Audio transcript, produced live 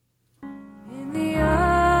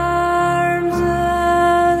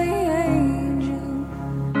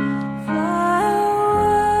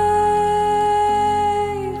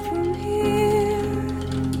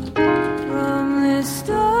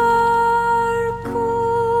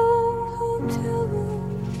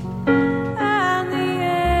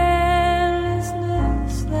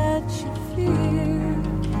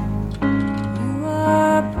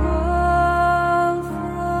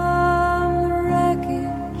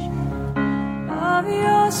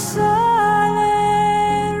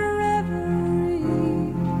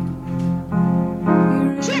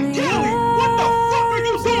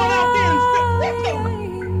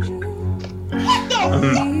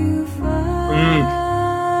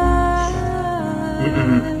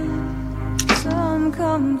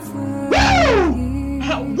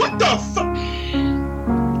What the fuck?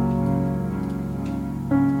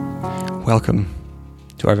 Welcome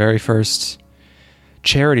to our very first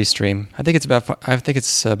charity stream. I think it's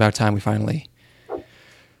about time we finally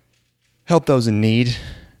help those in need,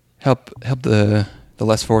 help the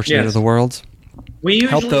less fortunate of the world. We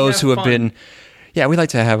usually help those who have fun. been. Yeah, we like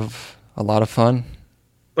to have a lot of fun.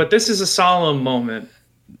 But this is a solemn moment,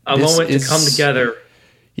 moment to come together.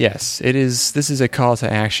 Yes, it is. This is a call to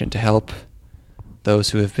action to help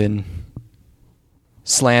those who have been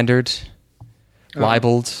slandered,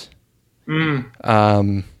 libeled, had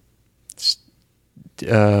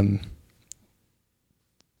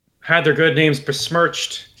their good names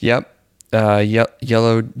besmirched. Yep.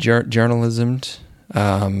 Yellow journalismed,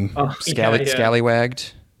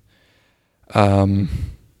 scallywagged,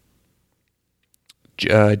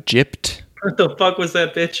 gypped. What the fuck was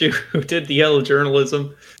that bitch who did the yellow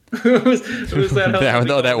journalism? who was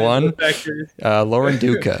that? that one? Lauren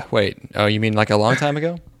Duca. Wait. Oh, you mean like a long time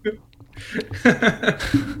ago?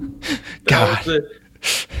 God.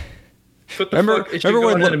 Remember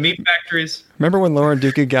when meat factories? Remember when Lauren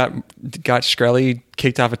Duca got Shkreli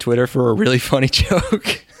kicked off of Twitter for a really funny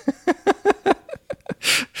joke?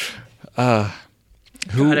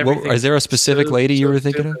 Is there a specific lady you were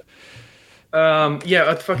thinking of?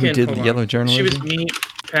 Yeah, who did the yellow journalism? She was meat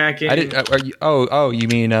packing. You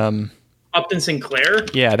mean Upton Sinclair?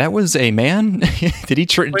 Yeah, that was a man. Did he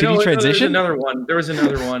transition? There was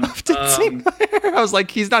another one. Upton Sinclair. I was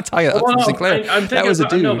like, he's not talking about Upton Sinclair. That was a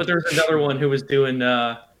dude. No, but there was another one who was doing.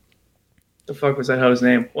 The fuck was that? How's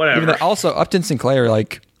name? Whatever. Also, Upton Sinclair,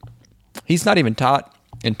 like, he's not even taught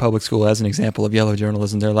in public school as an example of yellow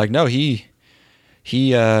journalism. They're like, no, he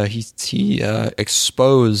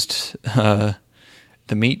exposed the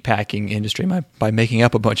meat packing industry by making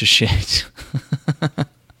up a bunch of shit.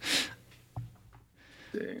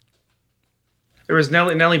 There was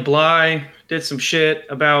Nellie Bly did some shit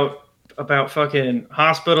about fucking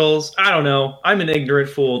hospitals. I don't know. I'm an ignorant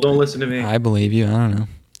fool. Don't listen to me. I believe you. I don't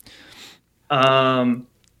know.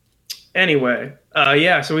 Anyway,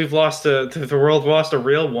 so we've lost the world lost a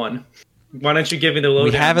real one. Why don't you give me the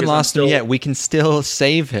lowdown? We haven't lost him yet. We can still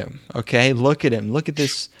save him. Okay, look at him. Look at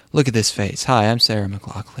this face. Hi, I'm Sarah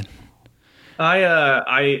McLachlan.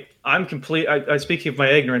 I'm complete. I speak of my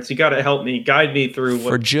ignorance. You got to help me, guide me through.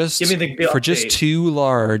 Give me the for just 2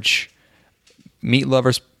 large Meat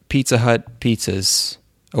Lovers Pizza Hut pizzas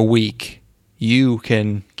a week. You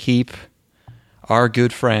can keep our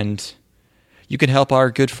good friend. You can help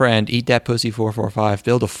our good friend Eat That Pussy 445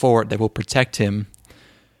 build a fort that will protect him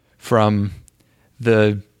from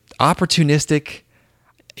the opportunistic,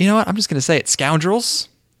 you know what? I'm just going to say it, scoundrels.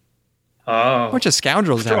 Oh, a bunch of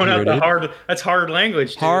scoundrels out here, dude. That's hard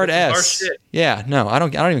language, dude. Hard S. Harsh shit. Yeah, no, I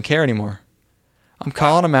don't even care anymore. I'm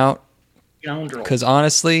calling them out because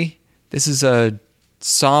honestly, this is a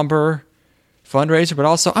somber fundraiser, but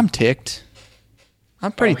also I'm ticked.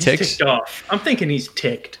 I'm pretty ticked. Ticked off. I'm thinking he's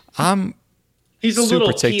ticked. He's a super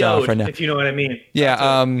little ticked off right now, if you know what I mean.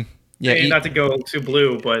 Yeah. Not to go too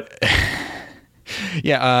blue, but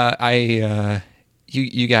yeah.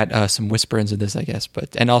 You got some whisperings of this, I guess,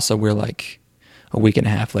 and also we're like a week and a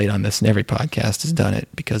half late on this, and every podcast has done it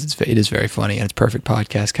because it is very funny and it's perfect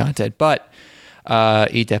podcast content. But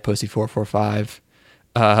Eat That Pussy 445,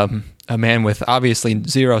 a man with obviously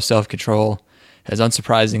zero self-control, has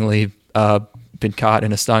unsurprisingly been caught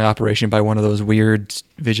in a stung operation by one of those weird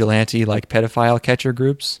vigilante like pedophile catcher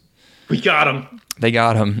groups. We got him. They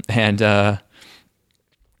got him, and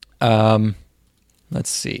let's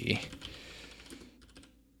see.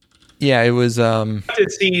 Yeah, it was. To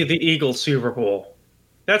see the Eagles Super Bowl,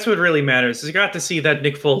 that's what really matters. You got to see that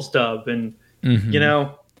Nick Foles dub, and you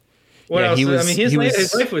know what else? His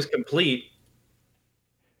life was complete.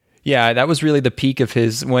 Yeah, that was really the peak of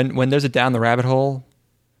his. When there's a down the rabbit hole,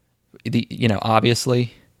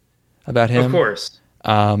 obviously about him. Of course.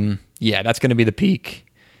 Yeah, that's going to be the peak,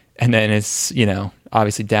 and then it's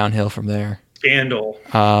obviously downhill from there. Scandal.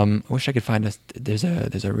 I wish I could find there's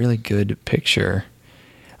a really good picture.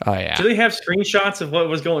 Oh yeah. Do they have screenshots of what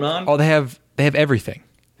was going on? Oh, they have everything.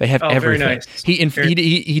 They have everything. Very nice.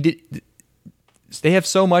 He did. They have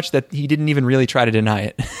so much that he didn't even really try to deny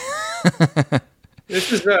it.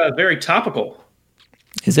 This is very topical.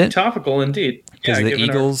 Is it topical indeed? Because the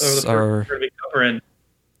Eagles are covering.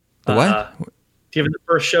 The what? Given the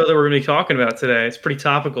first show that we're going to be talking about today, it's pretty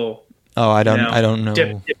topical. Oh, I don't know.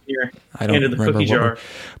 Dip your I don't into the remember cookie jar.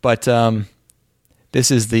 But this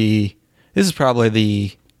is probably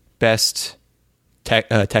the best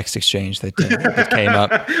text exchange that came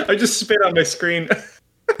up. I just spit on my screen.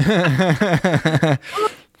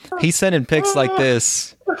 He's sending pics like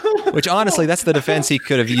this, which honestly, that's the defense he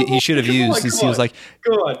should have used. He was like,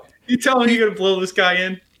 "Go on, you tell me you're gonna blow this guy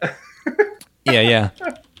in." Yeah.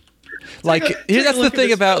 Like that's the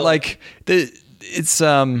thing about like it's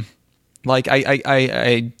like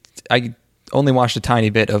I only watched a tiny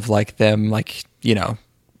bit of like them like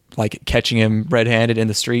like catching him red-handed in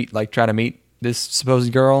the street like trying to meet this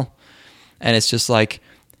supposed girl, and it's just like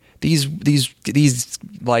these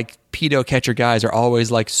like pedo catcher guys are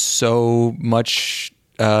always like so much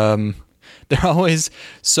they're always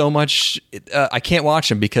so much I can't watch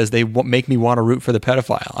them because they make me want to root for the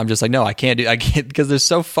pedophile. I'm just like, no, I can't because they're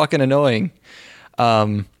so fucking annoying.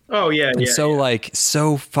 Like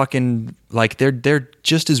so fucking like they're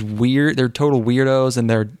just as weird. They're total weirdos, and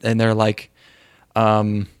they're like how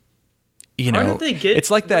did they get?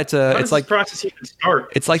 It's like that. It's like process even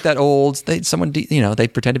start. It's like that old. They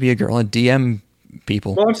pretend to be a girl and DM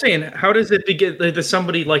people. Well, I'm saying, how does it begin? Does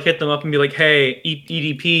somebody like hit them up and be like, "Hey,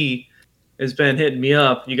 EDP has been hitting me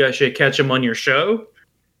up. You guys should catch him on your show"?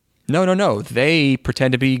 No. They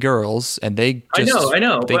pretend to be girls, and they just. I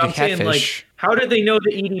know. They but I'm saying, like, how did they know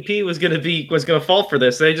the EDP was going to fall for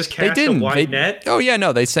this? They just cast a wide net. Oh yeah,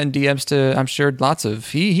 no. They send DMs to. I'm sure lots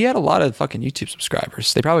of. He had a lot of fucking YouTube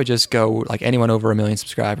subscribers. They probably just go like anyone over 1 million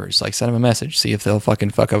subscribers. Like send them a message, see if they'll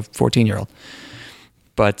fucking fuck a 14-year-old.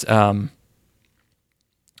 But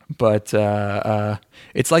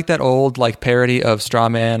it's like that old like parody of straw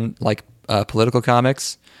man like political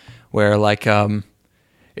comics where like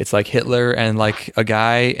it's like Hitler and like a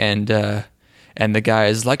guy and the guy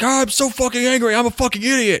is like, "Oh, I'm so fucking angry, I'm a fucking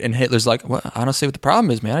idiot," and Hitler's like, "Well, I don't see what the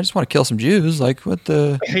problem is, man. I just want to kill some Jews. Like, what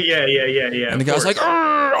the?" yeah. And the guy's like,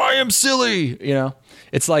 "I am silly,"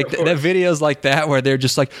 It's like that videos like that where they're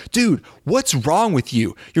just like, "Dude, what's wrong with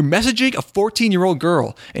you? You're messaging a 14-year-old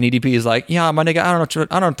girl," and EDP is like, "Yeah, my nigga, I don't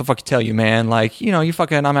know what the fuck to tell you, man. Like, you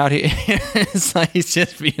fucking, I'm out here." It's like he's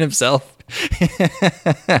just being himself.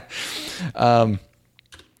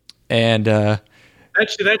 That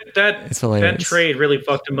trade really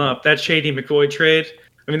fucked him up. That Shady McCoy trade.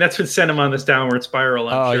 I mean, that's what sent him on this downward spiral.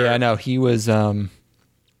 I'm sure. Yeah, no, he was.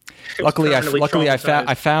 Luckily, I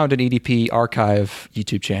found an EDP archive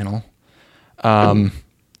YouTube channel.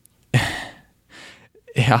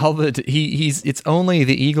 It's only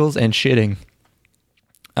the Eagles and shitting.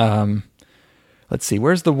 Let's see,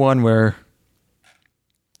 where's the one where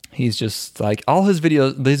he's just like all his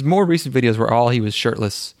videos? His more recent videos were all he was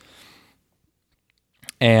shirtless.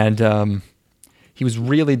 And he was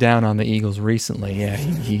really down on the Eagles recently. Yeah,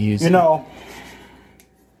 he's...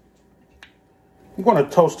 I'm going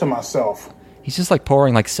to toast to myself. He's just like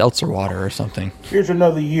pouring like seltzer water or something. Here's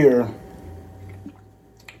another year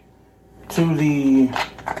to the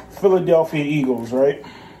Philadelphia Eagles, right?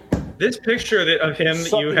 This picture of him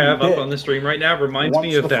that you have up on the stream right now reminds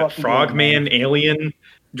me of that Frogman alien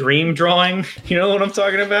dream drawing. You know what I'm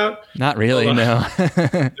talking about? Not really, no.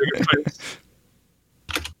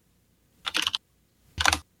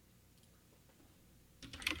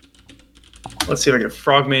 Let's see if I can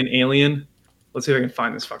Frogman alien. Let's see if I can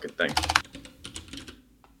find this fucking thing.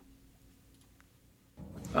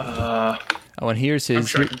 And here's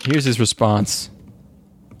his response.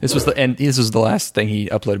 This was the last thing he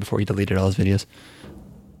uploaded before he deleted all his videos.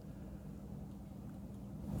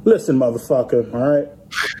 Listen, motherfucker, all right?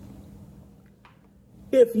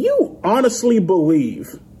 If you honestly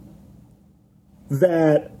believe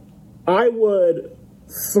that I would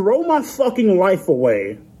throw my fucking life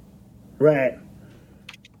away, right,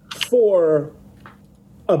 for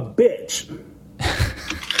a bitch.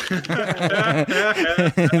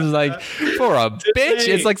 It's like, for a bitch?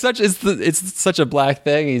 It's like it's such a black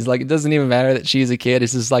thing. He's like, it doesn't even matter that she's a kid.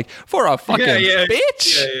 It's just like, for a fucking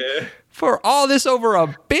bitch? Yeah. For all this over a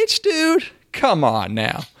bitch, dude? Come on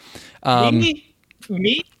now. Me?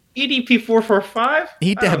 EDP445?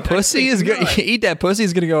 Eat that pussy is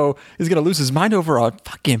gonna lose his mind over a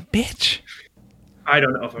fucking bitch. I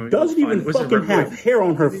don't know if I'm doesn't even fucking have hair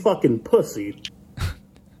on her fucking pussy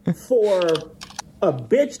for a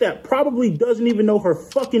bitch that probably doesn't even know her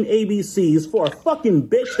fucking ABCs, for a fucking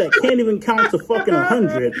bitch that can't even count to fucking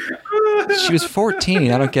 100. She was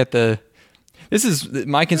 14. I don't get the. This is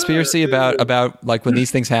my conspiracy about like when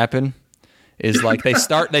these things happen. Is like they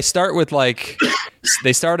start with like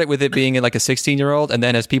they started with it being like a 16-year-old, and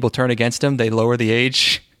then as people turn against him, they lower the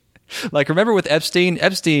age. Like remember with Epstein,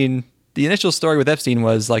 the initial story with Epstein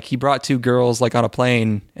was like he brought two girls like on a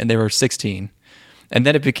plane and they were 16, and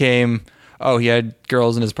then it became he had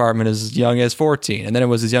girls in his apartment as young as 14, and then it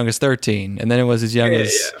was as young as 13, and then it was as young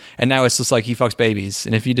as, and now it's just like he fucks babies.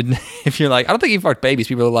 And if you're like, I don't think he fucked babies,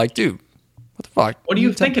 people are like, dude, What the fuck? What are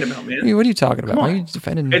you thinking about, man? What are you talking about? Why are you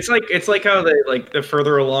defending? It's like how they the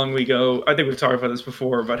further along we go. I think we've talked about this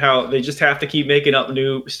before, about how they just have to keep making up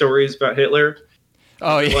new stories about Hitler.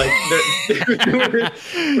 Oh yeah,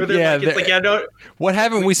 what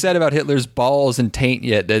haven't we said about Hitler's balls and taint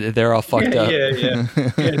yet? That they're all fucked up. Yeah.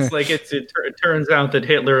 It's like it turns out that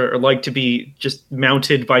Hitler liked to be just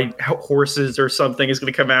mounted by horses or something is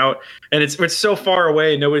going to come out, and it's so far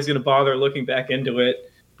away, nobody's going to bother looking back into it.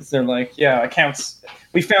 They're like, accounts.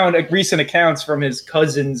 We found recent accounts from his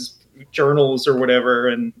cousin's journals or whatever,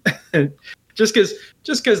 and just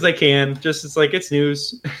because they can, it's like it's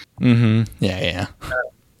news. Mm-hmm. Yeah.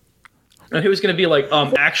 And who's going to be like,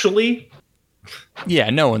 actually?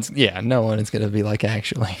 No one is going to be like,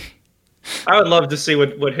 actually. I would love to see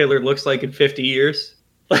what Hitler looks like in 50 years,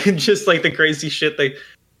 like just like the crazy shit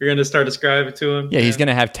you're going to start describing to him. Yeah, he's going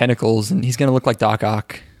to have tentacles and he's going to look like Doc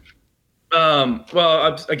Ock.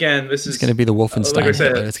 Well, again, this is going to be the Wolfenstein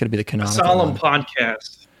Hitler. It's going to be the canonical solemn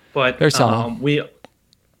podcast, but very solemn. We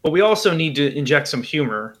also need to inject some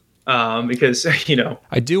humor, because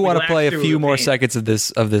I do want to play a few more seconds of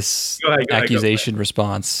this accusation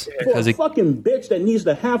response. For a fucking bitch that needs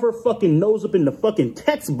to have her fucking nose up in the fucking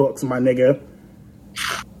textbooks, my nigga.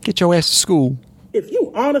 Get your ass to school. If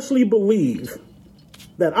you honestly believe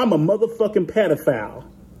that I'm a motherfucking pedophile,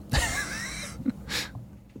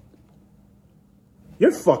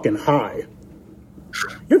 you're fucking high.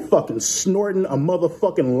 You're fucking snorting a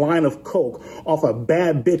motherfucking line of coke off a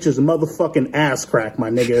bad bitch's motherfucking ass crack, my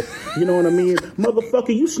nigga. You know what I mean?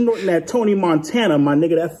 Motherfucker, you snorting that Tony Montana, my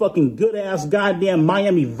nigga, that fucking good-ass goddamn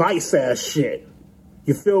Miami Vice-ass shit.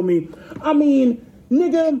 You feel me? I mean,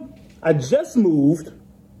 nigga, I just moved,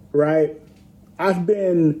 right? I've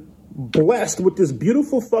been blessed with this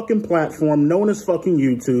beautiful fucking platform known as fucking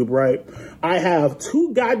YouTube, right? I have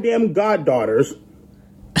 2 goddamn goddaughters.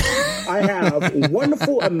 I have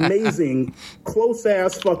wonderful, amazing,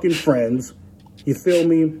 close-ass fucking friends. You feel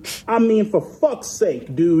me? I mean, for fuck's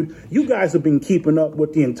sake, dude, you guys have been keeping up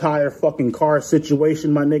with the entire fucking car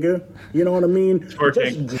situation, my nigga. You know what I mean? It's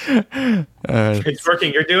working. It's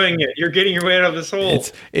working. You're doing it. You're getting your way out of this hole.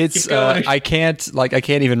 I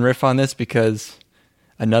can't even riff on this because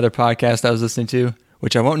another podcast I was listening to,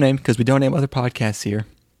 which I won't name because we don't name other podcasts here,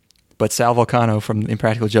 but Sal Volcano from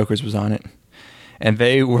Impractical Jokers was on it. And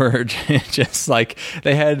they were just like,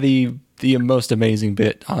 they had the most amazing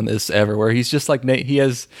bit on this ever, where he's just like, he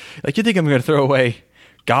has, like, you think I'm going to throw away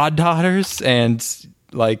goddaughters? And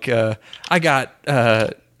like, I got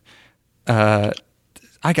AA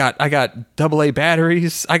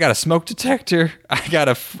batteries. I got a smoke detector. I got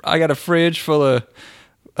a fridge full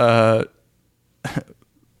of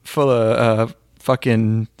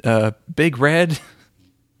fucking Big Red.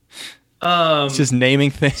 It's just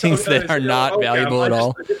naming things that are not valuable at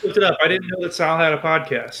all. I just looked it up. I didn't know that Sal had a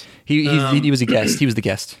podcast. He was a guest. He was the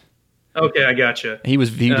guest. Okay, I gotcha. He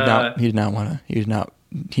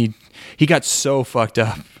got so fucked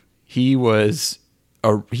up. He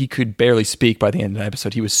could barely speak by the end of the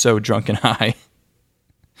episode. He was so drunk and high.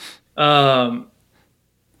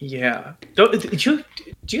 Yeah. Do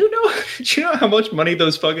you know how much money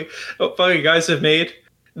those fucking guys have made?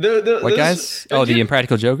 What guys? The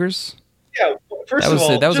Impractical Jokers? Yeah, first of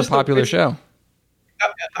all, that was a popular show.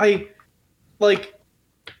 I like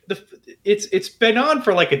it's been on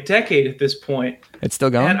for like a decade at this point. It's still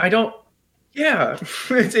going? And I don't. Yeah,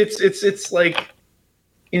 it's like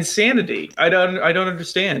insanity. I don't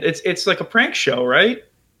understand. It's like a prank show, right?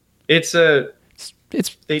 It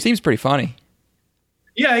seems pretty funny.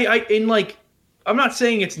 Yeah, I'm not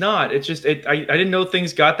saying it's not. It's just I didn't know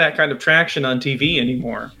things got that kind of traction on TV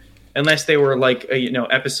anymore, unless they were like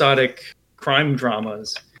episodic crime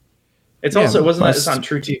dramas. It's also wasn't that it's on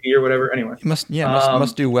True TV or whatever. Anyway, it must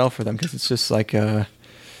do well for them because it's just like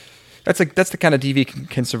that's the kind of TV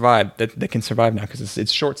can survive that can survive now because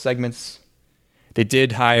it's short segments. They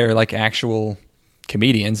did hire like actual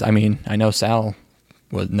comedians. I mean, I know Sal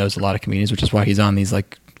knows a lot of comedians, which is why he's on these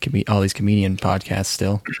like all these comedian podcasts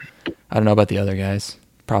still. I don't know about the other guys.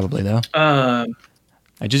 Probably though.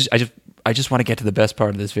 I just want to get to the best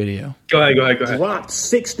part of this video. Go ahead. Dropped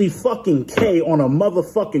 60 fucking K on a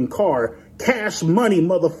motherfucking car. Cash money,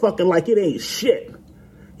 motherfucker, like it ain't shit.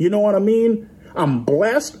 You know what I mean? I'm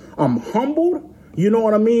blessed. I'm humbled. You know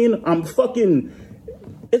what I mean?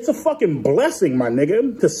 It's a fucking blessing, my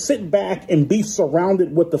nigga, to sit back and be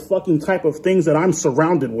surrounded with the fucking type of things that I'm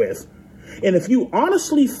surrounded with. And if you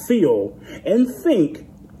honestly feel and think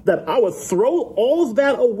that I would throw all of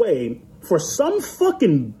that away for some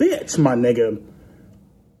fucking bitch, my nigga,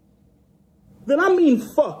 then I mean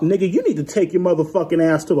fuck, nigga. You need to take your motherfucking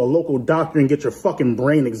ass to the local doctor and get your fucking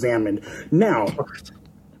brain examined. Now,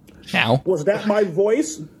 was that my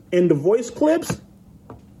voice in the voice clips?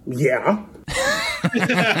 Yeah. That's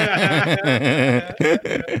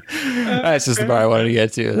just the part I wanted to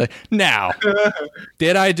get to. Like, now,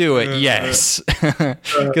 did I do it? Yes.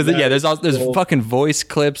 Because there's fucking voice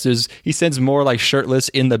clips. He sends more like shirtless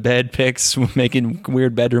in the bed pics, making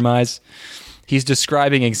weird bedroom eyes. He's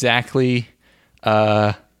describing exactly.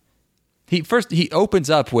 He opens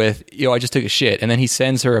up with, I just took a shit, and then he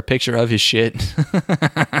sends her a picture of his shit.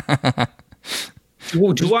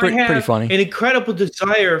 Do I have pretty funny. An incredible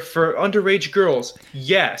desire for underage girls?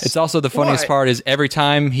 Yes. It's also the funniest part is every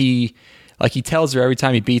time he tells her every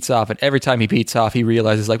time he beats off, and every time he beats off, he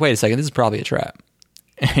realizes like, wait a second, this is probably a trap.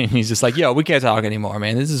 And he's just like, yo, we can't talk anymore,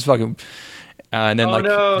 man. This is fucking. And then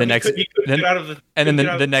the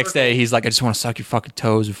next day, he's like, I just want to suck your fucking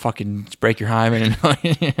toes and fucking break your hymen. And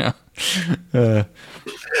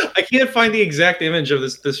I can't find the exact image of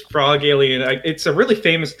this frog alien. It's a really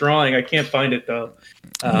famous drawing. I can't find it though,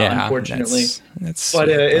 unfortunately. But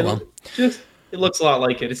it looks a lot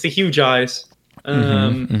like it. It's the huge eyes.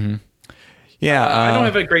 Yeah, I don't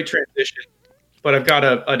have a great transition, but I've got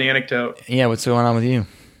an anecdote. Yeah, what's going on with you?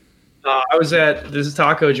 I was at this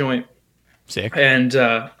taco joint. Sick. And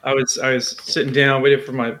I was sitting down waiting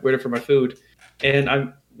for my food, and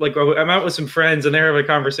I'm out with some friends and they're having a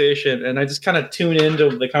conversation, and I just kind of tune into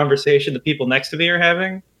the conversation the people next to me are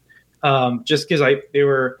having, just because I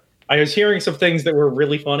was hearing some things that were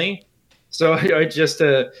really funny, so I just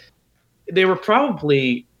they were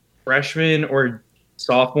probably freshmen or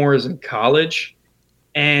sophomores in college,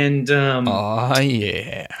 and and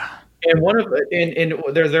one of and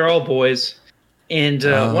they're all boys. And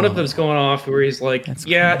one of them's going off where he's like,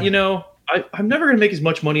 cool. I'm never going to make as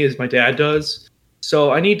much money as my dad does.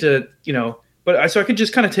 So I need to, so I could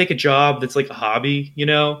just kind of take a job that's like a hobby,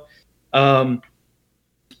 I'm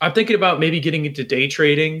thinking about maybe getting into day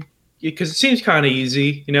trading because it seems kind of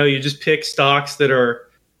easy. You just pick stocks that are,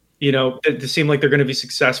 that seem like they're going to be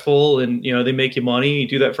successful and, they make you money. You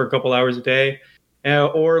do that for a couple hours a day.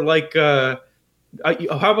 Or like, how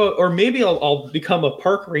about, or maybe I'll become a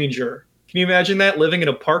park ranger. Can you imagine that, living in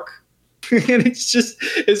a park? And it's just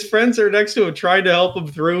his friends are next to him trying to help him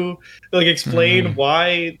through, like explain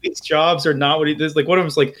why these jobs are not what he does. Like one of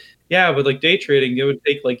them's like, yeah, but like day trading, it would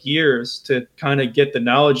take like years to kind of get the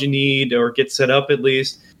knowledge you need or get set up at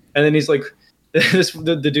least. And then he's like,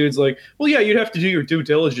 the dude's like, well, yeah, you'd have to do your due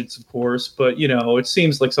diligence, of course, but it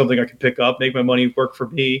seems like something I could pick up, make my money work for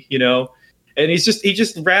me, And he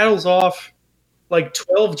just rattles off like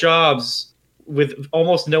 12 jobs with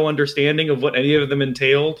almost no understanding of what any of them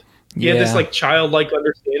entailed. He had this like childlike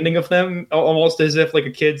understanding of them, almost as if like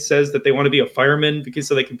a kid says that they want to be a fireman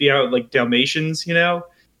so they can be out like Dalmatians,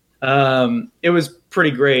 It was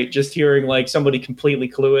pretty great just hearing like somebody completely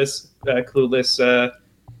clueless,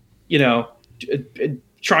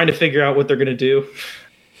 trying to figure out what they're going to do.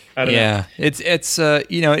 I don't know. It's it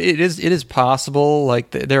is possible.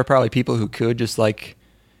 Like there are probably people who could just like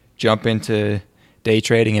jump into day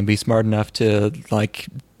trading and be smart enough to like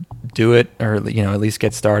do it or at least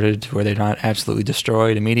get started where they're not absolutely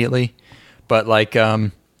destroyed immediately. But like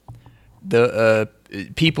the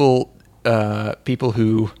people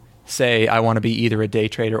who say I want to be either a day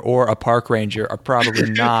trader or a park ranger are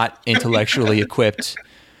probably not intellectually equipped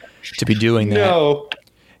to be doing that. No.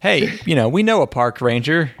 Hey, we know a park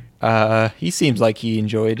ranger. He seems like he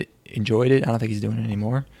enjoyed it. I don't think he's doing it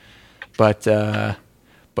anymore. But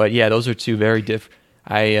yeah, those are two very different.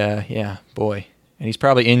 Boy. And he's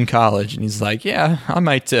probably in college, and he's like, yeah, I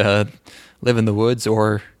might live in the woods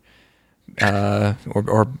or put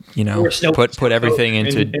everything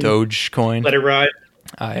into Dogecoin. Let it ride.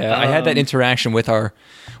 I had that interaction with our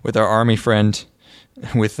army friend,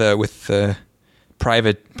 with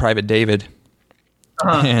Private David,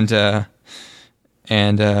 and that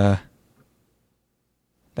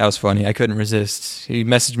was funny. I couldn't resist. He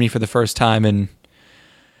messaged me for the first time in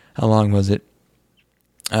how long was it?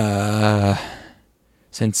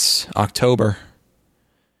 Since October.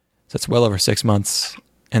 So it's well over 6 months.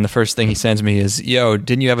 And the first thing he sends me is, yo,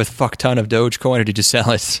 didn't you have a fuck ton of Dogecoin or did you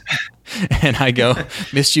sell it? And I go,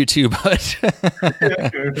 missed you too, bud.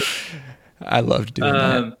 I loved doing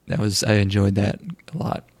that. I enjoyed that a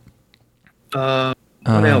lot. What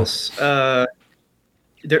else?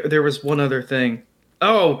 There was one other thing.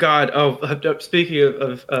 Oh God! Speaking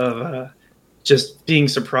of just being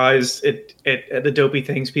surprised at the dopey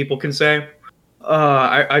things people can say.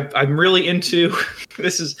 I'm really into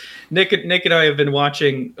this. Is Nick and I have been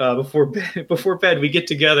watching before bed. We get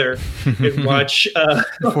together and watch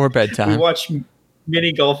before bedtime. We watch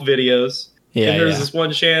mini golf videos. Yeah, and there's this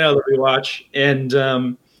one channel that we watch,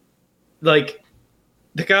 and like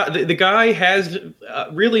the guy has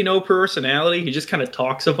really no personality. He just kind of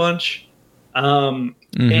talks a bunch, and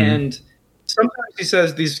sometimes he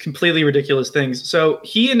says these completely ridiculous things. So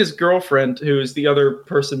he and his girlfriend, who is the other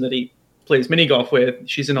person that he plays mini golf with,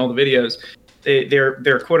 she's in all the videos.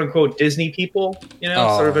 They're quote unquote Disney people,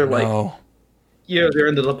 they're like, they're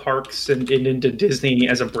into the parks and into Disney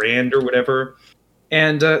as a brand or whatever.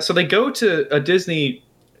 And so they go to a Disney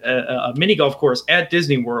a mini golf course at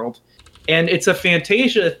Disney World, and it's a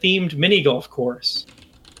Fantasia themed mini golf course.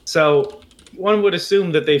 So one would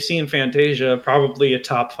assume that they've seen Fantasia, probably a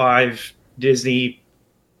top 5 Disney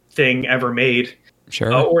thing ever made.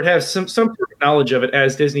 Sure. Or have some sort of knowledge of it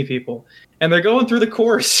as Disney people. And they're going through the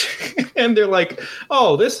course and they're like,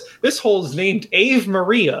 oh, this hole's named Ave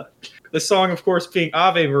Maria. The song, of course, being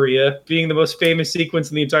Ave Maria, being the most famous sequence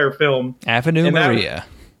in the entire film. Avenue and Maria.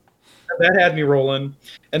 That had me rolling.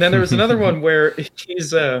 And then there was another one where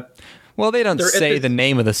he's... well, they don't say the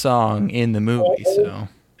name of the song in the movie, so...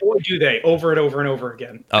 Boy, do they, over and over and over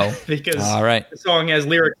again. Oh, because all right. The song has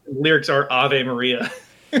lyrics, and lyrics are Ave Maria.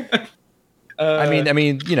 I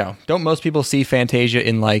mean, don't most people see Fantasia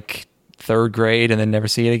in like 3rd grade and then never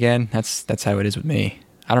see it again? That's how it is with me.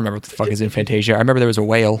 I don't remember what the fuck is in Fantasia. I remember there was a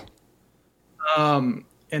whale. And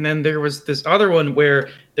then there was this other one where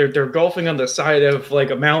they're golfing on the side of like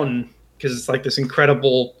a mountain, because it's like this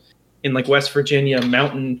incredible, in like West Virginia,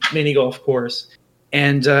 mountain mini golf course.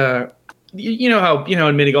 And you know how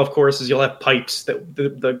in mini golf courses you'll have pipes that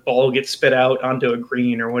the ball gets spit out onto a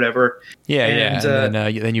green or whatever. Yeah, and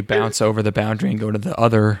then you bounce over the boundary and go to the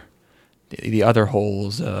other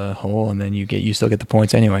hole's hole, and then you still get the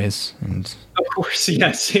points anyways. And of course,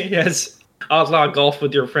 yes. Outlaw golf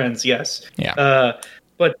with your friends, yes. Yeah.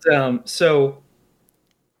 So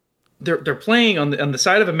they're playing on the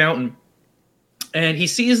side of a mountain, and he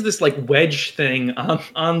sees this like wedge thing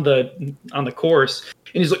on the course,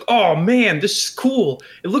 and he's like, "Oh man, this is cool!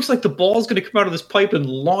 It looks like the ball's going to come out of this pipe and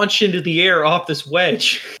launch into the air off this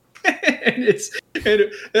wedge." and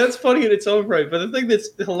that's funny in its own right. But the thing that's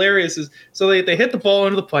hilarious is, so they hit the ball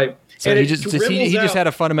into the pipe. So and he just had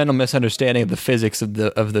a fundamental misunderstanding of the physics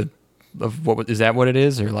of what is that what it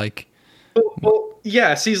is, or like? Well,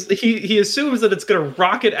 yes, he assumes that it's going to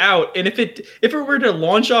rocket out, and if it were to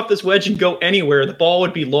launch off this wedge and go anywhere, the ball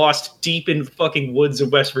would be lost deep in the fucking woods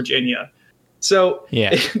of West Virginia. So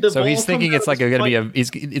yeah, so he's thinking it's like going to be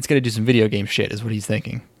it's going to do some video game shit, is what he's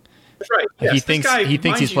thinking. That's right. Yes, he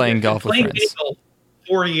thinks he's playing golf with friends.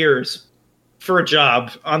 4 years for a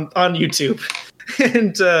job on YouTube.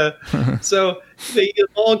 And so the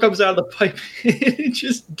ball comes out of the pipe and it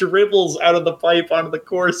just dribbles out of the pipe onto the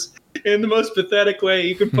course in the most pathetic way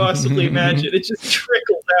you can possibly imagine. It just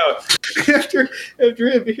trickles out after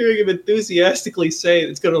hearing him enthusiastically say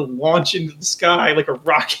it's going to launch into the sky like a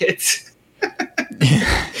rocket.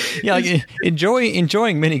 Yeah, like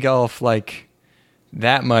enjoying mini golf like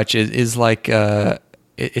that much is like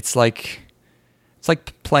it's like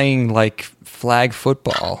playing like flag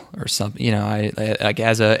football or something. I like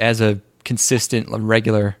as a consistent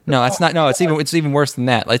regular. No, that's not. No, it's even worse than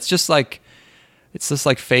that. It's just like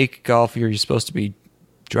fake golf. You're supposed to be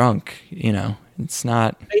drunk. It's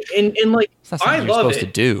not. And like it's not something you're supposed to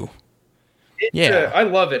do. I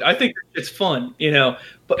love it. I think it's fun.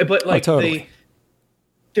 But like totally.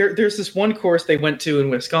 There's this one course they went to in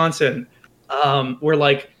Wisconsin, where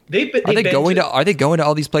like are they going to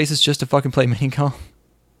all these places just to fucking play mini golf?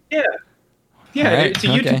 Yeah, right. It's a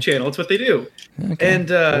YouTube channel. It's what they do. Okay. And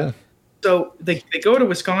cool. So they go to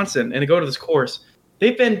Wisconsin and they go to this course.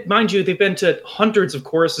 They've been to hundreds of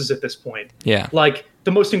courses at this point. Yeah, like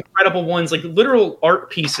the most incredible ones, like literal art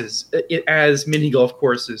pieces as mini golf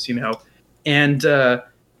courses, and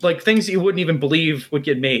like things you wouldn't even believe would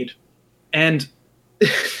get made. And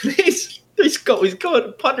he's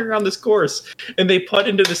going putting around this course, and they putt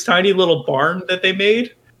into this tiny little barn that they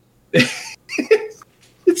made.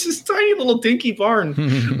 It's this tiny little dinky barn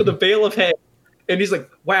with a bale of hay. And he's like,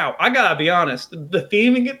 wow, I gotta be honest, the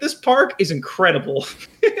theming at this park is incredible.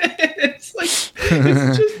 It's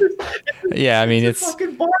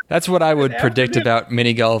that's what I would predict about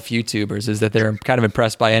mini golf YouTubers, is that they're kind of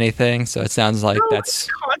impressed by anything. So it sounds like that's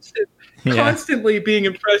constantly being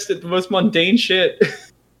impressed at the most mundane shit.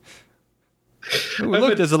 Ooh,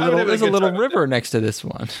 look, there's a little river next to this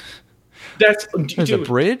one. There's a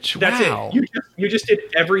bridge. That's wow. It. You just did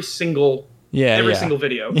every single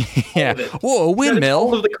video. Yeah. Whoa, a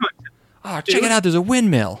windmill. Oh, check it out. There's a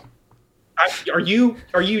windmill. Are you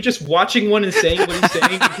just watching one and saying what he's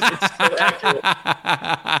saying because it's so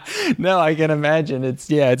accurate? No, I can imagine. It's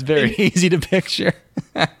very easy to picture.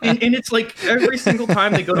 and it's like every single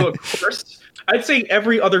time they go to a course, I'd say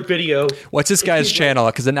every other video. What's this guy's channel?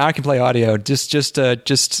 Because now I can play audio. Just to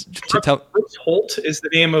tell. Brooks Holt is the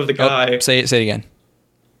name of the guy. Say it again.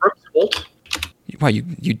 Brooks Holt. Wow, you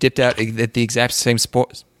dipped out at the exact same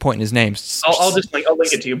point in his name. I'll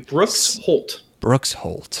link it to you. Brooks Holt. Brooks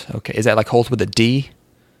Holt. Okay, is that like Holt with a D?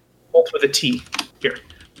 Holt with a T. Here.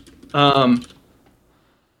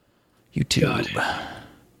 YouTube.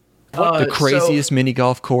 The craziest mini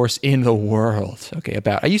golf course in the world. Okay,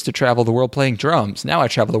 I used to travel the world playing drums. Now I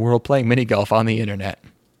travel the world playing mini golf on the internet.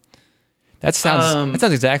 That sounds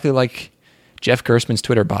exactly like Jeff Gerstmann's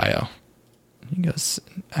Twitter bio. He goes,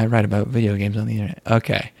 I write about video games on the internet.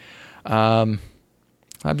 Okay. I'm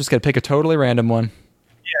just going to pick a totally random one.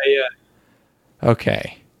 Yeah.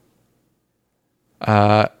 Okay.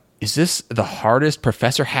 Is this the hardest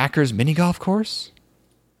Professor Hacker's mini golf course?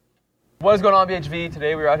 What is going on, BHV?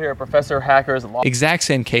 Today we're out here at Professor Hacker's Exact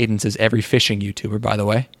same cadence as every fishing YouTuber, by the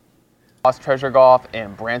way. Lost Treasure Golf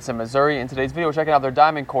in Branson, Missouri. In today's video, we're checking out their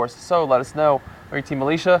diamond course. So let us know. Are you Team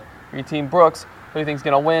Alicia? Are you Team Brooks? Who do you think's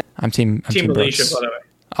gonna win? I'm Team Alicia, Brooks. by the way.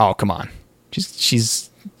 Oh, come on.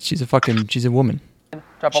 She's a woman.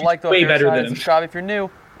 Drop a like though if way you're better excited, than him. subscribe if you're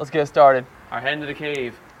new. Let's get started. All right, head into the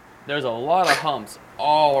cave. There's a lot of humps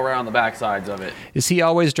all around the backsides of it. Does he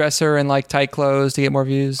always dress her in like tight clothes to get more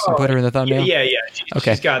views and put her in the thumbnail? Yeah.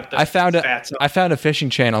 Okay. She's got the I found fats on. a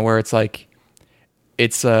fishing channel where it's all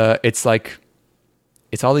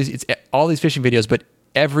these fishing videos, but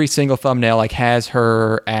every single thumbnail like has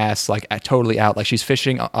her ass like totally out, like she's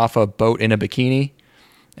fishing off a boat in a bikini,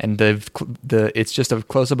 and it's just a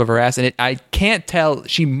close up of her ass, and I can't tell.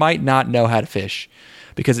 She might not know how to fish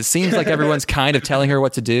because it seems like everyone's kind of telling her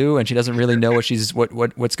what to do, and she doesn't really know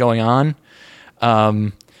what's going on.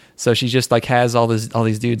 So she just like has all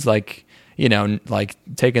these dudes like, you know, like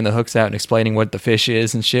taking the hooks out and explaining what the fish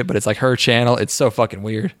is and shit. But it's like her channel. It's so fucking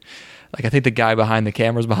weird. Like I think the guy behind the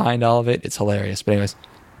camera's behind all of it. It's hilarious. But anyways.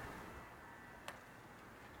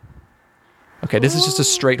 Okay, this is just a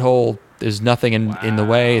straight hole. There's nothing in the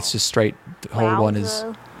way. It's just straight. Hole one is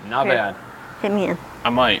Not bad. Hit me in. I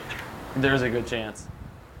might. There's a good chance.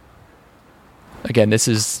 again. This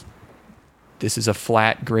is a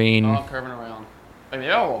flat green. Oh, curving around. I mean,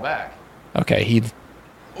 they'll roll back. Okay, he.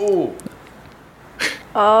 Ooh.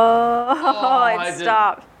 It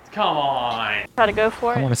stopped. Come on. Try to go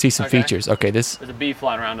for I it. want to see some Okay. features. Okay, this. There's a bee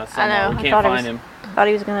flying around us I somewhere. know. We I can't thought find him. Thought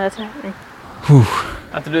he was gonna attack me. Whew.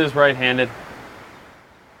 I have to do this right-handed.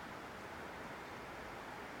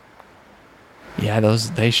 Yeah,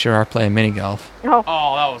 they sure are playing mini golf. Oh,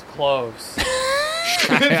 Oh, that was close.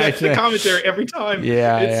 That's the commentary every time.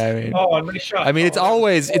 Yeah, It's, I mean, oh, nice shot. I mean, it's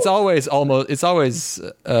always it's mini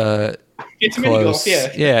golf. close.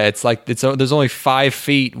 Yeah. Yeah, it's like there's only 5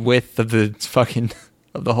 feet width of the fucking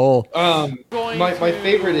of the hole. My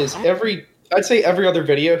favorite is I'd say every other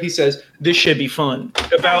video he says this should be fun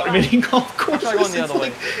about mini golf courses. Try going the other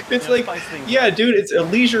way. It's Yeah, like, spice things yeah, up. dude, it's a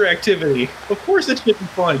leisure activity. Of course, it should be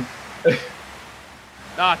fun.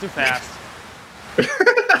 Ah, too fast.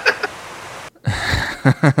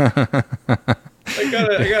 I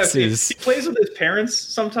gotta see. is- He plays with his parents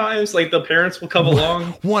sometimes. Like the parents will come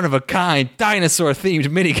along. One of a kind dinosaur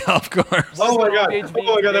themed mini golf course. Oh my god! BHB.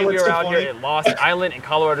 Oh my god! That Today we was are so out funny. here at Lost Island in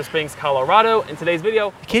Colorado Springs, Colorado. In today's video,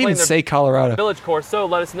 I can't even say Colorado. village course. So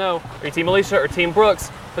let us know. Are you Team Alicia or Team Brooks?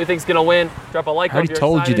 Who do you think's gonna win? Drop a like. I already if you're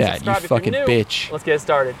told you excited, that, you subscribe if you're fucking new. bitch. Let's get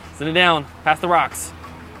started. Sit it down. Pass the rocks.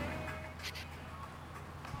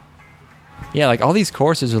 Yeah, like all these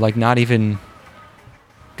courses are like not even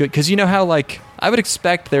good, because you know how like I would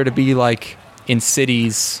expect there to be like in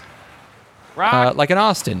cities, Rock. like in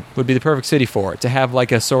Austin would be the perfect city for it, to have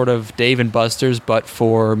like a sort of Dave and Buster's but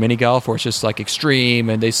for mini golf, where it's just like extreme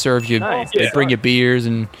and they serve you, Nice. they Yeah. bring you beers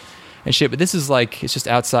and shit. But this is like it's just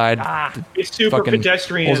outside. It's super fucking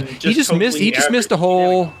pedestrian. holes. He just missed a average.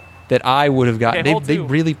 hole that I would have gotten. Okay, hole They two.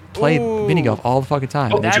 really play Ooh. mini golf all the fucking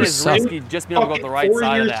time. and they that just is suck. risky. Just being able to go up the right 4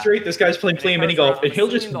 side of years that. straight, this guy's playing mini golf, and he'll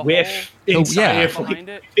just Assuming the whiff whole- inside yeah. of like Behind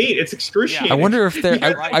it. feet. It's excruciating. Yeah. I wonder if they're.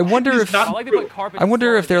 I wonder He's if. not- I like they put carpet I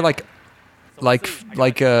wonder if they're slowly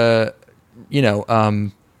like, you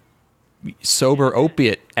know, sober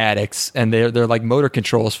opiate addicts, and they're like motor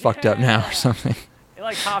controls fucked up now or something. down. They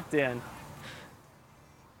like hopped in.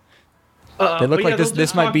 They look but like yeah, this. they'll This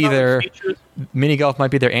just might talk be about their features. mini golf. Might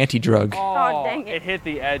be their anti-drug. Oh, dang it. It hit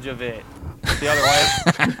the edge of it. The other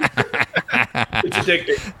way. It's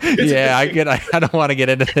addicting. I don't want to get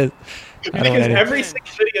into this. Because every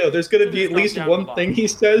single video, there's going to be at least one thing he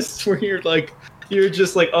says where you're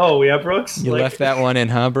just like, oh yeah, Brooks. You left that one in,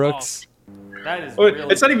 huh, Brooks? That is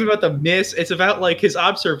it's not even about the miss. It's about like his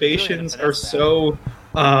observations are so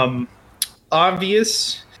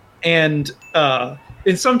obvious and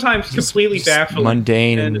sometimes completely baffling,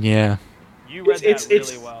 mundane, and yeah. You read that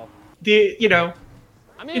really well.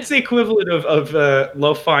 It's the equivalent of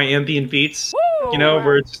lo-fi ambient beats.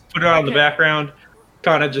 Where it's put it on in the background,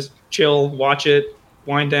 kind of just chill, watch it,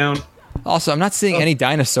 wind down. Also, I'm not seeing any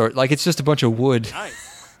dinosaur. Like, it's just a bunch of wood.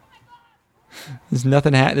 Nice. There's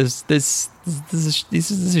nothing. This is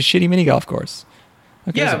a shitty mini golf course.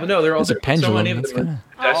 Okay, but no, they're all a pendulum. So many of them are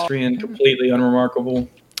pedestrian, completely unremarkable.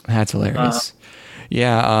 That's hilarious.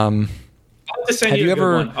 I'll have to send you a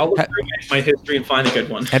good one. I'll look through my history and find a good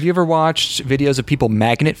one. Have you ever watched videos of people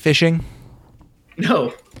magnet fishing?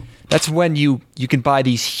 No. That's when you can buy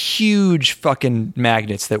these huge fucking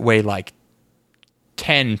magnets that weigh like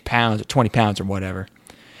 10 pounds or 20 pounds or whatever.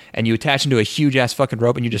 And you attach them to a huge ass fucking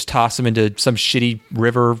rope and you just toss them into some shitty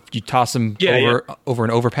river. You toss them over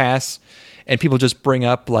an overpass. And people just bring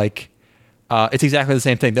up like, it's exactly the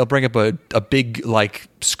same thing. They'll bring up a big like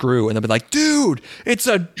screw and they'll be like, dude, it's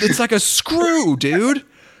like a screw, dude.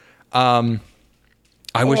 There's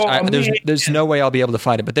no way I'll be able to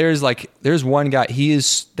find it, but there's one guy.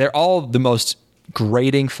 They're all the most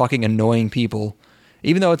grating, fucking annoying people.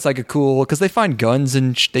 Even though it's like because they find guns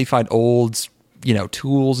and they find old,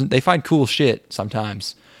 tools and they find cool shit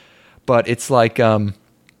sometimes. But it's like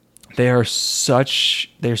they're so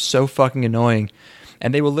fucking annoying,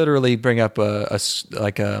 and they will literally bring up a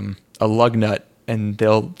lug nut, and they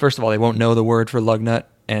won't know the word for lug nut,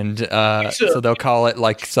 and so they'll call it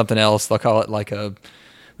like something else. They'll call it they'll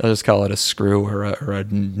just call it a screw or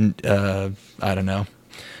a I don't know.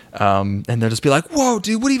 And they'll just be like, "Whoa,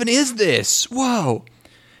 dude, what even is this? Whoa!"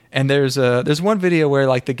 And there's one video where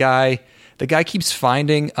like the guy keeps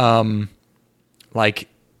finding like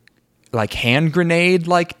hand grenade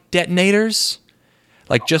like detonators,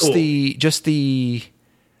 like just the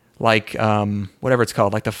like whatever it's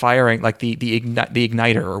called, like the firing, like the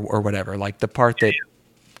igniter or whatever, like the part that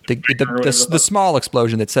the small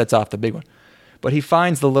explosion that sets off the big one. But he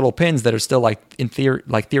finds the little pins that are still like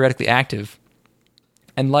theoretically active,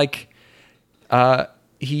 and like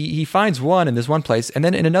he finds one in this one place, and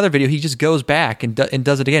then in another video he just goes back and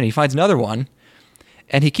does it again. He finds another one,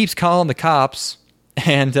 and he keeps calling the cops,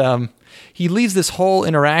 and he leaves this whole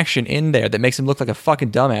interaction in there that makes him look like a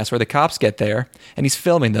fucking dumbass. Where the cops get there and he's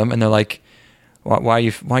filming them, and they're like, "Why are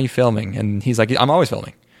you filming?" And he's like, "I'm always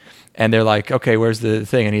filming." And they're like, "Okay, where's the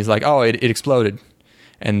thing?" And he's like, "Oh, it exploded."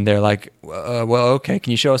 And they're like, "Well, okay,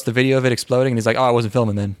 can you show us the video of it exploding?" And he's like, "Oh, I wasn't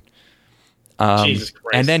filming then." Jesus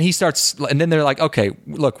Christ. And then they're like, "Okay,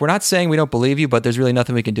 look, we're not saying we don't believe you, but there's really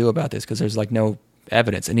nothing we can do about this because there's like no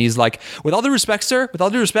evidence." And he's like, "With all due respect, sir,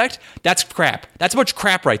 that's crap. That's a bunch of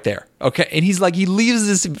crap right there." Okay. And he's like, he leaves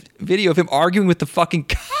this video of him arguing with the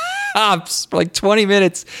fucking cops for like 20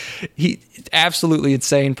 minutes. He's absolutely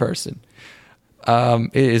insane person.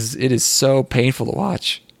 It is so painful to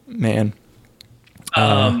watch, man.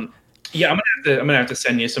 I'm gonna have to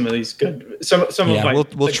send you some of these good. Some of my.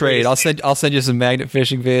 We'll trade. I'll send you some magnet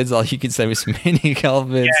fishing vids. You can send me some mini golf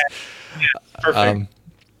vids. Yeah,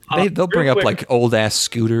 perfect. They'll bring up like old ass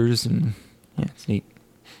scooters, and yeah, it's neat.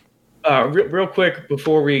 Real quick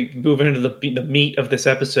before we move into the meat of this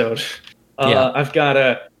episode, I've got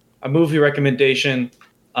a movie recommendation.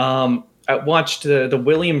 I watched the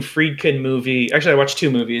William Friedkin movie. Actually, I watched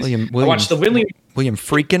two movies. I watched the William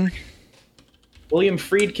Friedkin. William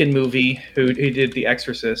Friedkin movie, who did The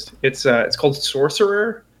Exorcist. It's called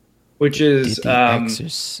Sorcerer, which is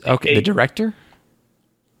the director.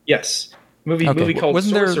 Yes, movie called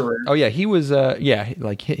Wasn't Sorcerer. There, oh yeah, he was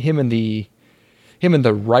like him and the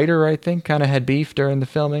writer, I think, kind of had beef during the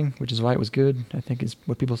filming, which is why it was good. I think is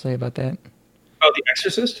what people say about that. Oh, The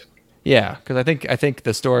Exorcist. Yeah, because I think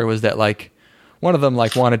the story was that like one of them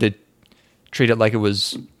like wanted to treat it like it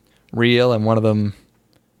was real, and one of them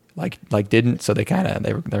like didn't, so they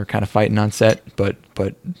were kind of fighting on set, but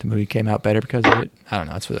the movie came out better because of it. I don't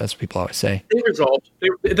know. That's what people always say. They resolved.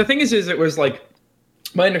 The thing is it was like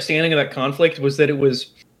my understanding of that conflict was that it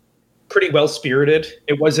was pretty well spirited.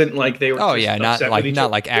 It wasn't like they were. Oh yeah, not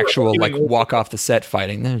like actual like walk off the set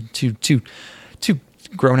fighting. They're two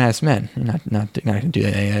grown ass men. You're not gonna do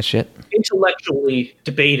any of that shit. Intellectually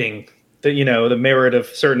debating the merit of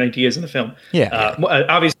certain ideas in the film. Yeah.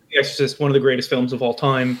 Obviously, The Exorcist, one of the greatest films of all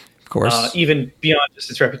time. Of course. Even beyond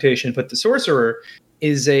just its reputation. But The Sorcerer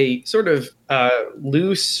is a sort of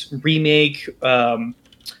loose remake,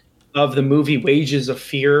 of the movie Wages of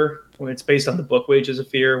Fear, when it's based on the book Wages of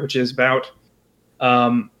Fear, which is about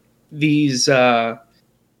these.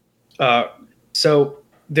 So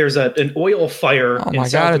there's an oil fire in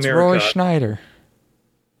South it's America. Roy Schneider.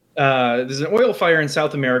 There's an oil fire in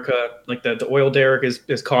South America. Like the oil derrick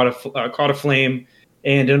is caught aflame,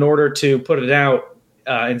 and in order to put it out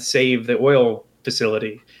and save the oil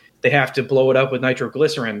facility, they have to blow it up with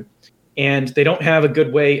nitroglycerin. And they don't have a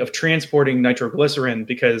good way of transporting nitroglycerin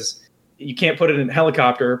because you can't put it in a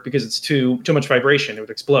helicopter because it's too much vibration. It would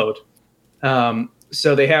explode.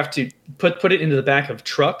 So they have to put it into the back of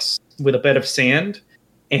trucks with a bed of sand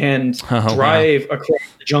and drive across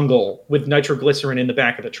the jungle with nitroglycerin in the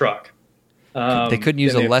back of the truck. They couldn't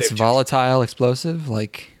use a less volatile explosive?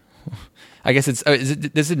 Like, I guess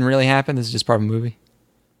this didn't really happen? This is just part of the movie?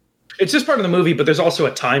 It's just part of the movie, but there's also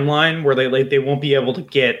a timeline where they won't be able to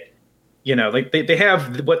get, they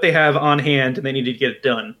have what they have on hand and they need to get it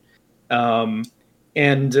done.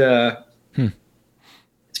 It's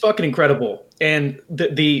fucking incredible. And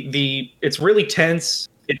the it's really tense.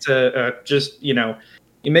 It's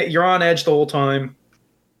you're on edge the whole time.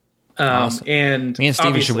 Awesome. And me and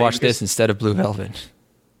Steven should watch this instead of Blue Velvet.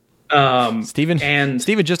 Steven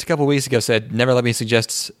just a couple weeks ago said, never let me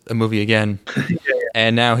suggest a movie again. Yeah.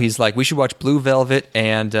 And now he's like, we should watch Blue Velvet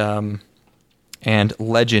and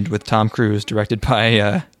Legend with Tom Cruise, directed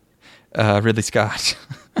by Ridley Scott.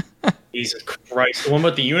 Jesus Christ. The one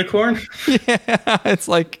with the unicorn? Yeah, it's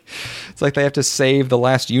like they have to save the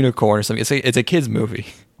last unicorn or something. It's a kid's movie.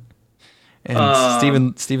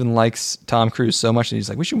 And Steven likes Tom Cruise so much that he's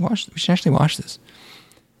like, we should actually watch this.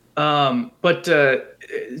 But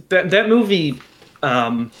that movie,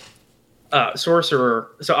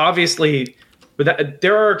 Sorcerer. So obviously,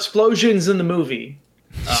 there are explosions in the movie,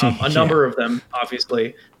 a number of them,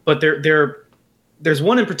 obviously. But there's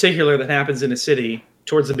one in particular that happens in a city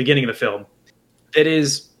towards the beginning of the film. It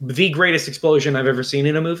is the greatest explosion I've ever seen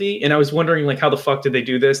in a movie, and I was wondering how the fuck did they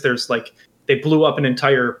do this? There's they blew up an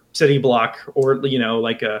entire city block, or a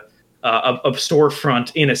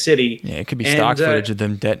storefront in a city. Yeah, it could be stock footage of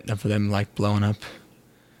them blowing up.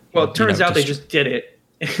 Well, it turns out they just did it.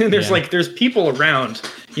 And there's people around.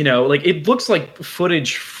 It looks like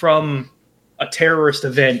footage from a terrorist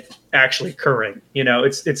event actually occurring.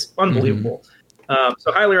 It's unbelievable. Mm-hmm.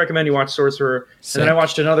 So highly recommend you watch Sorcerer. Sick. And then I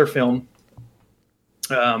watched another film.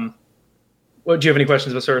 Do you have any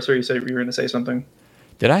questions about Sorcerer? You said you were going to say something.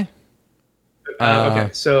 Did I? Okay,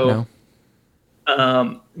 so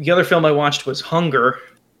no. The other film I watched was Hunger,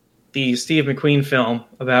 the Steve McQueen film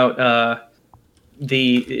about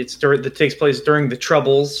that takes place during the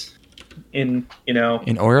Troubles in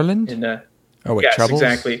Ireland. Yes, Troubles?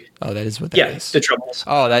 Exactly. Oh, that is what that is. The Troubles.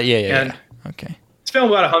 Oh, that yeah. Okay. It's a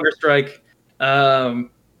film about a hunger strike.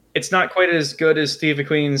 It's not quite as good as Steve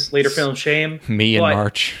McQueen's later film Shame. Me in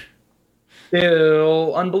March.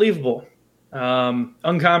 Still unbelievable.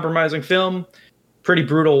 Uncompromising film. Pretty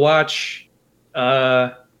brutal watch.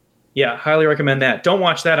 Highly recommend that. Don't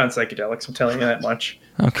watch that on psychedelics. I'm telling you that much.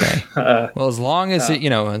 Okay. Well, as long as it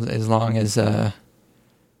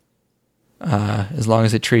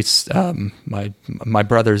treats my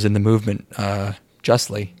brothers in the movement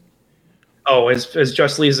justly. Oh, as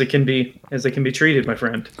justly as they can be treated, my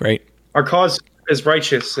friend. Great. Our cause is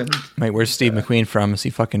righteous. And wait, where's Steve McQueen from? Is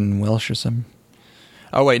he fucking Welsh or something?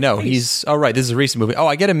 Oh wait, no, he's. Oh right, this is a recent movie. Oh,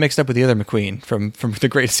 I get him mixed up with the other McQueen from The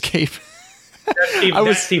Great Escape.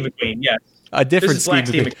 That's Steve McQueen. Yes. A different Steve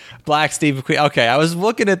McQueen. Black Steve McQueen. Okay, I was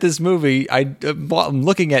looking at this movie. I'm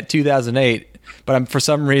looking at 2008, but for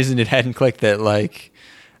some reason it hadn't clicked that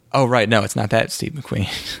oh right, no, it's not that Steve McQueen.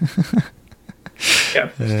 Yeah,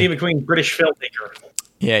 Steve McQueen, British filmmaker.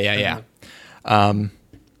 Yeah.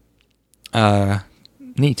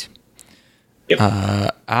 Neat. Yep.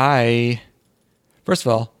 I first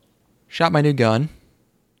of all shot my new gun.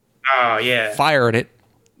 Oh yeah. Fired it.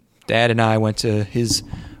 Dad and I went to his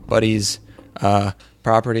buddy's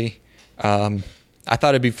property. I thought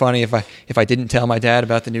it'd be funny if I didn't tell my dad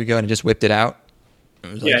about the new gun and just whipped it out.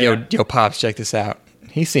 It was like, yo, pops, check this out.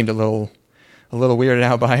 He seemed a little weirded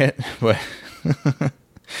out by it, but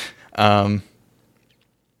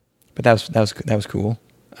but that was cool.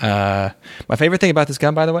 My favorite thing about this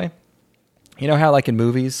gun, by the way, you know how in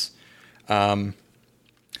movies,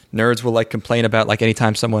 nerds will complain about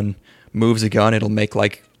anytime someone moves a gun, it'll make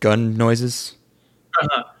gun noises.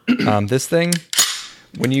 Uh-huh. This thing,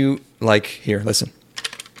 when you here, listen.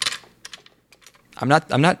 I'm not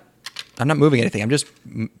moving anything. I'm just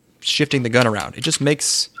shifting the gun around. It just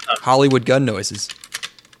makes Hollywood gun noises.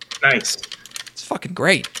 Nice. It's fucking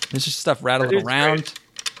great. There's just stuff rattling around.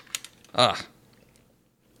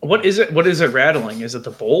 What is it? What is it rattling? Is it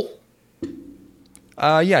the bolt?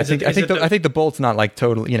 Yeah, I think the bolt's not like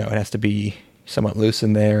total. You know, it has to be somewhat loose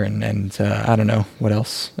in there, and I don't know what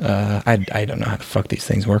else. I don't know how the fuck these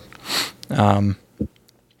things work.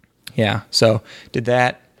 Yeah, so did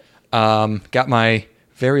that. Got my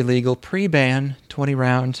very legal pre-ban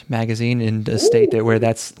 20-round magazine in a state where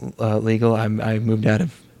that's legal. I moved out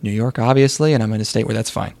of New York, obviously, and I'm in a state where that's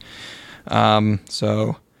fine.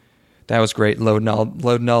 So that was great. Loading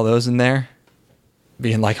all those in there,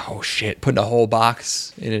 being like, oh shit, putting a whole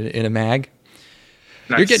box in a mag.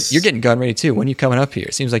 Nice. You're getting gun ready too. When are you coming up here?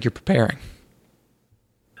 It seems like you're preparing.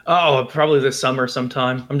 Oh, probably this summer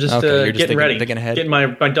sometime. I'm just getting ready, getting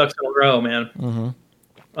my ducks in a row, man.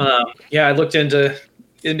 Mm-hmm. Yeah, I looked into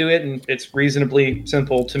it, and it's reasonably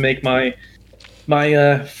simple to make my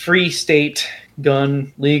free state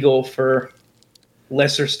gun legal for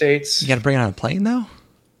lesser states. You got to bring it on a plane though.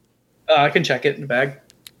 I can check it in the bag.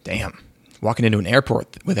 Damn, walking into an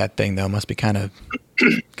airport with that thing though must be kind of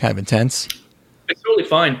intense. It's totally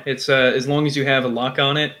fine. It's as long as you have a lock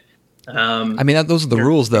on it. I mean, those are the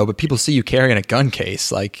rules, though. But people see you carrying a gun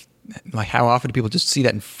case. Like how often do people just see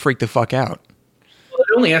that and freak the fuck out? Well, it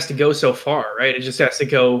only has to go so far, right? It just has to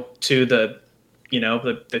go to the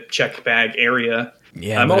check bag area.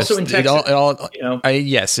 Yeah, I'm also in Texas.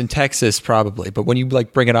 Yes, in Texas probably. But when you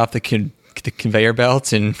like bring it off the conveyor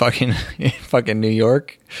belts in fucking New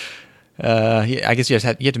York, I guess you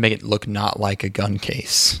have to make it look not like a gun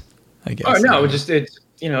case. I guess. Oh no, it's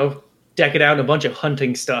deck it out in a bunch of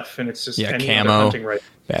hunting stuff, and it's just camo. Hunting right.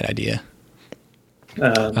 Bad idea.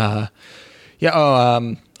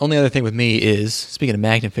 Only other thing with me is, speaking of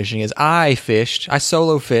magnet fishing, is I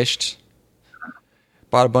solo fished,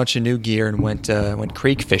 bought a bunch of new gear, and went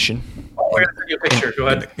creek fishing. Oh, I gotta send you a picture. Go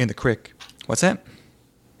ahead. In the creek. What's that?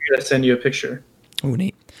 I gotta send you a picture. Oh,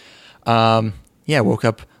 neat. Woke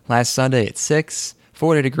up last Sunday at 6,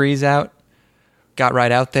 40 degrees out. Got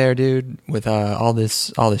right out there, dude, with all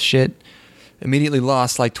this shit. Immediately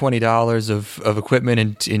lost like $20 of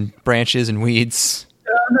equipment in branches and weeds.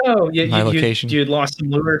 Oh no! My location. You lost some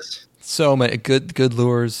lures. So many good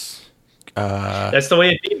lures. That's the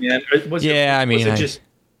way it be, man.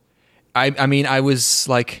 I was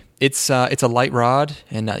like, it's a light rod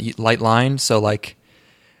and light line, so like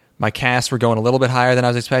my casts were going a little bit higher than I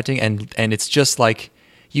was expecting, and it's just like,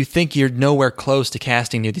 you think you're nowhere close to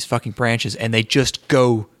casting near these fucking branches, and they just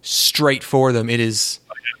go straight for them. It is,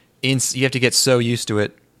 you have to get so used to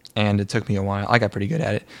it, and it took me a while. I got pretty good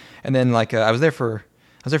at it, and then like I was there for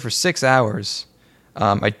 6 hours.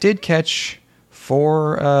 I did catch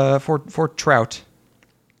four trout,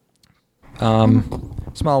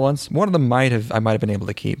 small ones. One of them I might have been able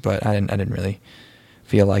to keep, but I didn't really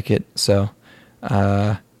feel like it. So,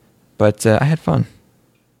 but I had fun.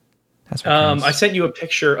 I sent you a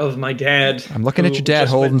picture of my dad. I'm looking at your dad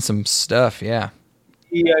holding some stuff. Yeah.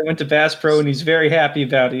 I went to Bass Pro, and he's very happy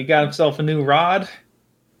about it. He got himself a new rod.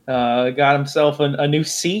 Got himself a new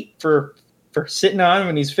seat for sitting on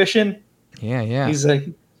when he's fishing. Yeah. He's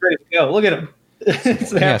ready to go. Look at him. It's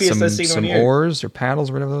the happiest I've seen him in years. Some oars or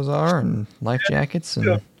paddles, whatever those are, and life jackets.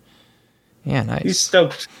 And yeah, nice. He's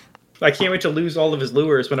stoked. I can't wait to lose all of his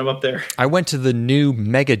lures when I'm up there. I went to the new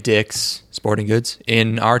Mega Dick's Sporting Goods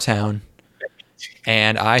in our town,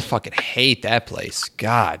 and I fucking hate that place.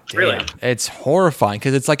 God damn. Really? It's horrifying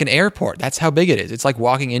because it's like an airport. That's how big it is. It's like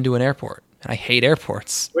walking into an airport, and I hate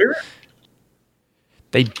airports. Where?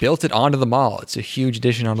 They built it onto the mall. It's a huge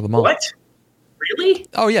addition onto the mall. What? Really?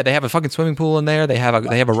 Oh yeah, they have a fucking swimming pool in there. They have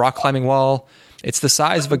a rock climbing wall. It's the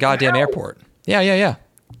size of a goddamn airport. Yeah.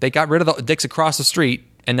 They got rid of the Dick's across the street,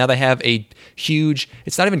 and now they have a huge.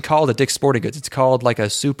 It's not even called a Dick's Sporting Goods. It's called like a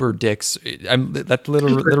Super Dick's. That's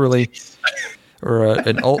literally, or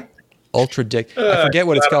an Ultra Dick. I forget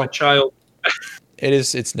what it's called. Child. It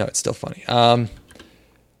is. It's still funny.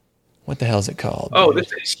 What the hell is it called? Oh, dude?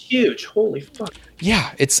 This is huge. Holy fuck.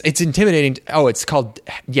 Yeah, it's intimidating. Oh, it's called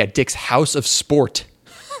Dick's House of Sport.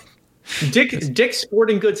 Dick's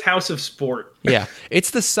Sporting Goods House of Sport. Yeah, it's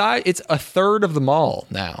the size. It's a third of the mall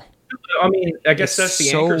now. I mean, I guess that's the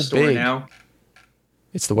anchor store now.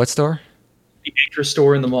 It's the what store? The anchor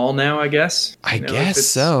store in the mall now, I guess. I guess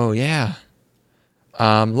so. Yeah.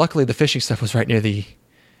 Luckily, the fishing stuff was right near the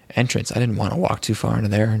entrance. I didn't want to walk too far into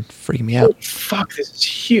there and freak me out. Oh, fuck, this is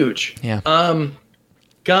huge. Yeah.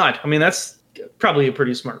 God, I mean, that's probably a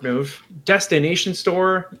pretty smart move. Destination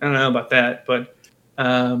store, I don't know about that, but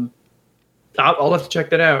I'll have to check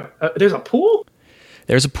that out. There's a pool?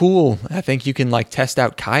 There's a pool. I think you can like test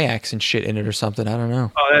out kayaks and shit in it or something. I don't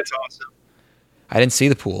know. Oh, that's awesome. I didn't see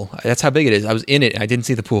the pool. That's how big it is. I was in it and I didn't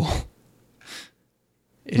see the pool.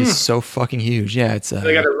 It is so fucking huge. Yeah, it's.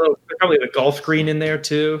 They got probably a golf green in there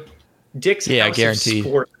too. Dick's House guaranteed. of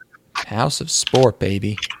Sport. House of Sport,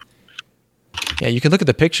 baby. Yeah, you can look at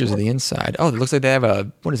the pictures of the inside. Oh, it looks like they have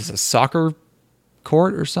a a soccer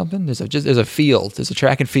court or something? There's a field. There's a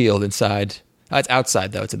track and field inside. Oh, it's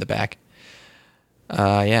outside though. It's in the back.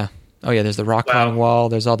 Yeah. Oh yeah. There's the rock climbing wall.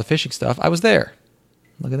 There's all the fishing stuff. I was there.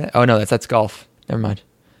 Look at that. Oh no, that's golf. Never mind.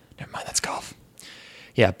 That's golf.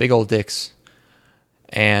 Yeah, big old dicks.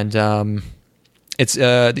 And it's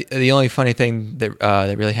the only funny thing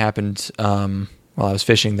that really happened while I was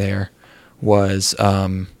fishing there was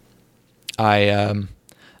I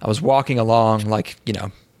was walking along, like,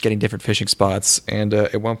 getting different fishing spots, and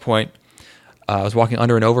at one point I was walking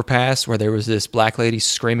under an overpass where there was this black lady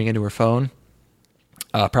screaming into her phone,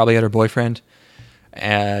 probably at her boyfriend,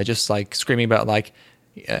 just like screaming about like,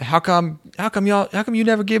 how come you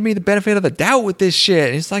never give me the benefit of the doubt with this shit?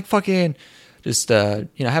 And it's like fucking just having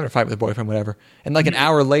a fight with her boyfriend, whatever. And like an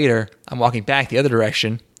hour later, I'm walking back the other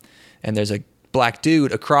direction, and there's a black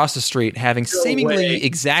dude across the street having seemingly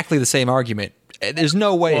exactly the same argument. There's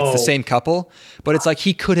no way it's the same couple, but it's like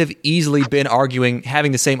he could have easily been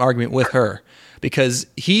having the same argument with her, because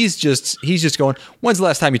he's just going, when's the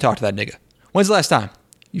last time you talked to that nigga? When's the last time?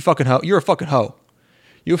 You fucking hoe. You're a fucking hoe.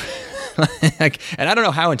 You and I don't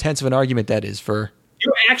know how intense of an argument that is for.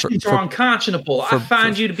 Your actions are unconscionable. I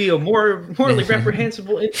find you to be a morally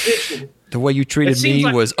reprehensible individual. The way you treated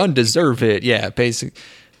me was undeserved. Yeah, basically.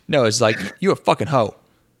 No, it's like, you a fucking hoe.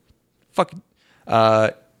 Fucking.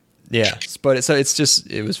 Yeah, but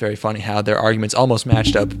it was very funny how their arguments almost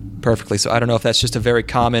matched up perfectly. So I don't know if that's just a very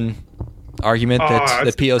common argument that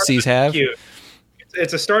the POCs have. Cute.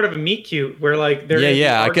 It's a start of a meet cute where like they're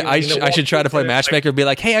I should try to play matchmaker and be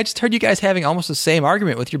like, hey, I just heard you guys having almost the same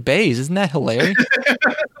argument with your bays. Isn't that hilarious?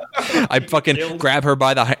 I fucking grab her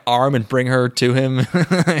by the arm and bring her to him.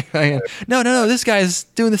 No, this guy's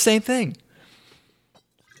doing the same thing.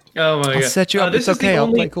 Oh my god! I'll set you up. This it's okay.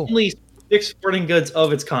 I'll play cool. Only Dick's Sporting Goods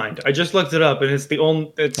of its kind. I just looked it up, and it's the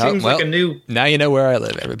only. It seems like a new. Now you know where I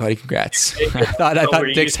live. Everybody, congrats. I thought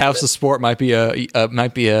Dick's House of Sport might be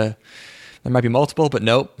there might be multiple, but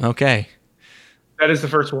nope. Okay. That is the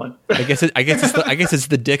first one. I guess it's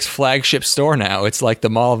the Dick's flagship store now. It's like the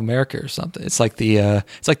Mall of America or something. It's like the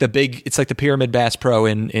Pyramid Bass Pro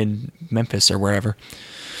in Memphis or wherever.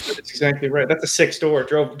 That's exactly right. That's a sick store.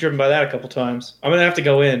 Driven by that a couple times. I'm gonna have to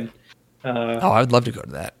go in. I would love to go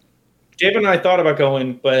to that. Gabe and I thought about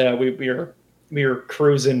going, but we were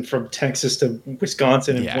cruising from Texas to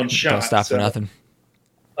Wisconsin in one shot. Don't stop for nothing.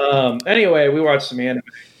 Anyway, we watched some anime.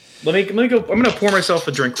 Let me go. I'm gonna pour myself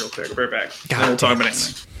a drink real quick. I'll be right back. God, we'll talk about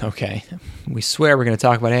anime. Okay. We swear we're gonna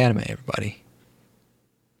talk about anime, everybody.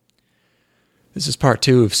 This is part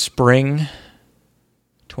 2 of Spring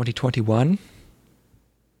 2021.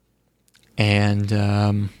 And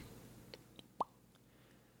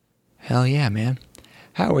hell yeah, man.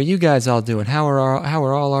 How are you guys all doing? How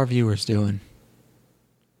are all our viewers doing?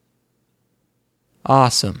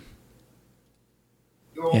 Awesome.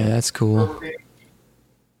 Yeah, that's cool.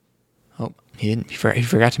 Oh, he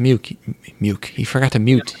forgot to mute. He forgot to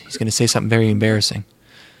mute. He's going to say something very embarrassing.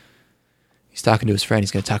 He's talking to his friend.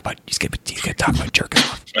 He's going to talk about jerking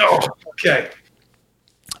off. Oh, okay.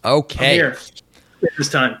 Okay. I'm here this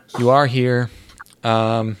time. You are here.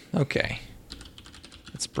 Okay.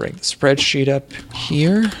 Let's bring the spreadsheet up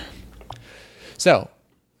here. So,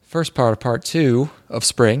 first part of part 2 of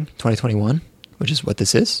Spring 2021, which is what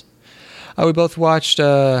this is. We both watched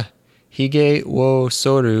Hige wo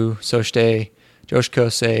Soru Soshite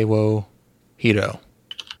Joshikousei wo Hirou.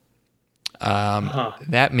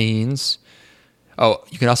 That means,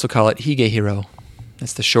 you can also call it Hige Hirou.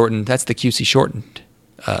 That's the QC shortened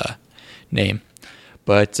name.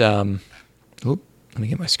 But let me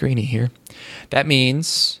get my screeny here. That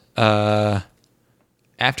means after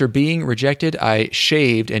being rejected, I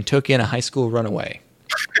shaved and took in a high school runaway.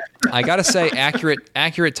 I gotta say,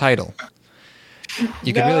 accurate title.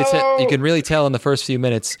 You can really tell in the first few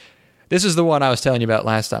minutes. This is the one I was telling you about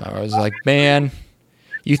last time. I was like, man,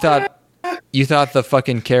 you thought the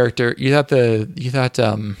fucking character, you thought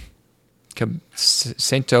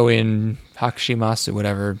Sento in Shimasu,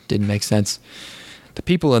 whatever, didn't make sense. The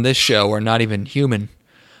people in this show are not even human.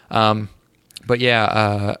 But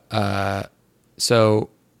yeah, so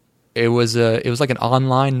it was like an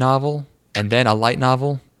online novel and then a light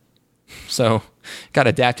novel. So it got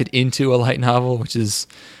adapted into a light novel, which is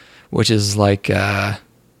like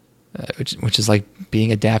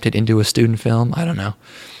being adapted into a student film. I don't know.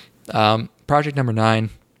 Project number 9,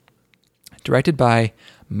 directed by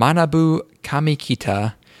Manabu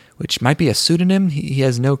Kamikita, which might be a pseudonym. He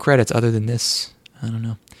has no credits other than this. I don't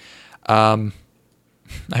know.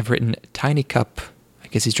 I've written Tiny Cup.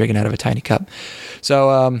 because he's drinking out of a tiny cup.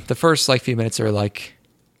 So the first like few minutes are like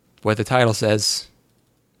what the title says.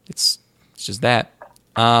 It's just that.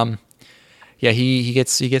 Yeah, he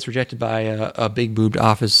gets rejected by a big boobed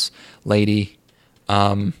office lady.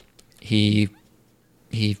 He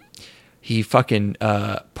fucking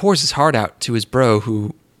pours his heart out to his bro,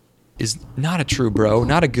 who is not a true bro,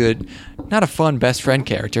 not a fun best friend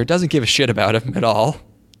character. Doesn't give a shit about him at all.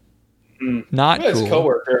 Not cool. His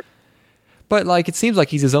coworker. But like, it seems like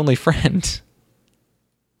he's his only friend.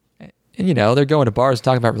 And you know, they're going to bars and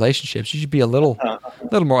talking about relationships. You should be a little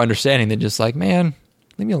more understanding than just like, man,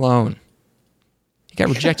 leave me alone. You got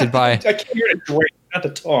rejected by. I came here to drink, not to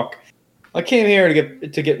talk. I came here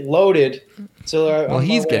to get loaded. So well,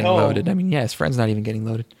 he's getting loaded. I mean, yeah, his friend's not even getting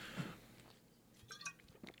loaded.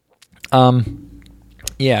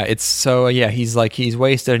 Yeah, it's so he's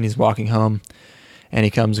wasted and he's walking home, and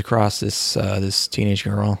he comes across this teenage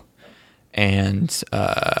girl, and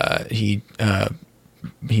he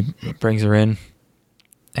brings her in,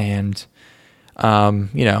 and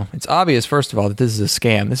you know, it's obvious first of all that this is a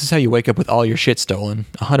scam. This is how you wake up with all your shit stolen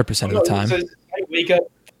 100% of the time. I wake up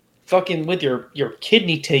fucking with your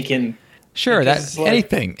kidney taken. Sure, that's like,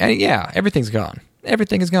 anything. Yeah, everything's gone.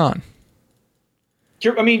 Everything is gone.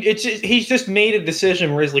 I mean, he's just made a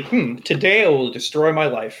decision where he's like, today I will destroy my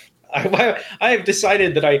life. I have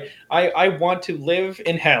decided that I want to live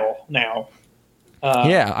in hell now.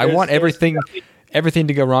 I want everything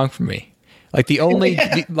to go wrong for me. Like the only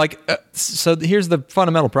so here's the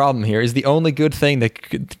fundamental problem here is the only good thing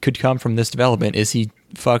that could come from this development is he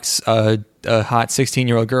fucks a hot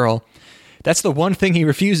 16-year-old girl. That's the one thing he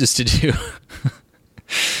refuses to do.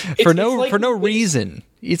 for no reason.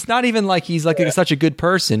 It's not even like he's like such a good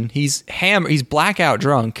person. He's blackout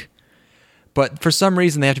drunk. But for some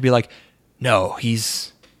reason they have to be like, no,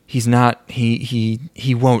 he's not he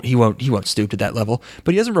won't stoop to that level.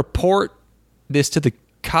 But he doesn't report this to the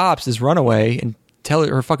cops, this runaway, and tell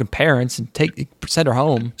her fucking parents and send her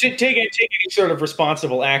home. Take any sort of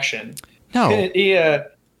responsible action. No.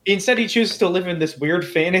 Instead, he chooses to live in this weird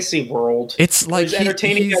fantasy world. It's like he's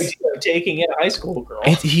entertaining the idea of taking in a high school girl.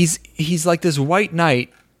 He's like this white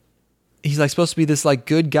knight. He's like supposed to be this like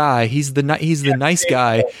good guy. He's the nice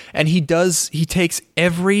guy, and he takes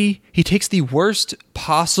the worst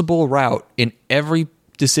possible route in every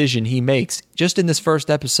decision he makes. Just in this first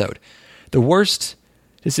episode, the worst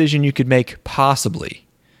decision you could make possibly.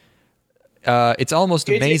 It's almost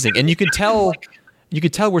amazing, and you can tell. You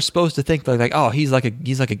could tell we're supposed to think like, oh, he's like a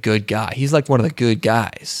good guy. He's like one of the good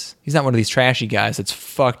guys. He's not one of these trashy guys that's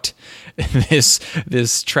fucked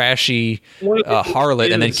this trashy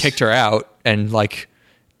harlot and then kicked her out and like,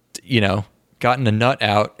 you know, gotten a nut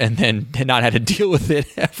out and then not had to deal with it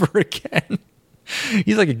ever again.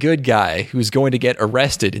 He's like a good guy who's going to get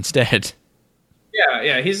arrested instead.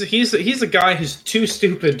 Yeah. He's a guy who's too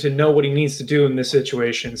stupid to know what he needs to do in this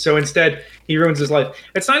situation. So instead, he ruins his life.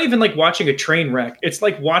 It's not even like watching a train wreck. It's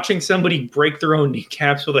like watching somebody break their own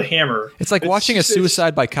kneecaps with a hammer. It's like watching a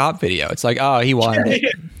suicide by cop video. It's like, oh, he wanted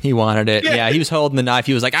it. He wanted it. Yeah, he was holding the knife.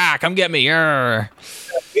 He was like, come get me. You're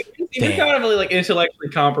kind of like intellectually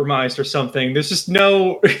compromised or something. There's just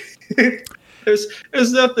no. there's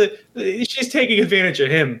nothing. She's taking advantage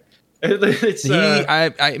of him. It's.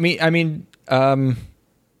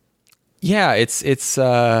 Yeah, it's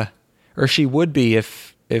or she would be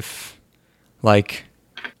if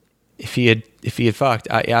he had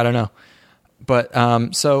fucked. I don't know,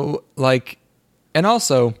 but so like, and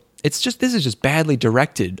also this is just badly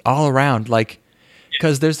directed all around, like,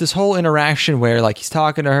 because there's this whole interaction where like he's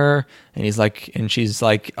talking to her and he's like, and she's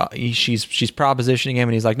like, she's propositioning him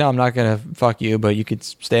and he's like, no, I'm not gonna fuck you, but you could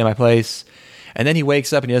stay in my place, and then he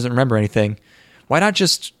wakes up and he doesn't remember anything. Why not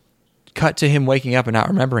just cut to him waking up and not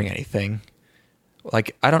remembering anything?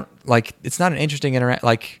 Like, I don't like. It's not an interesting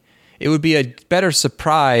like. It would be a better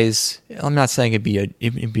surprise. I'm not saying it'd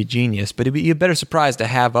be genius, but it'd be a better surprise to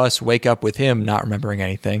have us wake up with him not remembering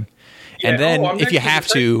anything, and then if you have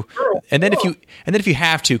to, if you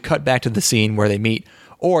have to, cut back to the scene where they meet,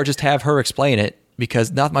 or just have her explain it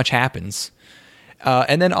because not much happens.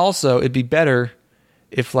 And then also it'd be better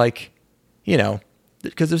if, like, you know,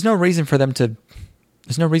 because there's no reason for him to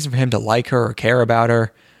like her or care about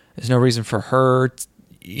her. There's no reason for her,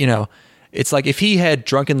 you know. It's like if he had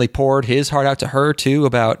drunkenly poured his heart out to her too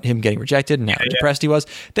about him getting rejected and how depressed he was,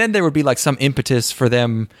 then there would be like some impetus for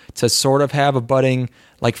them to sort of have a budding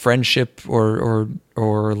like friendship or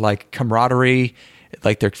like camaraderie,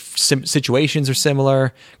 like their situations are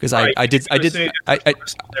similar. Because I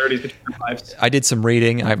did some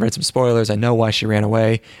reading. I've read some spoilers. I know why she ran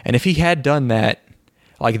away. And if he had done that,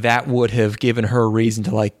 like that would have given her reason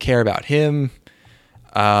to like care about him.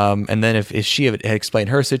 And then if she had explained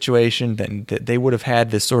her situation, then they would have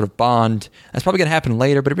had this sort of bond. That's probably going to happen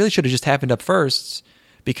later, but it really should have just happened up first,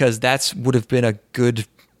 because that would have been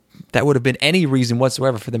any reason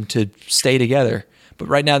whatsoever for them to stay together. But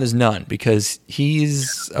right now there's none, because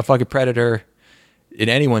he's a fucking predator in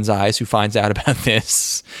anyone's eyes who finds out about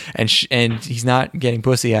this, and he's not getting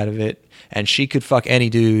pussy out of it, and she could fuck any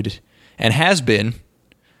dude, and has been.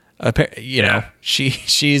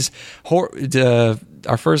 She's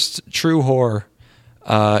our first true whore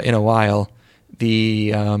in a while.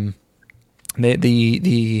 The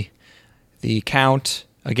count,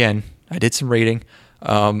 again, I did some rating.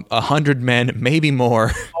 100 men, maybe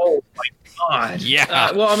more. Oh my god!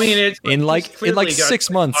 Yeah. Well, I mean, it's in like 6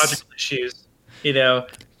 months. Logical issues, but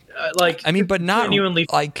not genuinely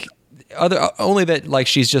only that like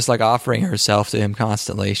she's just like offering herself to him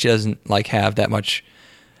constantly. She doesn't like have that much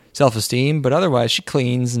self-esteem, but otherwise she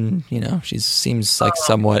cleans and she seems like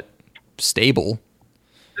somewhat stable.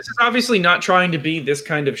 This is obviously not trying to be this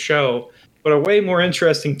kind of show, but a way more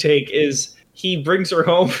interesting take is he brings her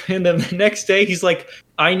home, and then the next day he's like,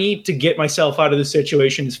 I need to get myself out of this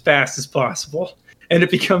situation as fast as possible. And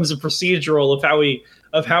it becomes a procedural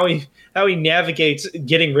of how he navigates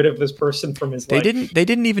getting rid of this person from his life. They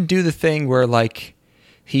didn't even do the thing where like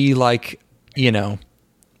he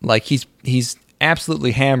he's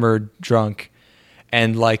absolutely hammered drunk,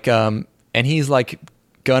 and and he's like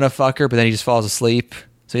gonna fuck her, but then he just falls asleep,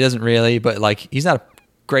 so he doesn't really, but like he's not a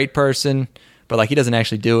great person, but like he doesn't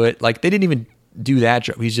actually do it. Like they didn't even do that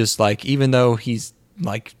joke. He's just like, even though he's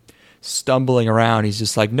like stumbling around, he's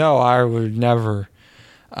just like, no, I would never.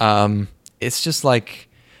 It's just like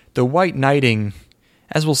the white knighting,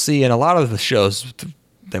 as we'll see in a lot of the shows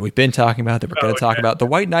that we've been talking about, that we're going to talk about. The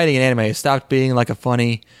white knighting in anime has stopped being like a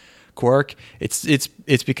funny quirk.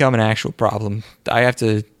 It's become an actual problem. I have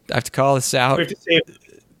to call this out.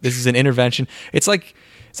 This is an intervention. It's like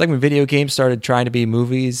when video games started trying to be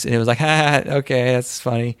movies, and it was like, okay, that's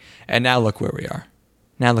funny. And now look where we are.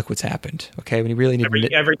 Now look what's happened. Okay, when you really need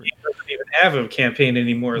every game doesn't even have a campaign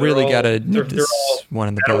anymore. Really got to nip this one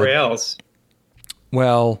in the bud. Royales.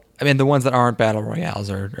 Well, I mean, the ones that aren't battle royales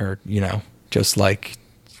are just awful.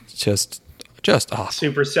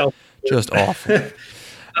 Super self. Just awful.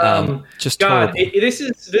 Just God, terrible.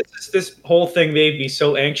 This whole thing made me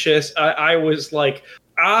so anxious. I was like,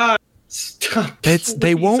 stop.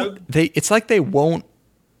 It's like they won't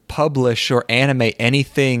publish or animate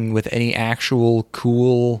anything with any actual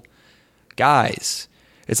cool guys.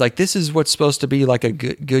 It's like, this is what's supposed to be like a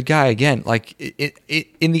good guy again. Like it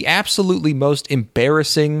in the absolutely most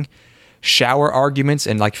embarrassing shower arguments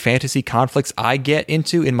and like fantasy conflicts I get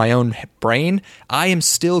into in my own brain, I am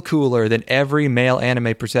still cooler than every male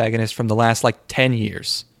anime protagonist from the last like 10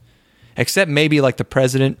 years. Except maybe like the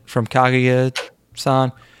president from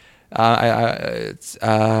Kaguya-san. I'm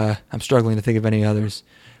struggling to think of any others.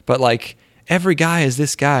 But like every guy is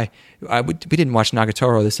this guy. We didn't watch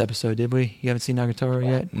Nagatoro this episode, did we? You haven't seen Nagatoro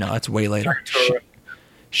yet? No, it's way later.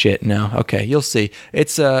 Shit, no. Okay, you'll see.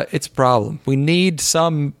 It's a problem. We need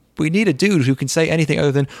a dude who can say anything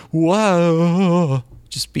other than whoa.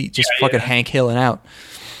 Just fucking Hank Hilling out.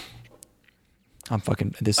 I'm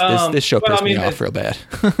fucking this show pissed me off real bad.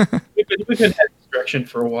 we've been heading this direction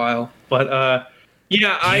for a while, but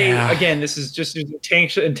again, this is just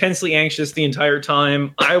intensely anxious the entire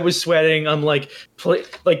time. I was sweating. I'm like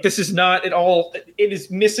this is not at all. It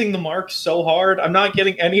is missing the mark so hard. I'm not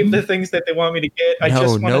getting any of the things that they want me to get.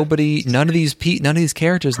 None of these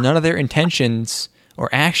characters, none of their intentions or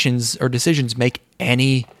actions or decisions make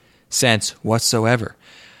any sense whatsoever.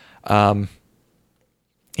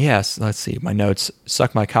 Yes, let's see. My notes.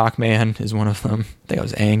 Suck my cock man is one of them. I think I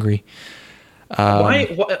was angry.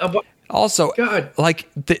 Why? Also, God,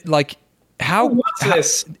 how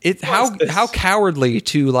cowardly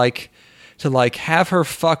to have her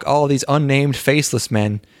fuck all these unnamed faceless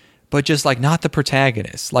men, but just like not the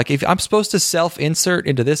protagonist. Like if I'm supposed to self-insert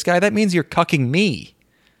into this guy, that means you're cucking me.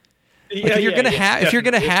 If you're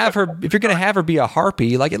gonna have her be a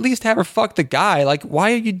harpy, like at least have her fuck the guy. Like why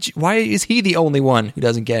is he the only one who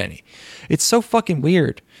doesn't get any? It's so fucking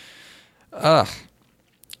weird. Ugh.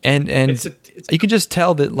 And you can just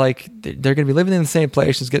tell that like they're going to be living in the same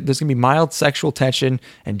place. There's going to be mild sexual tension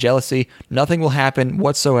and jealousy. Nothing will happen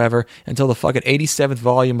whatsoever until the fucking 87th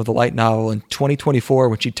volume of the light novel in 2024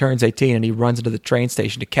 when she turns 18 and he runs into the train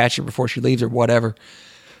station to catch her before she leaves or whatever.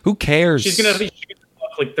 Who cares? She's going to be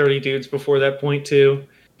like 30 dudes before that point too.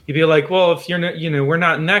 You'd be like, well, if you're not, we're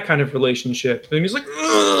not in that kind of relationship. And he's like,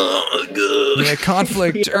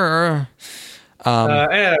 conflict.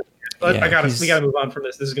 We gotta move on from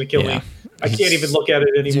this. This is gonna kill me. I can't even look at it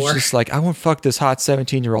anymore. He's just like, I won't fuck this hot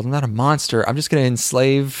 17-year-old. I'm not a monster. I'm just gonna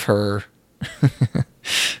enslave her.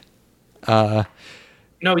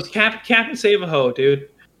 No, he's Captain Save-A-Ho, dude.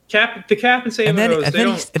 The Captain Save-A-Ho. And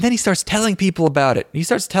then he starts telling people about it. He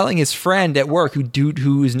starts telling his friend at work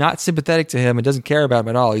who is not sympathetic to him and doesn't care about him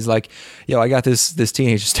at all. He's like, yo, I got this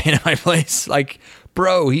teenager staying at my place. Like,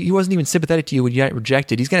 bro, he wasn't even sympathetic to you when you got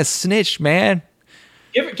rejected. He's gonna snitch, man.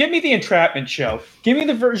 Give me the entrapment show. Give me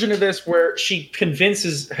the version of this where she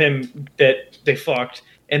convinces him that they fucked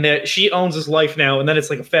and that she owns his life now, and then it's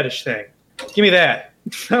like a fetish thing. Give me that.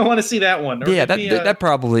 I want to see that one. Yeah, that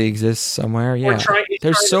probably exists somewhere. Yeah,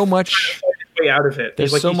 there's so much way out of it.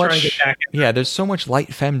 There's so much. Yeah, there's so much light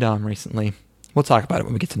femdom recently. We'll talk about it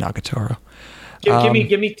when we get to Nagatoro. Give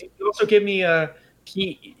me.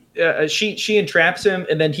 She entraps him,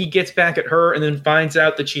 and then he gets back at her, and then finds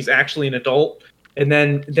out that she's actually an adult. And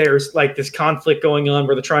then there's like this conflict going on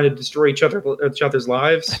where they're trying to destroy each other's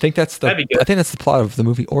lives. I think that's the plot of the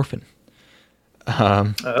movie Orphan.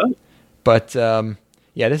 But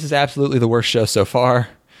yeah, this is absolutely the worst show so far.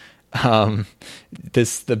 The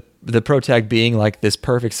protag being like this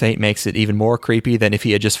perfect saint makes it even more creepy than if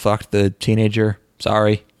he had just fucked the teenager.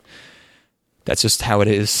 Sorry, that's just how it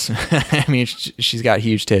is. I mean, she's got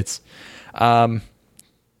huge tits. I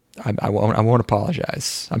won't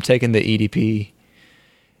apologize. I'm taking the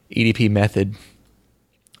EDP method.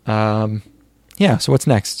 Yeah. So what's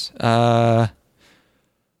next? Let's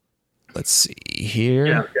see here.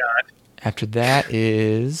 Oh, God. After that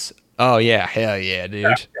is, oh yeah, hell yeah,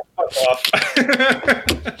 dude.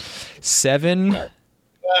 Seven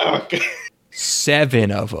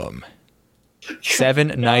of them.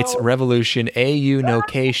 7 Nights Revolution Eiyuu no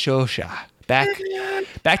Keishousha. Back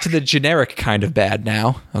to the generic kind of bad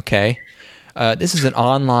now. Okay, this is an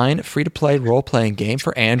online free-to-play role-playing game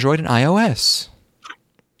for Android and iOS.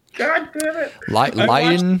 God damn it!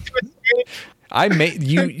 Leiden. I made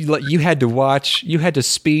you had to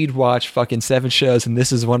speed watch fucking 7 shows, and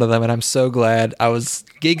this is one of them, and I'm so glad. I was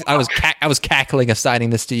cackling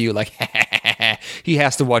assigning this to you, like he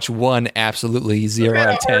has to watch one absolutely 0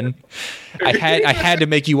 out of 10. I had to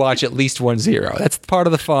make you watch at least 1 0. That's part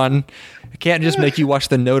of the fun. I can't just make you watch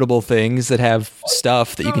the notable things that have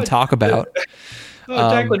stuff that you can talk about.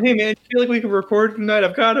 Declan, hey man, I feel like we can record tonight.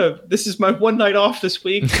 This is my one night off this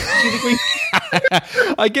week. Do you think we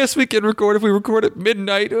I guess we can record if we record at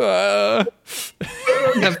midnight. Fuck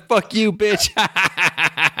you, bitch.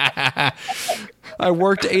 I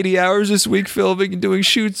worked 80 hours this week filming and doing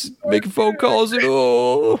shoots, making phone calls, and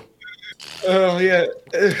oh yeah.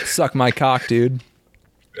 Suck my cock, dude.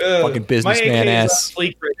 Fucking businessman my AK ass. is on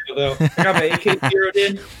fleek right now, though. I got my AK zeroed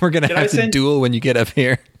in. We're gonna have to duel when you get up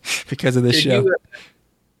here because of this show.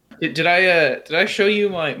 Did I show you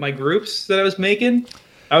my groups that I was making?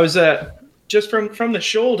 I was just from the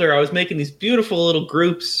shoulder. I was making these beautiful little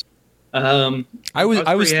groups. I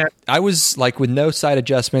was like with no sight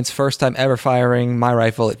adjustments. First time ever firing my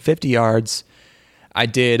rifle at 50 yards. I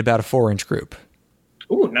did about a 4-inch group.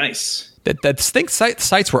 Ooh, nice. That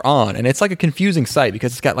sights were on, and it's like a confusing sight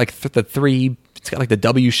because it's got like it's got like the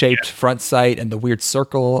W-shaped front sight and the weird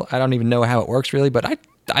circle. I don't even know how it works really, but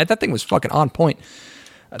that thing was fucking on point.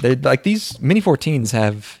 Like these Mini 14s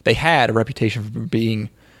had a reputation for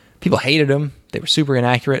being, people hated them. They were super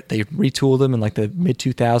inaccurate. They retooled them in like the mid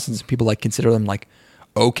 2000s. People like consider them like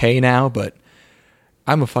okay now, but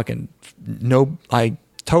I'm a fucking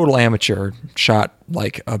total amateur. Shot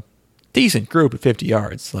like a decent group at 50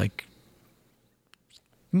 yards. Like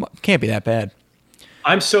can't be that bad.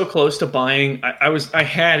 I'm so close to buying. I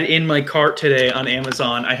had in my cart today on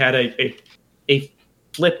Amazon. I had a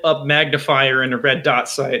flip up magnifier and a red dot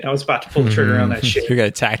sight. I was about to pull the trigger on that shit. You're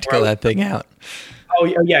gonna tactical that thing out. Oh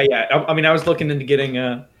yeah. I mean, I was looking into getting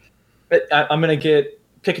I'm gonna get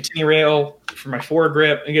Picatinny rail for my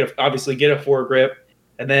foregrip and obviously get a foregrip,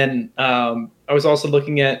 and then I was also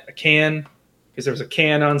looking at a can because there was a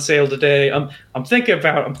can on sale today. I'm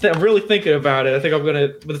really thinking about it. I think I'm gonna.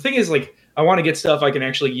 But the thing is, like, I want to get stuff I can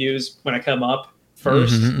actually use when I come up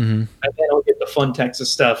first, and then I'll get the fun Texas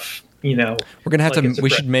stuff. You know, we're gonna have to. We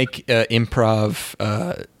should make improv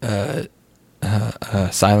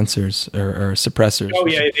silencers or suppressors. Oh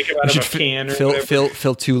yeah, they come out of a can or whatever.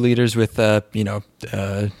 Fill 2 liters with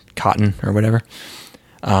cotton or whatever.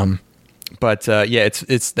 But yeah,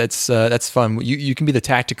 that's fun. You can be the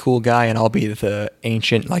tactical guy, and I'll be the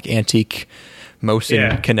ancient, like, antique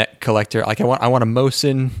Mosin collector. Like I want a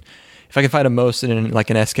Mosin. If I can find a Mosin in like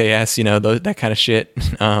an SKS, you know, that kind of shit.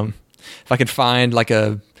 If I can find like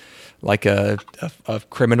a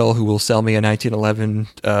criminal who will sell me a 1911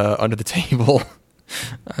 under the table,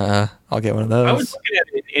 I'll get one of I was those. looking at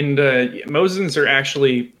it, and Mosins are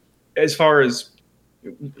actually, as far as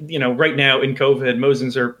right now in COVID,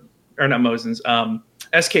 Mosins are not Mosins.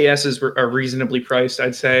 SKSs are reasonably priced,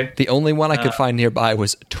 I'd say. The only one I could find nearby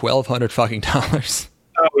was $1,200 fucking dollars.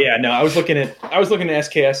 Oh yeah, no, I was looking at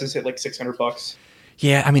SKSs at like $600.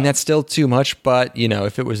 Yeah, I mean that's still too much, but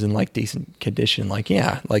if it was in like decent condition, like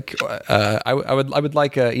I would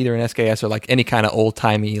like either an SKS or like any kind of old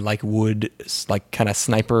timey like wood like kind of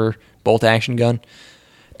sniper bolt action gun.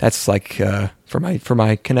 That's like for my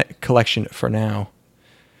collection for now.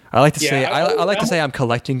 I like to say I'm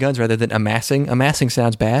collecting guns rather than amassing. Amassing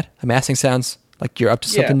sounds bad. Amassing sounds like you're up to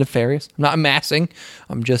something nefarious. I'm not amassing.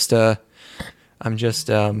 I'm just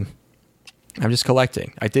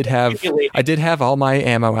collecting. I did have all my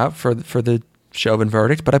ammo out for the Chauvin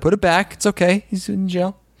verdict, but I put it back. It's okay. He's in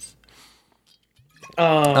jail.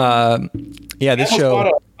 This show. I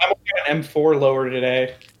got an M4 lower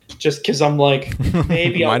today, just because I'm like,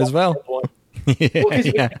 maybe might as well.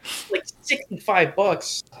 Yeah. Like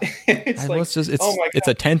 $65. It's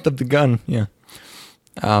a tenth of the gun. Yeah.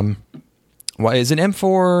 Why is an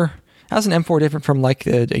M4? How's an M4 different from like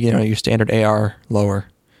your standard AR lower?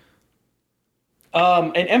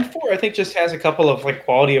 An M4 I think just has a couple of like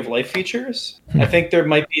quality of life features. I think there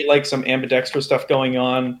might be like some ambidextrous stuff going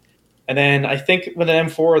on, and then I think with an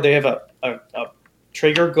M4 they have a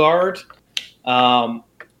trigger guard.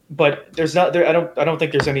 But there's not there. I don't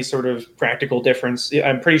think there's any sort of practical difference.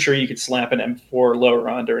 I'm pretty sure you could slap an M4 lower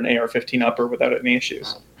onto an AR-15 upper without any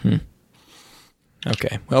issues.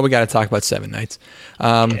 Okay. Well, we got to talk about Seven Nights.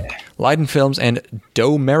 Leiden Films and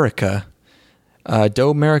Domerica.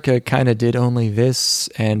 Domerica kind of did only this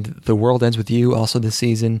and The World Ends With You also this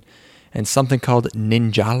season, and something called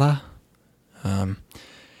Ninjala.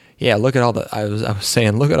 Look at all the. I was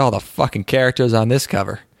saying, look at all the fucking characters on this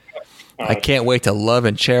cover. I can't wait to love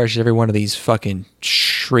and cherish every one of these fucking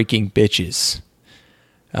shrieking bitches.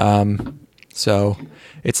 So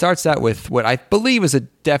it starts out with what I believe is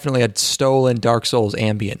definitely a stolen Dark Souls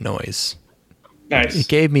ambient noise. Nice. It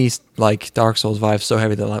gave me like Dark Souls vibes so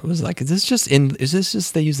heavy that I was like, is this just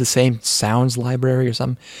they use the same sounds library or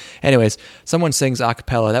something? Anyways, someone sings a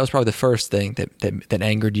cappella. That was probably the first thing that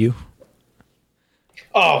angered you.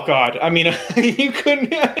 Oh God! I mean, you couldn't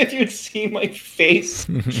if you'd seen my face.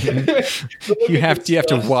 you have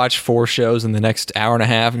to watch 4 shows in the next hour and a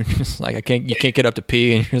half, and you're just like, you can't get up to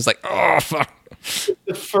pee, and you're just like, oh fuck.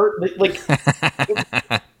 The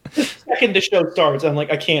second the show starts, I'm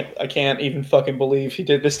like, I can't even fucking believe he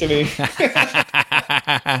did this to me.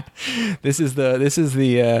 This is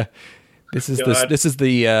the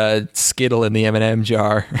Skittle in the M&M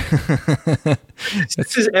jar.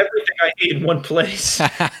 This is everything I hate in one place.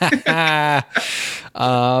 Hey,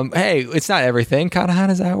 it's not everything.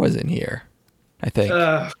 Kanahana's was in here, I think.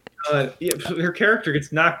 Her character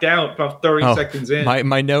gets knocked out about 30 seconds in.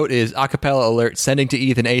 My note is acapella alert, sending to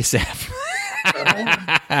Ethan ASAP.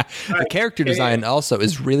 The character design also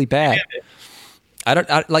is really bad.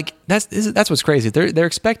 That's what's crazy. They're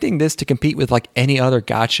expecting this to compete with like any other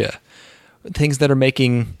gacha. Things that are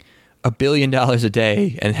making $1 billion a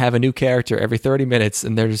day and have a new character every 30 minutes,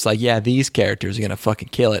 and they're just like, yeah, these characters are gonna fucking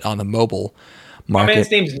kill it on the mobile market. My man's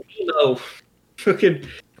name's Nilo. Fucking,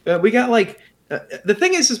 we got like the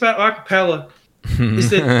thing is about acapella is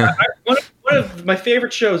that one of my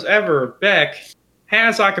favorite shows ever, Beck,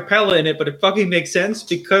 has acapella in it, but it fucking makes sense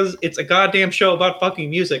because it's a goddamn show about fucking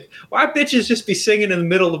music. Why bitches just be singing in the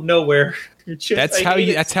middle of nowhere? That's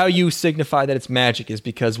how you signify that it's magic, is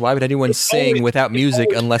because why would anyone sing without music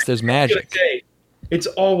unless there's magic? It's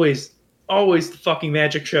always the fucking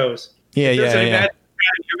magic shows. Yeah. You're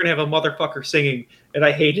gonna have a motherfucker singing, and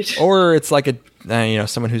I hate it. Or it's like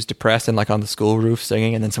someone who's depressed and like on the school roof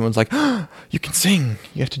singing, and then someone's like, oh, "You can sing.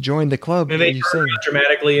 You have to join the club." And they turn around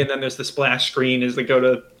dramatically, and then there's the splash screen as they go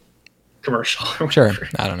to commercial. Sure,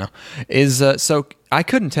 I don't know. So I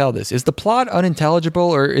couldn't tell this. Is the plot unintelligible,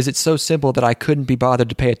 or is it so simple that I couldn't be bothered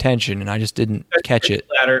to pay attention and I just didn't catch it?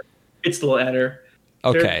 It's the latter.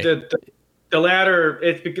 Okay. The latter.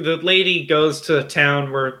 It's because the lady goes to a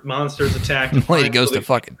town where monsters attack. The lady goes to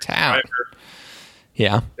fucking town.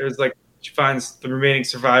 Yeah. There's like, she finds the remaining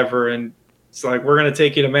survivor, and it's like, we're going to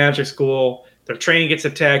take you to magic school. Their train gets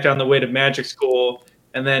attacked on the way to magic school,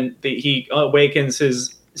 and then he awakens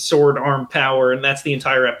his sword arm power, and that's the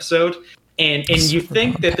entire episode. And you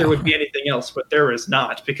think that there would be anything else, but there is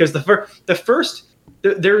not, because there's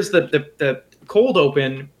the cold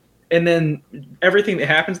open, and then everything that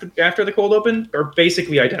happens after the cold open are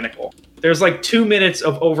basically identical. There's like 2 minutes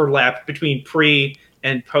of overlap between pre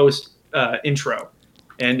and post intro,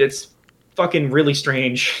 and it's fucking really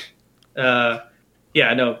strange.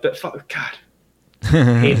 Yeah, no, but God.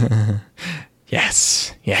 I hate it.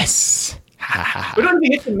 Yes. We don't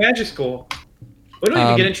even get to Magic School. We don't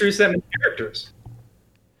even get introduced to that many characters.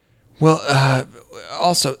 Well,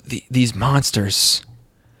 also these monsters.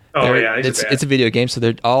 Oh yeah, it's a video game, so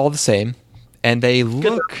they're all the same, and they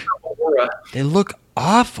look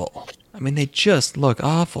awful. I mean, they just look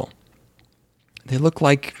awful. They look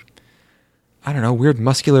like, I don't know, weird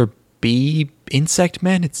muscular bee insect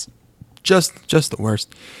men. It's just the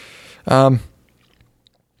worst. They're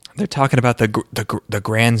talking about the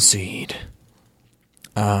Grand Seed.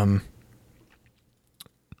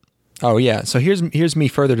 Oh yeah. So here's me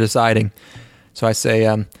further deciding. So I say,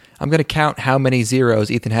 I'm going to count how many zeros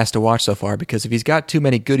Ethan has to watch so far, because if he's got too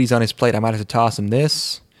many goodies on his plate, I might have to toss him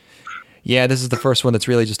this. Yeah, this is the first one that's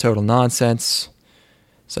really just total nonsense.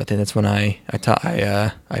 So I think that's when I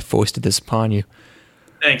foisted this upon you.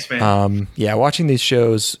 Thanks, man. Yeah, watching these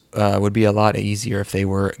shows would be a lot easier if they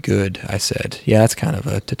were good, I said. Yeah, that's kind of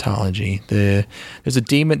a tautology. There's a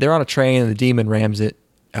demon. They're on a train, and the demon rams it.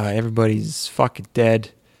 Everybody's fucking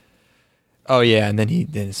dead. Oh, yeah, and then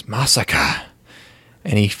it's Masaka.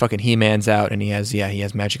 And he fucking He-Man's out, and he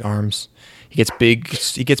has magic arms. He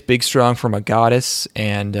gets big strong from a goddess,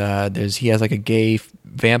 and he has like a gay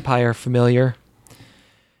vampire familiar.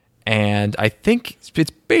 And I think it's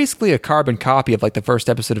basically a carbon copy of like the first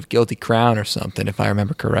episode of Guilty Crown or something, if I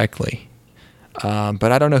remember correctly. But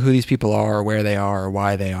I don't know who these people are, or where they are, or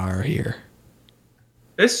why they are here.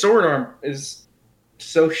 This sword arm is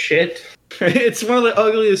so shit. It's one of the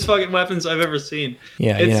ugliest fucking weapons I've ever seen.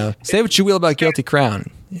 Yeah, say what you will about Guilty Crown.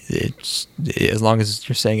 It's as long as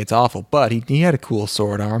you're saying it's awful, but he had a cool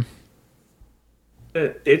sword arm.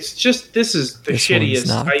 It's just, this is the shittiest.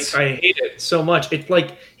 I hate it so much. It's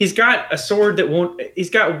like he's got a sword that won't. He's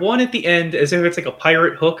got one at the end as if it's like a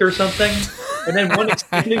pirate hook or something, and then one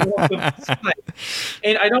extending one to the side.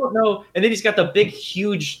 And I don't know. And then he's got the big,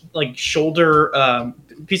 huge, like shoulder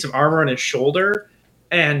piece of armor on his shoulder,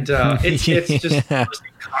 and it's just. Yeah.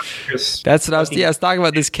 That's what I was talking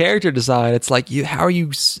about, this character design. It's like, how are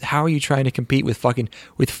you trying to compete with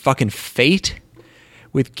fucking Fate?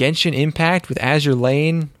 With Genshin Impact, with Azure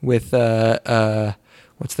Lane, with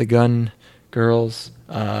what's the gun girls?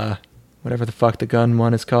 Whatever the fuck the gun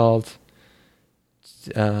one is called.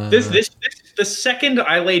 This the second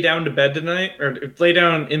I lay down to bed tonight, or lay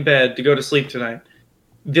down in bed to go to sleep tonight,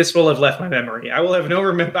 this will have left my memory. I will have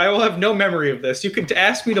no memory of this. You could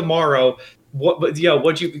ask me tomorrow. Can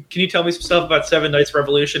you tell me some stuff about Seven Knights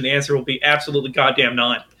Revolution? The answer will be absolutely goddamn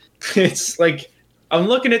not. It's like, I'm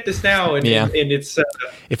looking at this now, and it's.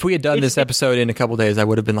 If we had done this episode in a couple days, I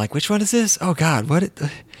would have been like, "Which one is this? Oh God, what?"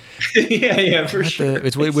 Yeah, for sure.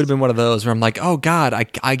 It would have been one of those where I'm like, "Oh God,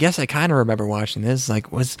 I guess I kind of remember watching this. Like,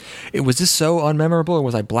 was this so unmemorable, or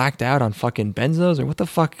was I blacked out on fucking benzos, or what the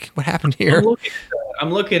fuck? What happened here?"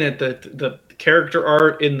 I'm looking at the character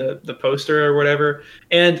art in the poster or whatever,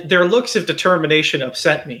 and their looks of determination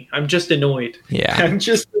upset me. I'm just annoyed. Yeah.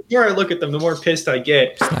 The more I look at them, the more pissed I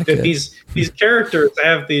get that good. these characters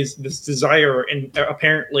have this desire, and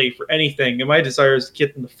apparently for anything, and my desire is to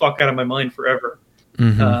get them the fuck out of my mind forever.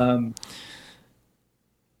 Mm-hmm.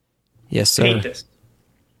 Yes, sir. I hate this.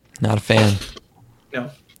 Not a fan. No.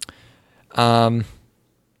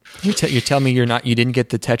 You're telling me you didn't get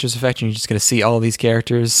the Tetris effect, and you're just going to see all of these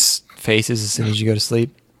characters' faces as soon as you go to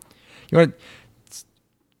sleep.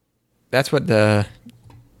 That's what you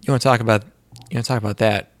want to talk about. You want to talk about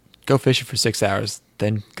that? Go fishing for 6 hours,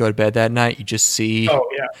 then go to bed that night. You just see. Oh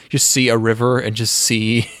yeah. Just see a river and just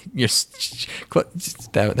see your.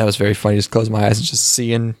 That was very funny. Just close my eyes and just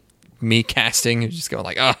seeing me casting, and just going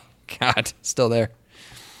like, oh God, still there.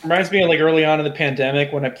 Reminds me of like early on in the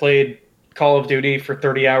pandemic when I played Call of Duty for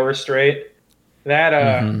 30 hours straight.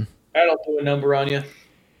 That'll do a number on you.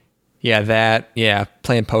 Yeah,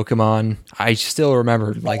 playing Pokemon. I still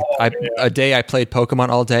remember a day I played Pokemon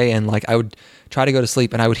all day, and like I would try to go to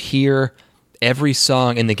sleep and I would hear every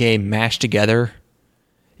song in the game mashed together.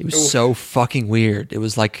 It was so fucking weird. It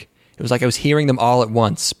was like I was hearing them all at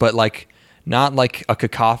once, but like not like a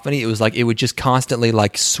cacophony. It was like it would just constantly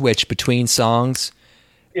like switch between songs.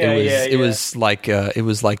 It was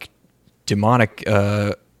like demonic,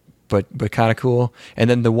 but kind of cool. And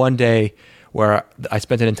then the one day where I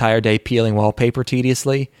spent an entire day peeling wallpaper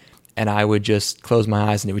tediously, and I would just close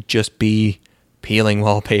my eyes and it would just be peeling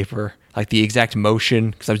wallpaper, like the exact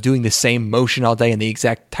motion, because I was doing the same motion all day, and the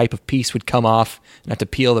exact type of piece would come off, and I have to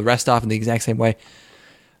peel the rest off in the exact same way.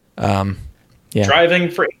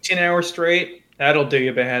 Driving for 18 hours straight, that'll do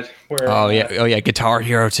you bad. Guitar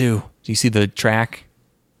Hero too. Do you see the track?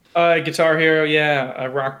 Guitar Hero, a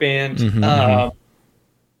Rock Band.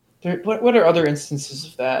 What are other instances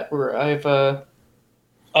of that where I've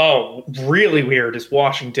oh, really weird is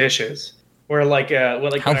washing dishes. Where How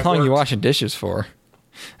long are you washing dishes for?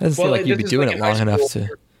 It doesn't seem like you'd be doing it long enough to.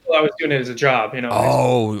 Well, I was doing it as a job,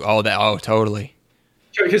 Totally.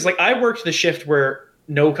 Because like I worked the shift where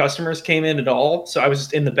no customers came in at all, so I was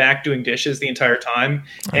just in the back doing dishes the entire time.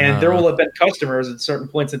 And there will have been customers at certain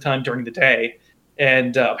points in time during the day,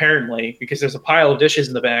 and apparently because there's a pile of dishes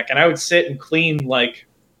in the back, and I would sit and clean like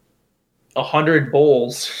 100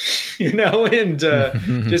 bowls, and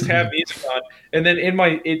just have music on. And then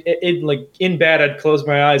in bed, I'd close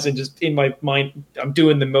my eyes and just in my mind, I'm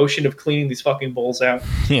doing the motion of cleaning these fucking bowls out.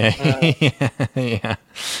 Yeah. Yeah.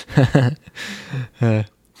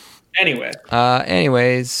 Anyway.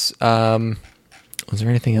 Anyways, was there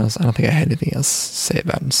anything else? I don't think I had anything else to say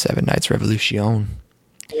about Seven Nights Revolution.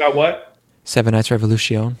 About what? Seven Nights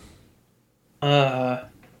Revolution. What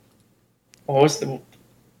was the...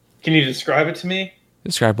 Can you describe it to me?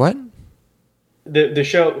 Describe what? The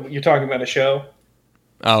show. You're talking about a show?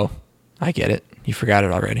 Oh, I get it. You forgot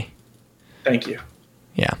it already. Thank you.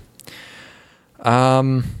 Yeah.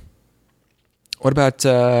 What about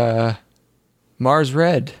Mars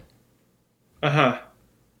Red? Uh-huh.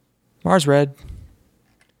 Mars Red.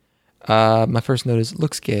 My first note is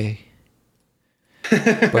looks gay.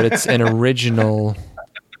 But it's an original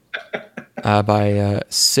by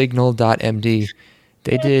Signal.md.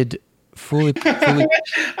 They did fully.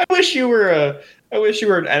 I wish you were an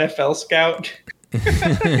NFL scout.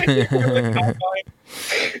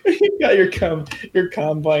 You got your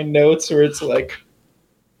combine notes where it's like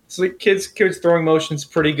kids throwing motions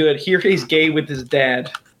pretty good. Here he's gay with his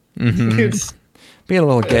dad. Mm-hmm. It's being a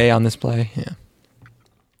little gay on this play, yeah.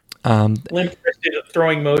 Limp-wristed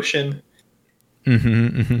throwing motion.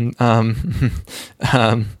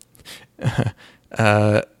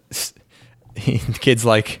 Kids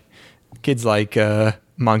like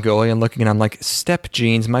Mongolian looking, and I'm like, step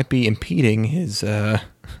genes might be impeding his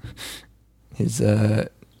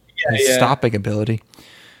stopping ability.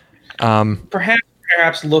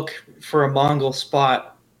 Perhaps look for a Mongol spot.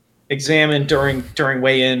 Examine during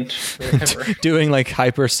weigh-in. Doing like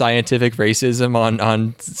hyper scientific racism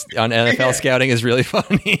on NFL scouting is really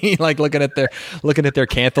funny. Like looking at their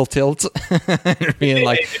canthal tilt, being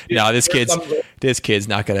like, no, this kid's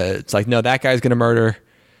not gonna. It's like, no, that guy's gonna murder.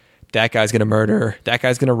 That guy's gonna murder. That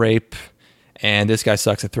guy's gonna rape. And this guy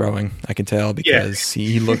sucks at throwing. I can tell because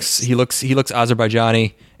he looks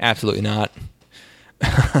Azerbaijani. Absolutely not.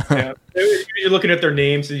 Yeah. You're looking at their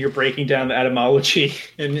names and you're breaking down the etymology,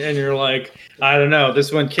 and you're like, I don't know,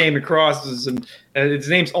 this one came across as his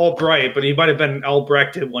name's Albright, but he might have been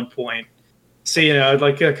Albrecht at one point. So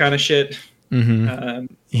like that kind of shit.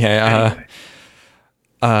 Mm-hmm. Anyway.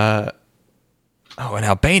 An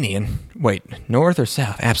Albanian. Wait, north or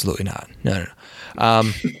south? Absolutely not. No.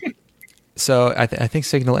 So I think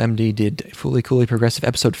Signal MD did Fully Coolly Progressive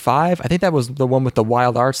episode 5. I think that was the one with the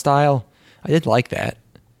wild art style. I did like that.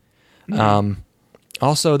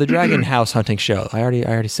 Also, the Dragon House hunting show. I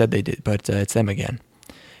already said they did, but it's them again.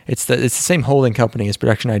 It's the same holding company as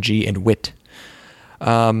Production IG and Wit.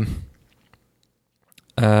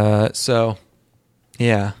 So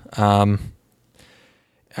yeah.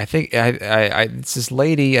 I think it's this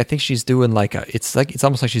lady. I think she's doing it's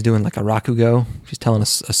almost like she's doing like a Rakugo. She's telling a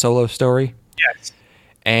solo story. Yes.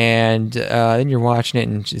 And then you're watching it,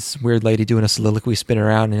 and this weird lady doing a soliloquy spinning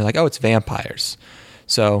around, and you're like, oh, it's vampires.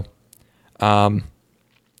 So,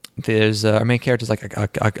 there's our main character's like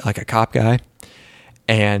a cop guy,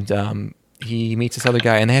 and he meets this other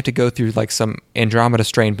guy, and they have to go through like some Andromeda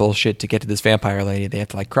strain bullshit to get to this vampire lady. They have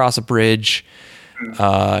to like cross a bridge,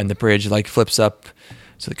 and the bridge like flips up,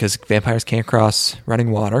 so because vampires can't cross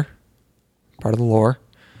running water, part of the lore,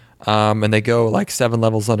 and they go like 7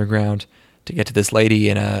 levels underground to get to this lady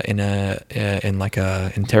in like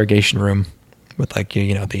a interrogation room with like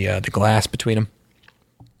the glass between them,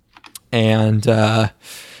 and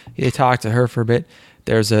they talk to her for a bit.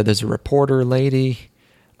 There's a reporter lady.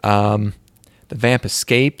 The vamp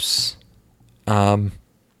escapes.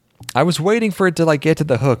 I was waiting for it to like get to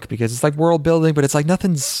the hook because it's like world building, but it's like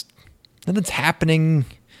nothing's happening.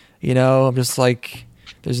 I'm just like,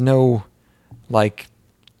 there's no like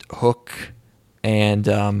hook,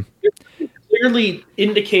 and clearly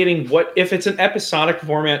indicating what if it's an episodic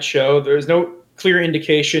format show. There's no clear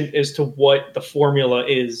indication as to what the formula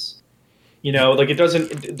is. Like it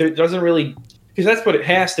doesn't really, because that's what it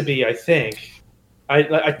has to be. I think.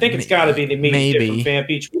 I think it's got to be they made a different vamp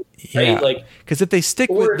each week. right? Yeah, Like, because if they stick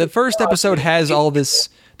with the first episode has all this.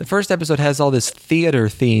 The first episode has all this theater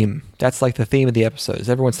theme. That's like the theme of the episodes.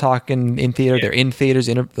 Everyone's talking in theater. Yeah. They're in theaters,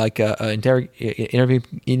 interviewing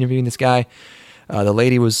this guy. The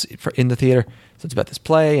lady was in the theater, so it's about this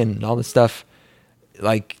play and all this stuff.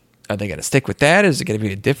 Like, are they going to stick with that? Is it going to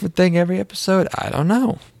be a different thing every episode? I don't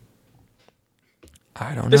know.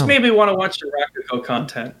 This made me want to watch the Rakugo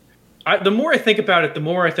content. The more I think about it, the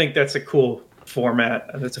more I think that's a cool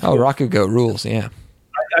format. Rakugo rules, yeah.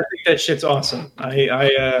 I think that shit's awesome.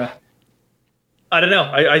 I don't know.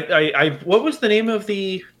 I what was the name of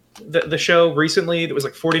the show recently? That was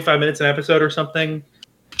like 45 minutes an episode or something,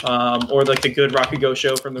 or like the good Rakugo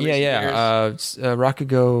show from the recent years.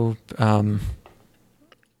 Rakugo.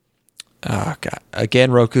 God,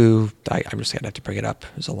 again, Roku. I'm just gonna have to bring it up.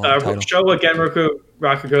 It's a long title. Show again, Rakugo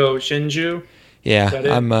Shinju. Yeah,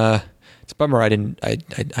 I'm. It's a bummer I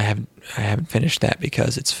haven't finished that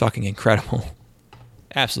because it's fucking incredible.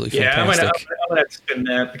 Absolutely fantastic. I'm gonna spin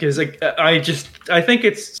that because I think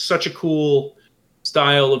it's such a cool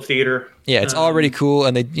style of theater. Yeah, it's already cool,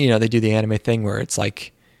 and they do the anime thing where it's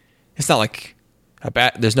like, it's not like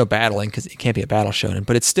there's no battling because it can't be a battle shonen,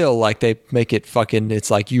 but it's still like they make it fucking.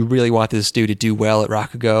 It's like you really want this dude to do well at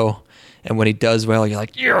Rakugo, and when he does well, you're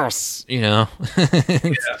like, yes, Yeah.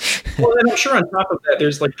 Well, and I'm sure on top of that,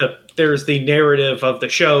 there's the narrative of the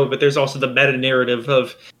show, but there's also the meta narrative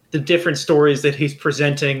of the different stories that he's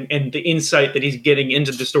presenting and the insight that he's getting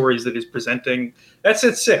into the stories that he's presenting. It's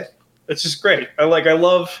sick. It's just great. I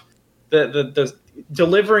love the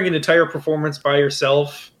delivering an entire performance by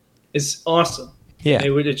yourself is awesome. Yeah.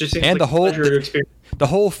 It just seems and like the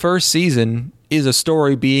whole first season is a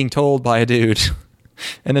story being told by a dude.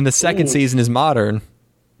 And then the second season is modern.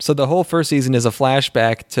 So the whole first season is a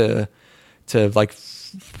flashback to like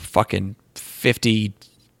fucking 50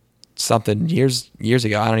 something years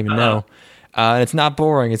ago. I don't even know. And it's not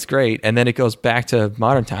boring. It's great. And then it goes back to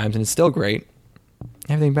modern times and it's still great.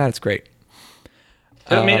 Everything about it's great.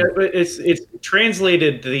 I mean, it's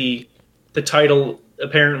translated. The title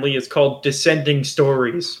apparently is called Descending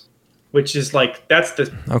Stories, which is like, that's the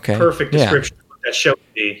perfect description of what that show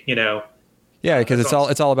would be, Yeah, because it's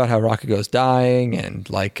all about how Rakugo's dying and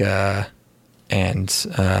like there's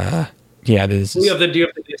do you have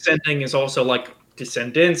the descending is also like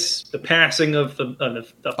descendants, the passing of the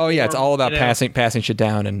form, it's all about passing shit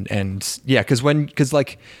down and because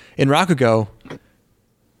like in Rakugo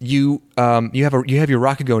you have your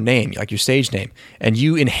Rakugo name, like your sage name, and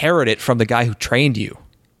you inherit it from the guy who trained you.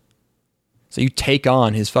 So you take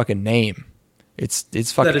on his fucking name. It's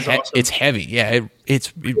fucking awesome. It's heavy. Yeah,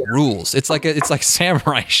 it rules. It's like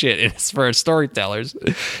samurai shit. It's for storytellers.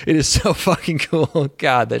 It is so fucking cool.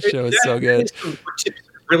 God, that show is so good.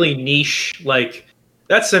 Really niche, like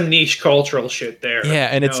that's some niche cultural shit there. Yeah,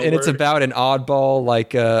 and it's about an oddball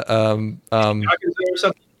like or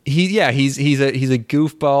something. He's a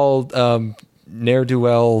goofball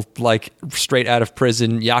ne'er-do-well, like straight out of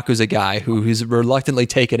prison Yakuza guy who's reluctantly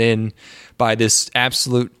taken in by this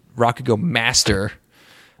absolute Rakugo master.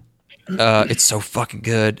 It's so fucking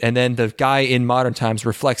good. And then the guy in modern times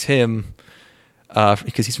reflects him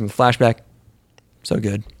because he's from the flashback. So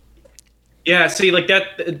good. Yeah, see, like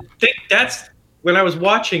that's when I was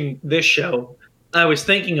watching this show, I was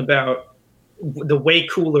thinking about the way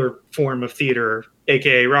cooler form of theater,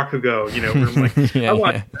 aka Rakugo. Where I'm like, I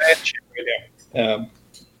want that shit right now.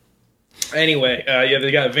 Anyway,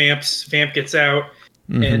 they got Vamps. Vamp gets out,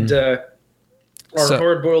 and our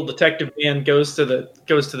hard-boiled detective man goes to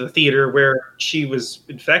the theater where she was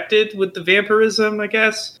infected with the vampirism, I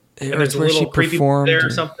guess. And there's a little creepy there or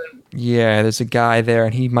something. Yeah, there's a guy there,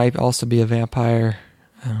 and he might also be a vampire.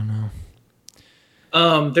 I don't know.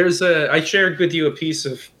 I shared with you a piece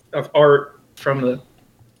of art from the,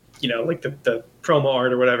 like the promo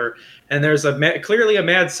art or whatever. And there's clearly a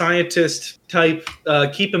mad scientist type.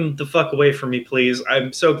 Keep him the fuck away from me, please.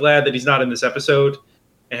 I'm so glad that he's not in this episode,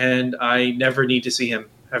 and I never need to see him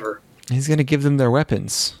ever. He's gonna give them their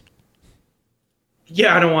weapons.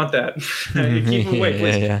 Yeah, I don't want that. Keep him away,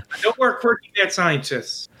 please. Yeah. Don't work quirky mad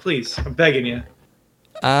scientists, please. I'm begging you.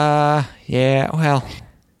 Yeah. Well,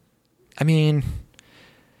 I mean,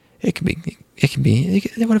 it can be.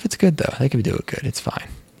 What if it's good though? They can do it good. It's fine.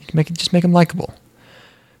 You can just make him likable.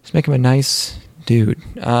 Just make him a nice dude.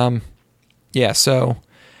 Yeah. So,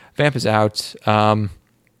 Vamp is out. The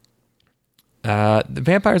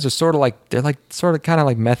vampires are sort of kind of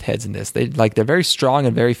like meth heads in this. They're very strong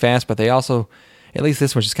and very fast, but they also, at least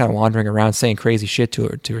this one's just kind of wandering around saying crazy shit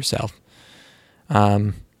to herself.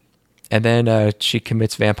 And then she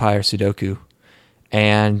commits vampire Sudoku,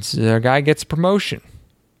 and their guy gets a promotion.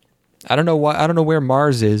 I don't know why. I don't know where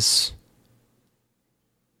Mars is.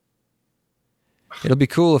 It'll be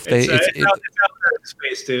cool if they. It's out there in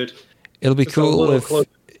space, dude. It'll be Just cool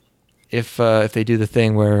if they do the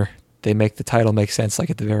thing where they make the title make sense, like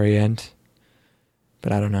at the very end.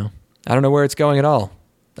 But I don't know. I don't know where it's going at all.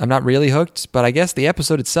 I'm not really hooked, but I guess the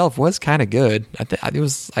episode itself was kind of good. It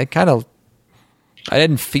was. I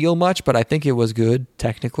didn't feel much, but I think it was good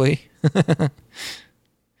technically.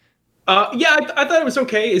 Yeah, I thought it was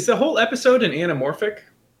okay. Is the whole episode an anamorphic?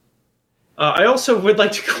 I also would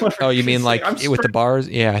like to clarify. Oh, you mean like with the bars?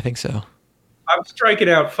 Yeah, I think so. I'm striking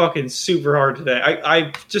out fucking super hard today.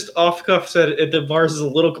 I just off the cuff said that Mars is a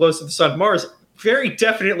little close to the sun. Mars very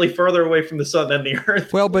definitely further away from the sun than the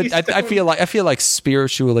Earth. Well, but I feel like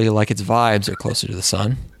spiritually, like its vibes are closer to the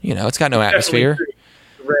sun. You know, it's got no atmosphere.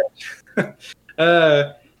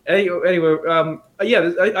 Anyway,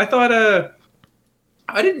 yeah, I thought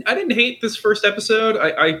I didn't hate this first episode.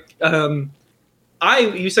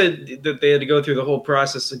 You said that they had to go through the whole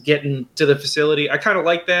process of getting to the facility. I kind of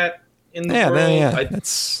like that in the world.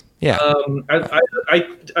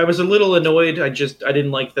 I was a little annoyed. I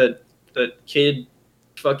didn't like the kid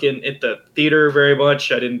fucking at the theater very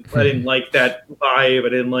much. I didn't like that vibe. I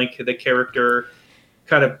didn't like the character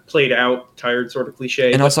kind of played out, tired, sort of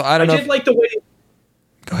cliche. And also, I did like the way.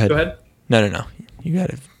 Go ahead. Go ahead. No. You got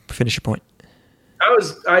to finish your point.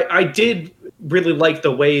 I did really like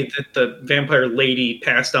the way that the vampire lady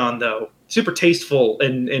passed on, though. Super tasteful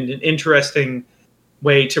and an interesting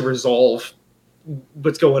way to resolve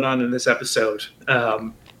what's going on in this episode.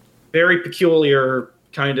 Very peculiar,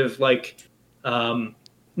 kind of like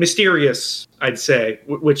mysterious, I'd say.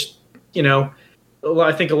 Which, you know,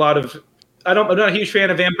 I think a lot of I'm not a huge fan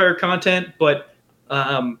of vampire content, but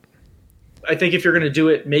I think if you're going to do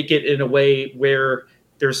it, make it in a way where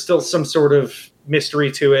there's still some sort of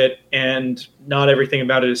mystery to it, and not everything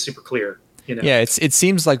about it is super clear. You know? Yeah, it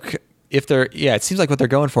seems like what they're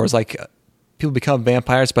going for is like people become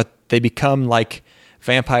vampires, but they become like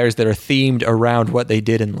vampires that are themed around what they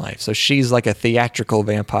did in life. So she's like a theatrical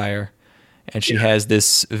vampire, and she has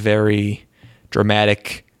this very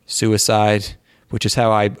dramatic suicide, which is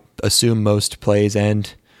how I assume most plays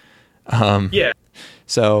end.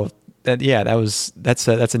 So that's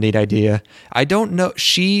a neat idea. I don't know.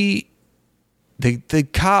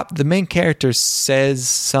 The main character says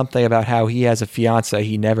something about how he has a fiance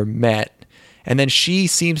he never met, and then she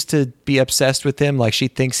seems to be obsessed with him. Like she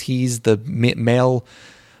thinks he's the male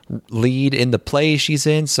lead in the play she's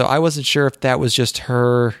in. So I wasn't sure if that was just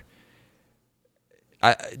her.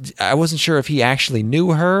 I wasn't sure if he actually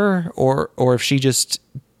knew her or if she just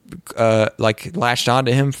like latched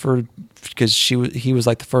onto him because he was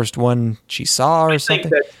like the first one she saw or something. I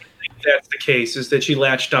think that's the case, is that she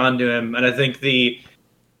latched onto him, and I think the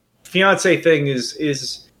fiance thing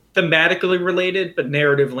is thematically related but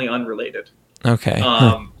narratively unrelated. Okay.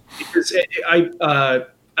 Because I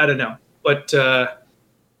don't know, but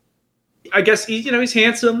I guess he's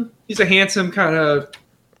handsome. He's a handsome kind of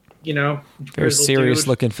very serious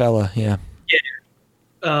looking fella. Yeah.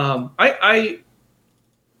 Yeah. I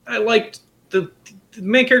liked the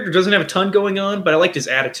main character doesn't have a ton going on, but I liked his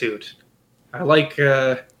attitude. I like.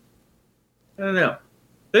 I don't know.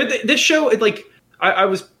 This show, I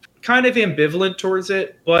was kind of ambivalent towards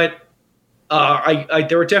it, but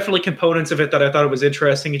there were definitely components of it that I thought it was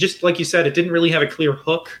interesting. It just, like you said, it didn't really have a clear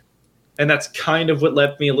hook, and that's kind of what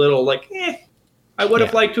left me a little I would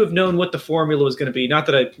have liked to have known what the formula was going to be. Not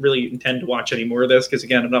that I really intend to watch any more of this, because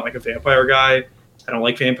again, I'm not like a vampire guy. I don't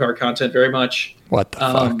like vampire content very much. What the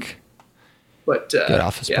fuck? But get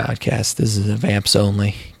off this podcast. This is a Vamps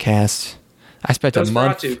only cast. I spent a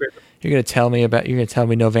month. You're gonna tell me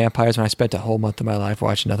no vampires when I spent a whole month of my life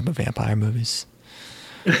watching nothing but vampire movies.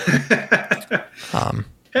 Hey,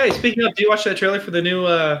 speaking of, do you watch that trailer for the new?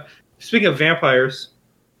 Speaking of vampires,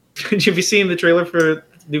 have you seen the trailer for the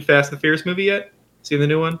new Fast and the Furious movie yet? Seen the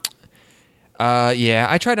new one? Yeah,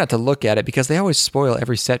 I try not to look at it because they always spoil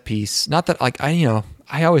every set piece. Not that I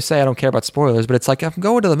always say I don't care about spoilers, but it's like if I'm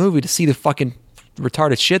going to the movie to see the fucking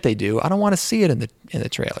retarded shit they do, I don't want to see it in the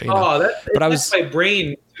trailer. That's my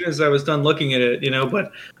brain as soon as I was done looking at it,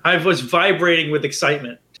 but I was vibrating with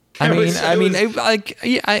excitement. I didn't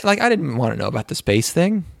want to know about the space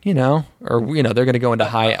thing, or they're going to go into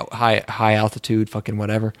high altitude, fucking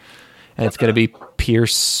whatever, and it's going to be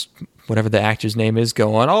Pierce, whatever the actor's name is,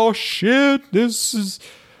 going, oh shit, this is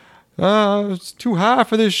it's too high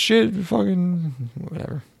for this shit, fucking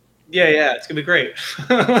whatever. Yeah, it's gonna be great.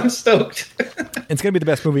 I'm stoked. It's gonna be the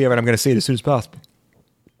best movie ever, and I'm gonna see it as soon as possible.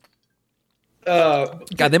 God,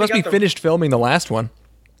 they must be finished filming the last one.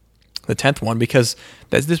 the 10th one, because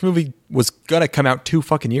this movie was gonna come out 2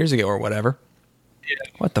 fucking years ago or whatever. Yeah.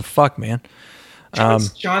 What the fuck, man?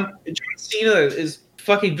 John Cena is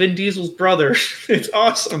fucking Vin Diesel's brother. It's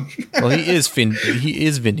awesome. Well, he is Vin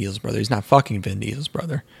Diesel's brother. He's not fucking Vin Diesel's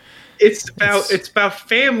brother. It's about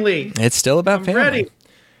family. It's still about family. Ready.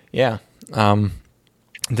 Yeah. Do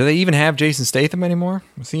they even have Jason Statham anymore?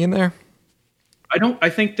 Was he in there? I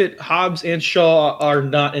think that Hobbs and Shaw are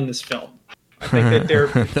not in this film. I think that they're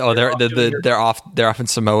they're off in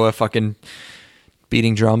Samoa, fucking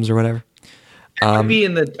beating drums or whatever.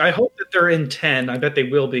 I hope that they're in 10. I bet they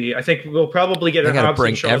will be. I think we'll probably get. They gotta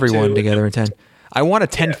bring everyone together in 10. I want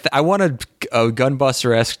a I want a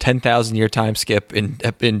Gunbuster-esque 10,000 year time skip in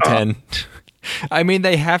 10. I mean,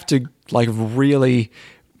 they have to like really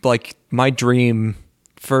like my dream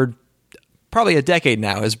for probably a decade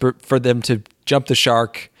now is for them to jump the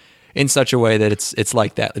shark in such a way that it's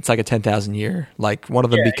like that. It's like a 10,000 year. Like one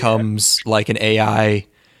of them becomes like an AI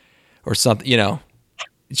or something. You know,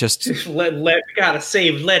 just gotta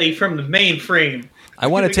save Letty from the mainframe. I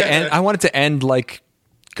want it to end like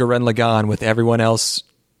Gurren Lagann with everyone else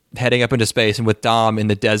heading up into space and with Dom in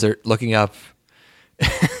the desert looking up.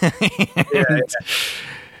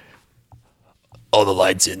 All the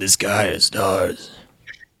lights in the sky are stars.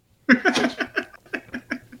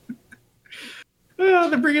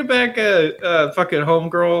 They're bringing back a fucking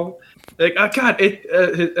homegirl. Like, oh god,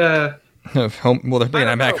 Well, they're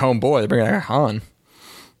bringing back Homeboy. They're bringing back Han.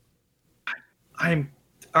 I'm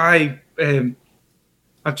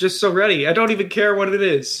just so ready. I don't even care what it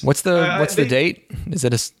is. What's the date? Is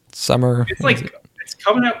it a summer? It's like it's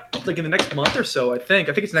coming out like in the next month or so. I think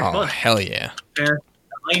it's next month. Hell yeah!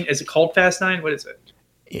 Is it called Fast 9? What is it?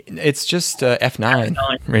 It's just F9,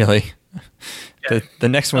 really. Yeah. The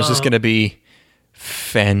next one's just going to be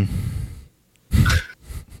Fen.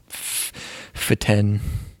 F10.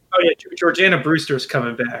 Oh yeah, Jordana Brewster's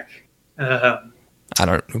coming back. I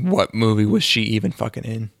don't know. What movie was she even fucking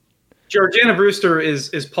in? Jordana Brewster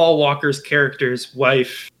is Paul Walker's character's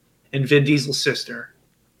wife and Vin Diesel's sister.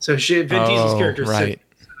 So Vin Diesel's character's right.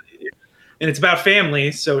 sister. And it's about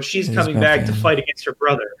family, so she's coming back to fight against her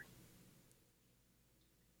brother.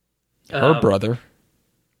 Her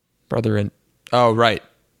brother and oh right,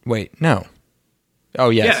 wait, no, oh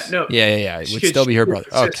yes, yeah. It would still be her brother.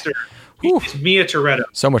 Okay, it's Mia Toretto.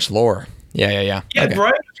 So much lore. Yeah. Okay.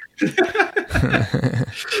 Right.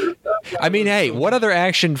 I mean, hey, what other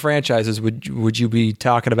action franchises would you be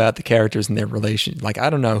talking about the characters and their relation? Like, I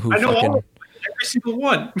don't know who. I know every single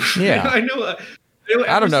one. Yeah, I know.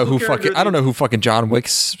 I don't know who fucking John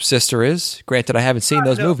Wick's sister is. Granted, I haven't seen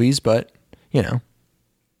those movies, but you know.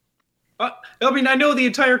 I mean, I know the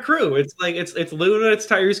entire crew. It's like it's Luna, it's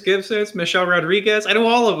Tyrese Gibson, it's Michelle Rodriguez. I know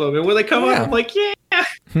all of them, and when they come up, I'm like, yeah.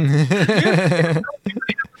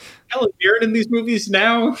 Helen Mirren in these movies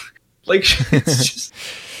now, like it's just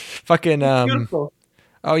fucking beautiful.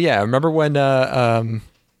 Oh yeah, remember when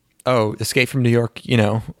Escape from New York? You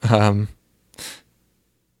know,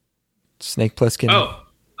 Snake Plissken. Oh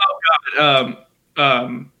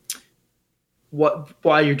God. What?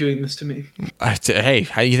 Why you're doing this to me? Hey,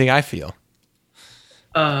 how do you think I feel?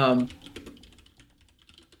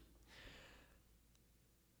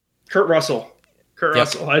 Kurt Russell.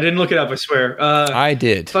 I didn't look it up. I swear. I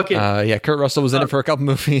did. Kurt Russell was in it for a couple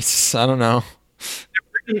movies. I don't know.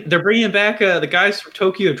 They're bringing back the guys from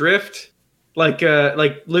Tokyo Drift. Like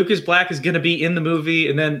Lucas Black is going to be in the movie,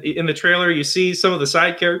 and then in the trailer you see some of the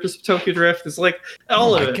side characters of Tokyo Drift. It's like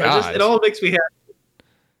all of it. It all makes me happy.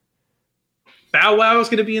 Bow Wow is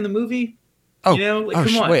going to be in the movie. Oh, you know? Like,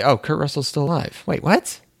 come on. Wait, Kurt Russell's still alive. Wait,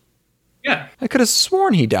 what? Yeah. I could have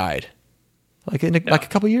sworn he died. Like a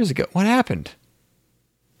couple years ago. What happened?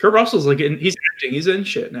 Kurt Russell's he's acting. He's in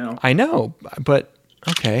shit now. I know, but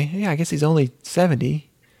okay. Yeah, I guess he's only 70.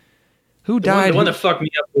 Who died? The one that fucked me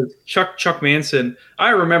up was Chuck Manson.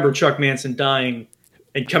 I remember Chuck Manson dying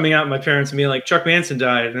and coming out, my parents and being like, Chuck Manson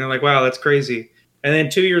died. And they're like, wow, that's crazy. And then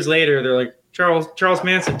 2 years later, they're like, Charles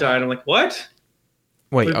Manson died. I'm like, what?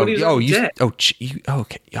 Wait, okay.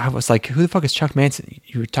 I was like, who the fuck is Chuck Manson?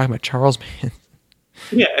 You were talking about Charles Manson.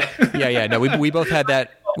 Yeah. Yeah. No, we both had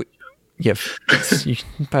that.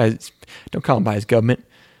 Don't call him by his government.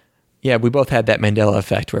 Yeah, we both had that Mandela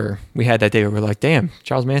effect where we had that day where we're like, damn,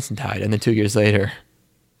 Charles Manson died. And then 2 years later,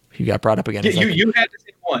 he got brought up again. Yeah, you had the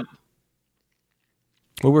same one.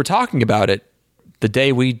 Well, we were talking about it the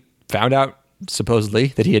day we found out, supposedly,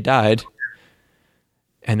 that he had died.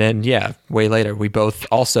 And then, way later, we both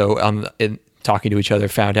also, in talking to each other,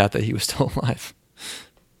 found out that he was still alive.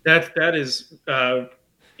 That is,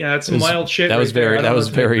 that's some wild shit. That was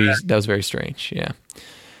very strange. Yeah.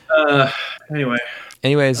 Anyway.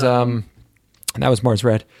 Anyways, that was Mars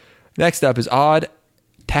Red. Next up is Odd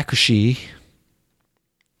Takushi.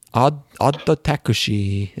 Odd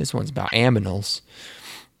Takushi. This one's about aminals.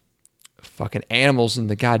 Fucking animals in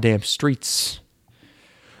the goddamn streets.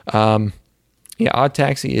 Odd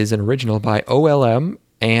Taxi is an original by OLM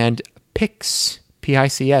and Pix,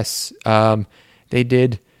 P-I-C-S. They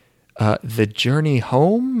did The Journey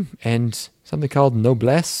Home and something called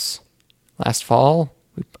Noblesse last fall.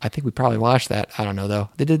 I think we probably watched that. I don't know, though.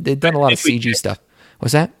 They've done a lot of CG stuff.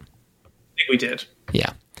 What's that? I think we did.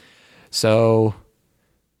 Yeah. So,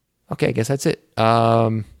 okay, I guess that's it.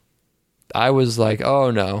 I was like,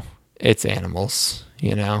 oh, no, it's animals,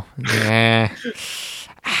 Yeah.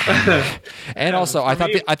 And also, I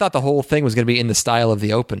thought the whole thing was going to be in the style of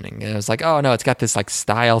the opening. And I was like, oh no, it's got this like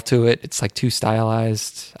style to it. It's like too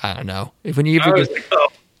stylized. I don't know. When you I was like, oh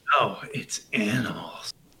no, it's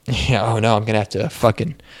animals. Yeah. Oh no, I'm gonna have to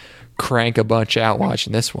fucking crank a bunch out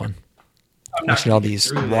watching this one. Watching all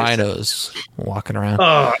these rhinos walking around.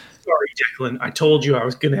 Oh, sorry, Declan. I told you I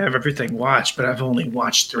was going to have everything watched, but I've only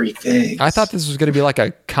watched 3 things. I thought this was going to be like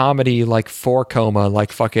a comedy, like 4-Coma,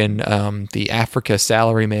 like fucking the Africa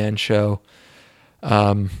Salaryman show.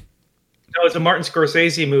 No, it's a Martin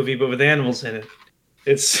Scorsese movie, but with animals in it.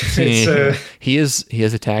 It's he is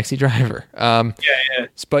a taxi driver. Yeah.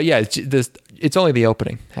 But yeah, it's only the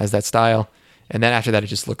opening has that style, and then after that, it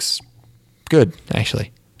just looks good.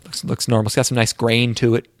 Actually, looks normal. It's got some nice grain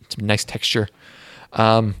to it, some nice texture.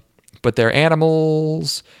 But they're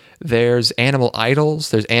animals. There's animal idols.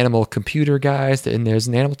 There's animal computer guys, and there's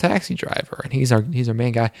an animal taxi driver, and he's our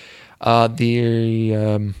main guy. I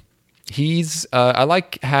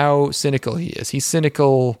like how cynical he is. He's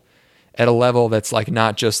cynical at a level that's like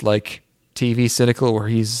not just like TV cynical, where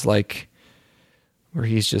he's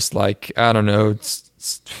just like, I don't know,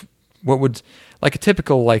 what would like a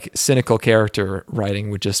typical like cynical character writing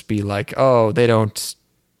would just be like, oh, they don't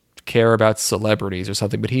care about celebrities or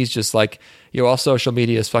something, but he's just like, all social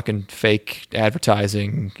media is fucking fake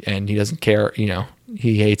advertising, and he doesn't care.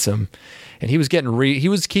 He hates them, and he was he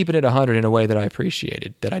was keeping it 100 in a way that I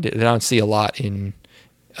appreciated, that I don't see a lot in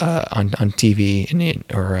on TV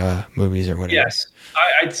or movies or whatever. Yes,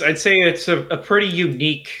 I'd say it's a pretty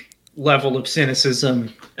unique level of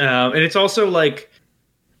cynicism, and it's also like,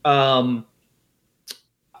 you're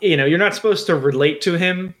not supposed to relate to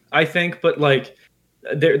him, I think, but like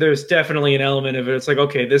there's definitely an element of it. It's like,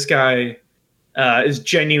 okay, this guy is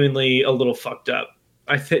genuinely a little fucked up.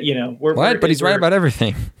 I think, but he's right about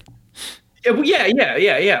everything.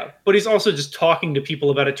 Yeah. But he's also just talking to people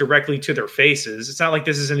about it directly to their faces. It's not like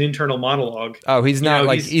this is an internal monologue. Oh, he's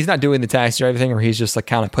not he's not doing the taxi driver thing where he's just like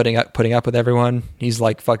kind of putting up with everyone. He's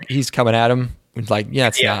like, fuck, he's coming at him. It's like,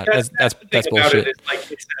 that's bullshit. It's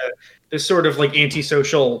like it's this sort of like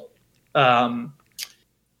antisocial.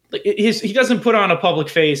 He doesn't put on a public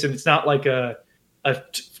face, and it's not like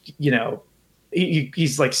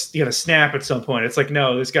he's like gonna snap at some point. It's like,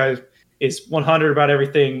 no, this guy is 100 about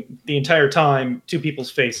everything the entire time to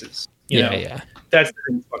people's faces. Yeah. That's the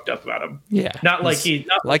thing fucked up about him. Yeah, not like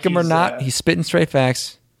him or not, he's spitting straight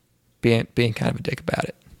facts, being kind of a dick about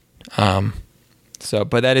it. So,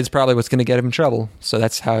 but that is probably what's going to get him in trouble. So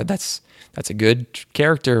that's a good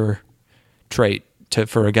character trait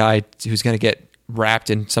for a guy who's going to get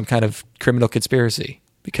wrapped in some kind of criminal conspiracy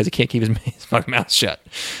because he can't keep his fucking mouth shut.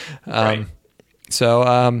 Right.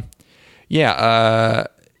 So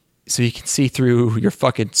you can see through your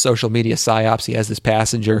fucking social media psyops. He has this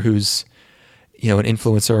passenger who's, an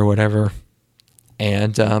influencer or whatever.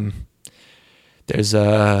 And they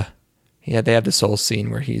have this whole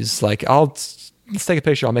scene where he's like, let's take a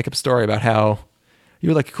picture. I'll make up a story about how you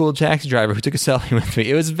were like a cool taxi driver who took a selfie with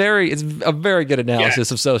me. It's a very good analysis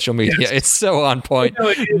of social media. Yes. It's so on point.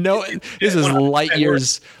 This is light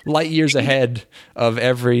years ahead of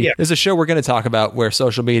every. Yeah. There's a show we're going to talk about where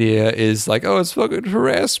social media is like, oh, it's fucking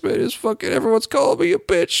harassment. It's fucking everyone's calling me a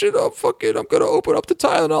bitch, and I'm going to open up the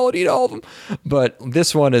Tylenol and eat all of them. But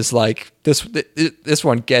this one is like this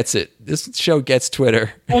one gets it. This show gets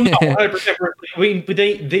Twitter. Well, no,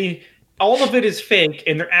 100%. They all of it is fake,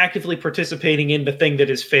 and they're actively participating in the thing that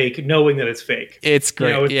is fake, knowing that it's fake. It's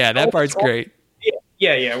great. That part's great.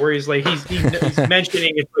 Yeah. Where he's like, he's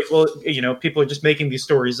mentioning it's like, well, people are just making these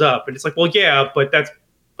stories up, and it's like, well, yeah, but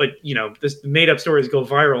this made up stories go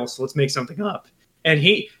viral, so let's make something up. And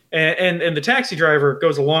and the taxi driver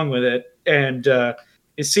goes along with it and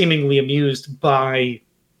is seemingly amused by,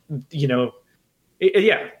 he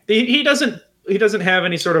doesn't have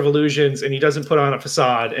any sort of illusions, and he doesn't put on a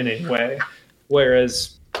facade in any way.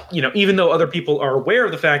 Whereas, even though other people are aware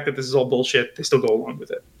of the fact that this is all bullshit, they still go along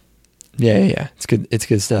with it. Yeah. It's good. It's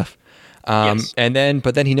good stuff. Yes.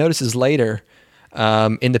 But then he notices later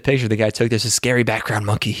in the picture the guy took, there's a scary background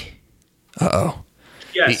monkey. Uh-oh.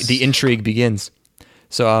 Yes. The intrigue begins.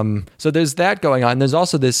 So there's that going on. There's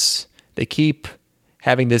also this, they keep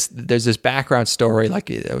having this, there's this background story like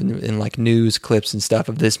in like news clips and stuff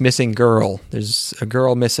of this missing girl. There's a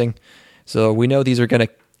girl missing. So we know these are going to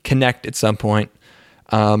connect at some point.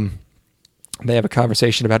 They have a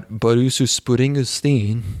conversation about Borusu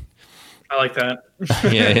Spudingusteen. I like that.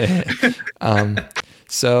 Yeah.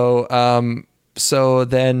 So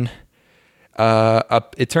then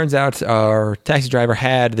it turns out our taxi driver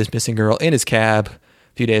had this missing girl in his cab a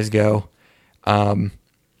few days ago.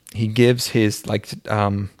 He gives his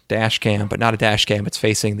dash cam, but not a dash cam. It's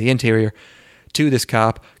facing the interior to this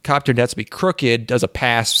cop. Cop turned out to be crooked. Does a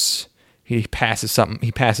pass. He passes something.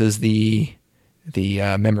 He passes the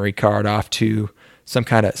memory card off to some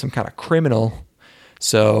kind of criminal.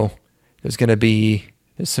 So there's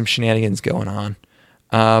some shenanigans going on.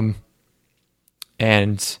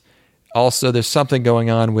 And also there's something going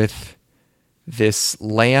on with this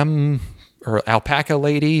lamb or alpaca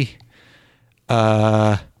lady,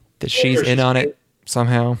 that she's in on it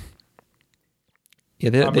somehow.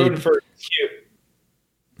 Yeah, I'm rooting for her. She's cute.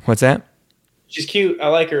 What's that? She's cute. I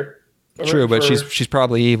like her. True, but she's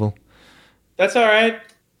probably evil. That's all right.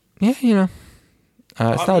 Yeah,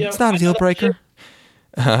 it's not a deal breaker.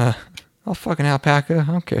 I'll fucking alpaca.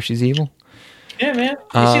 I don't care if she's evil. Yeah, man.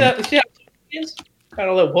 You see that? See how she is? Kind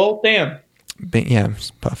of like, well, damn. Yeah,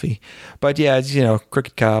 it's puffy. But yeah, it's,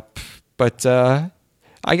 crooked cop. But I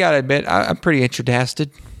gotta admit, I'm pretty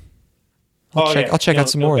interested. I'll check out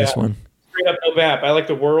some more of this one. Straight up, no bap. I like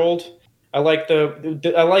the world. I like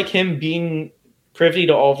I like him being privy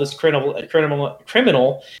to all this criminal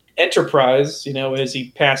enterprise. As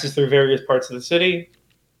he passes through various parts of the city.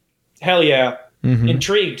 Hell yeah. Mm-hmm.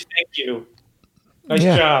 Intrigued. Thank you. Nice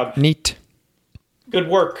job. Neat. Good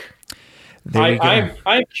work.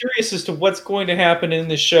 I'm curious as to what's going to happen in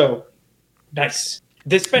this show. Nice.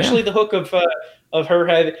 Especially the hook of her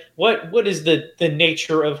head. What is the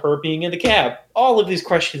nature of her being in the cab? All of these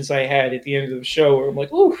questions I had at the end of the show where I'm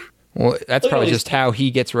like, ooh. Well, that's probably just how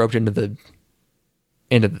he gets roped into the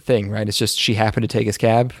thing, right? It's just she happened to take his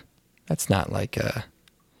cab. That's not like Are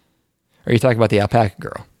you talking about the alpaca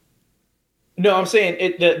girl? No, I'm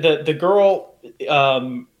saying the girl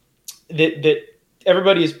that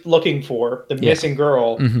everybody is looking for, the missing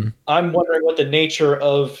girl. Mm-hmm. I'm wondering what the nature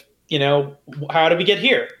of, how did we get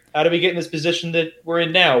here? How did we get in this position that we're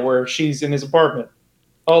in now, where she's in his apartment?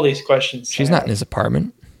 All these questions. She's not in his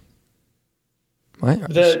apartment. What?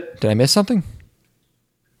 Did I miss something?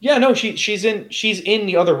 Yeah, no, she's in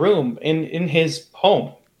the other room in his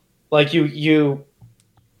home. Like you.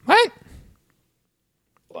 What?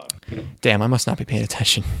 Damn, I must not be paying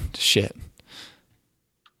attention to shit.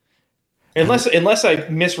 Unless I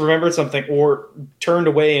misremembered something or turned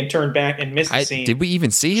away and turned back and missed the scene. Did we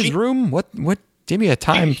even see his room? What? Give me a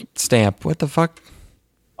time stamp. What the fuck?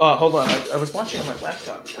 Hold on. I was watching on my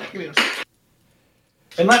laptop. Give me a second.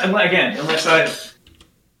 Unless I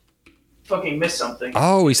fucking missed something.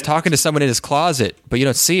 Oh, he's talking to someone in his closet, but you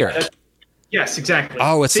don't see her. Yes, exactly.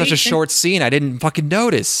 Oh, it's such a short scene. I didn't fucking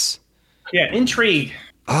notice. Yeah, intrigue.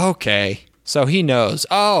 Okay. So he knows.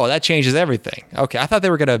 Oh, that changes everything. Okay, I thought they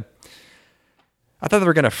were gonna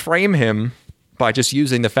frame him by just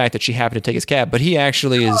using the fact that she happened to take his cab, but he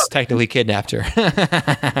actually is technically kidnapped her.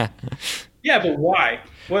 Yeah, but why?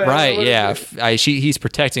 He's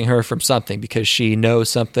protecting her from something because she knows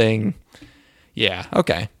something. Yeah.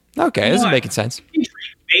 Okay. This is making sense.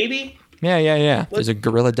 Baby. Yeah. There's a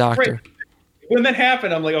gorilla doctor. When that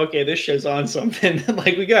happened, I'm like, okay, this show's on something.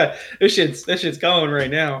 Like we got this shit's going right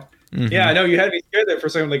now. Mm-hmm. Yeah, I know you had me scared there for a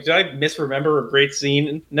second. Like, did I misremember a great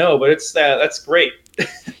scene? No, but it's that's great.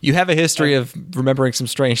 You have a history of remembering some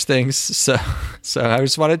strange things, so I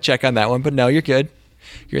just wanted to check on that one. But no, you're good.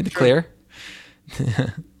 You're in the clear.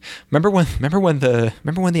 Remember when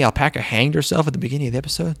the alpaca hanged herself at the beginning of the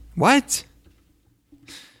episode? What?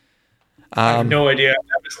 I have no idea.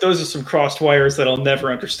 Those are some crossed wires that I'll never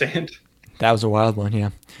understand. That was a wild one, yeah.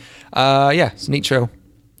 It's a neat show.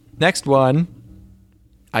 Next one.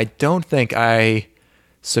 I don't think I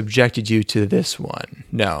subjected you to this one.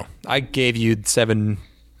 No. I gave you 7,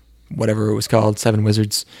 whatever it was called, 7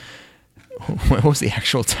 Wizards. What was the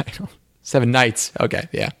actual title? 7 Nights. Okay,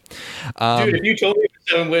 yeah. Dude, if you told me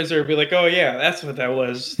 7 Wizard, I'd be like, oh yeah, that's what that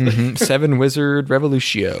was. 7 Wizard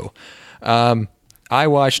Revolutio. I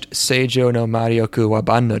watched Seijo no Maryoku wa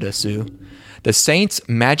Bannou desu. The saint's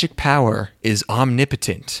magic power is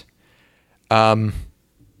omnipotent. Okay.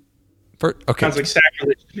 Sounds like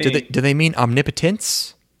sacrilege to me. Do they mean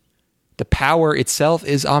omnipotence? the power itself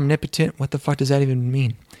is omnipotent. What the fuck does that even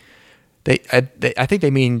mean? I think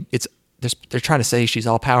they mean they're trying to say she's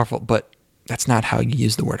all powerful, but that's not how you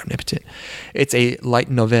use the word omnipotent. It's a light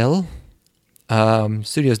novel.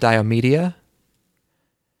 Studios Dio Media.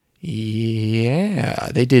 Yeah,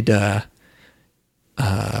 they did. It's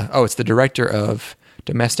the director of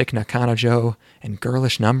Domestic Nakanojo and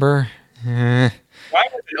Girlish Number. Why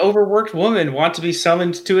would an overworked woman want to be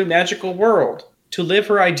summoned to a magical world? To live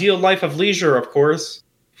her ideal life of leisure, of course.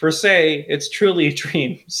 For Sei, it's truly a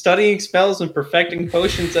dream. Studying spells and perfecting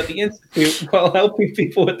potions at the Institute while helping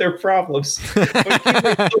people with their problems. But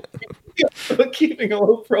keeping a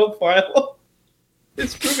low profile.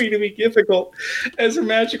 It's proving to be difficult as her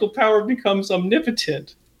magical power becomes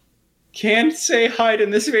omnipotent. Can Sei hide in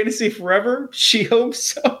this fantasy forever? She hopes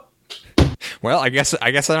so. Well, I guess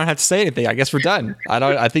I don't have to say anything. I guess we're done.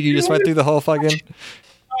 I think you just went through the whole fucking.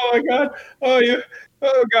 Oh my god!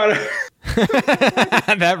 Oh god!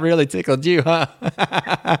 That really tickled you, huh?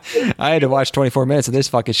 I had to watch 24 minutes of this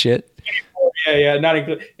fucking shit. Yeah, not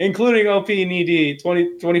including OP and ED.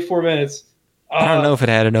 24 minutes. I don't know if it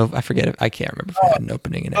had an open. I forget it. I can't remember if it had an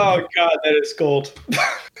opening in it. Oh god, that is gold.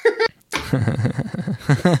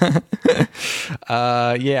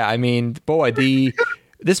 Yeah, I mean, boy,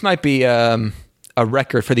 this might be a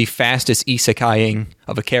record for the fastest isekaiing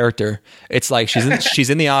of a character. It's like she's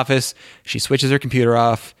in the office, she switches her computer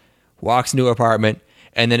off, walks into her apartment,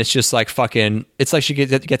 and then it's just like fucking. It's like she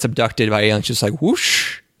gets abducted by aliens, just like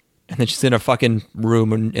whoosh, and then she's in a fucking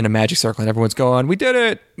room in a magic circle, and everyone's going, "We did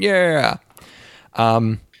it, yeah!"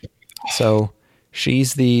 So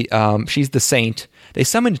she's the saint. They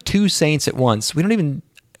summoned two saints at once.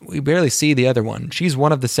 We barely see the other one. She's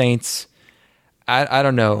one of the saints. I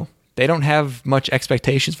don't know. They don't have much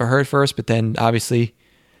expectations for her at first, but then obviously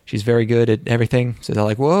she's very good at everything. So they're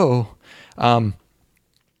like, whoa. So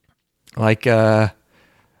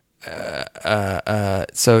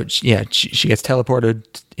yeah, she gets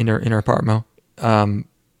teleported in her apartment.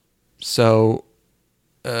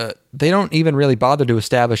 They don't even really bother to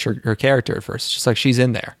establish her character at first. It's just like she's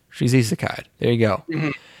in there. She's isekai. There you go.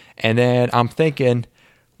 Mm-hmm. And then I'm thinking,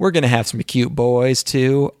 we're going to have some cute boys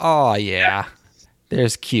too. Oh, yeah.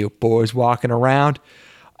 There's cute boys walking around.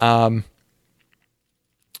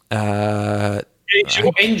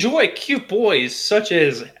 Enjoy cute boys such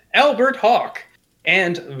as Albert Hawk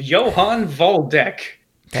and Johann Waldeck.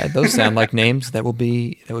 Those sound like names that will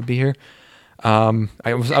be here. I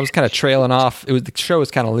was kind of trailing off. The show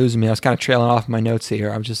was kind of losing me. I was kind of trailing off my notes here.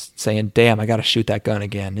 I was just saying, "Damn, I got to shoot that gun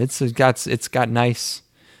again." It's got nice.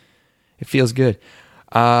 It feels good.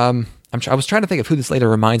 I was trying to think of who this lady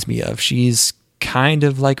reminds me of. She's kind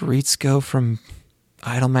of like Ritsuko from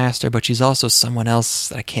Idolmaster, but she's also someone else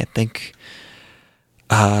that I can't think.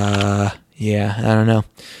 Yeah, I don't know.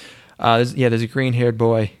 There's a green-haired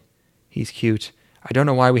boy. He's cute. I don't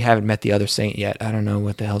know why we haven't met the other saint yet. I don't know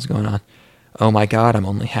what the hell's going on. Oh my god, I'm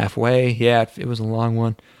only halfway. Yeah, it was a long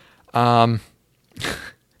one. I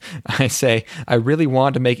say, I really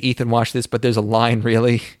want to make Ethan watch this, but there's a line,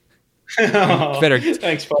 really.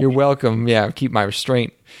 Thanks, You're welcome. Yeah, keep my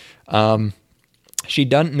restraint. She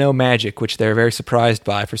doesn't know magic, which they're very surprised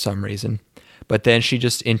by for some reason. But then she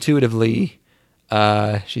just intuitively,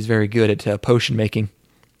 she's very good at potion making.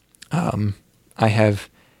 I have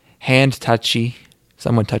hand touchy.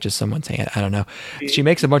 Someone touches someone's hand. I don't know. She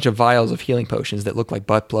makes a bunch of vials of healing potions that look like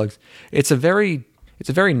butt plugs. It's a very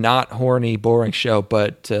not horny, boring show,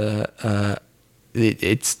 but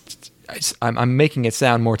I'm making it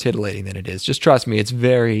sound more titillating than it is. Just trust me.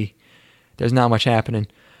 There's not much happening.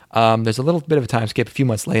 There's a little bit of a time skip a few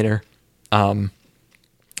months later.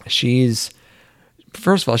 She's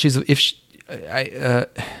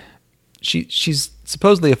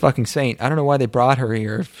supposedly a fucking saint. I don't know why they brought her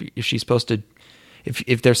here if she's supposed to.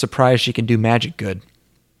 If they're surprised she can do magic good,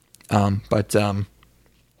 but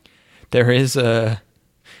there is a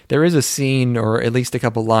scene, or at least a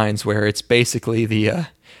couple lines, where it's basically the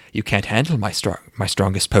you can't handle my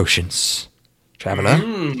strongest potions,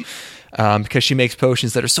 traveler, because she makes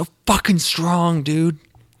potions that are so fucking strong, dude,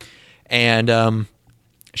 and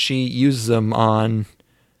she uses them on.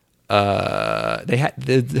 Her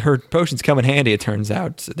potions come in handy. It turns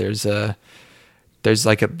out there's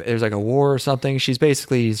like a war or something. She's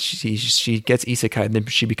basically she gets isekai, and then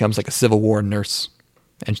she becomes like a Civil War nurse,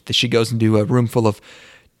 and she goes into a room full of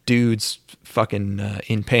dudes fucking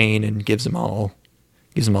in pain and gives them all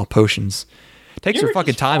potions. Takes her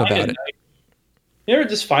fucking time about it. You ever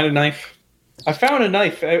just find a knife? I found a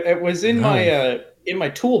knife. It was in my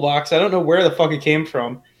toolbox. I don't know where the fuck it came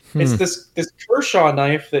from. It's this Kershaw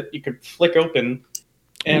knife that you could flick open,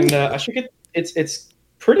 and I should get. It's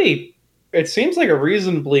pretty it seems like a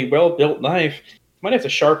reasonably well built knife. Might have to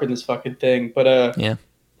sharpen this fucking thing, but Yeah.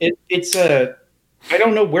 It's I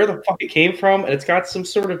don't know where the fuck it came from, and it's got some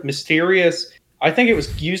sort of mysterious. I think it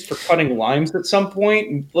was used for cutting limes at some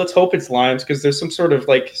point. Let's hope it's limes because there's some sort of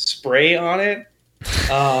like spray on it.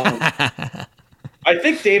 I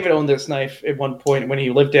think David owned this knife at one point when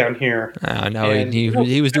he lived down here. Oh no,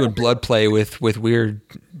 he was doing blood play with weird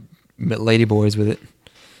ladyboys with it.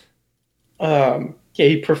 Yeah,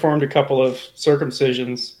 he performed a couple of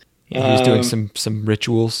circumcisions. Yeah, he was doing some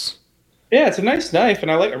rituals. Yeah, it's a nice knife, and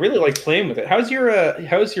I really like playing with it. How's your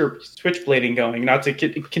switchblading going? Not to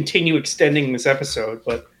continue extending this episode,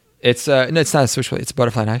 but it's no, it's not a switchblade. It's a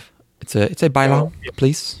butterfly knife. It's a bailong, yeah.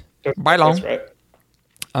 please. Bailong. That's right.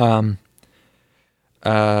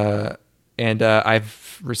 And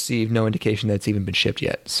I've received no indication that it's even been shipped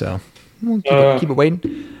yet. So we'll keep it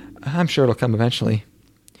waiting. I'm sure it'll come eventually.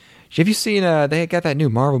 Have you seen? They got that new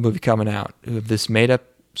Marvel movie coming out of this made-up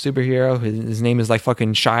superhero. His name is like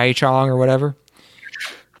fucking Shai Chong or whatever.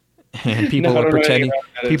 And people are pretending.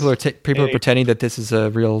 People are pretending that this is a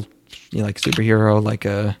real, like superhero. Like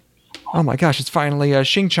oh my gosh, it's finally a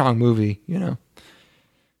Xing Chong movie.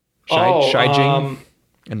 Shai Jing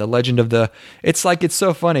and the Legend of the. It's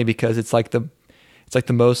so funny because it's like the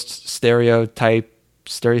most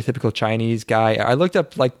stereotypical Chinese guy. I looked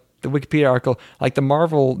up like the Wikipedia article, like the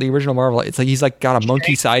original Marvel. It's like he's like got a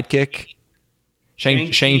monkey sidekick.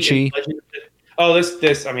 Shang-Chi. Oh,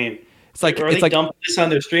 this. I mean, it's like dumping this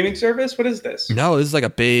on their streaming service. What is this? No, this is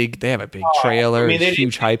like they have a big trailer. I mean,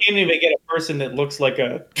 huge hype. They can't even get a person that looks like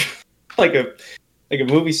a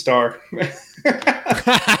movie star. This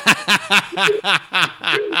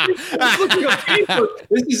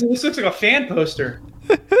looks like a fan poster.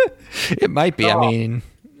 It might be. I mean,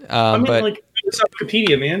 but like it's on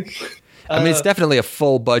Wikipedia, man. I mean, it's definitely a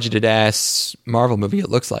full budgeted ass Marvel movie. It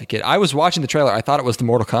looks like it. I was watching the trailer. I thought it was the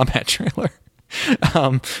Mortal Kombat trailer.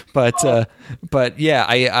 But yeah,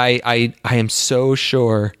 I am so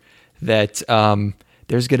sure that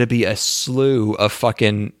there's going to be a slew of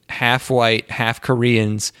fucking half white, half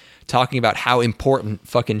Koreans talking about how important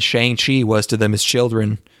fucking Shang-Chi was to them as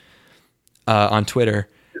children on Twitter.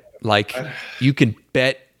 Like, you can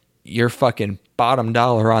bet your fucking bottom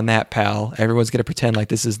dollar on that, pal. Everyone's going to pretend like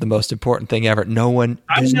this is the most important thing ever.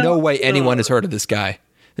 There's no way anyone has heard of this guy.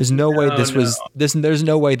 There's no way this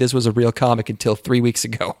was a real comic until 3 weeks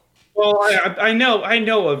ago. Well, I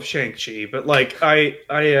know of Shang-Chi, but like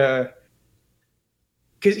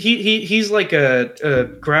because he's like a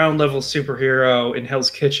ground level superhero in Hell's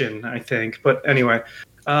Kitchen, I think. But anyway,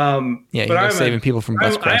 he's saving people from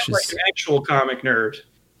bus crashes. I'm like an actual comic nerd,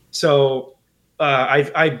 so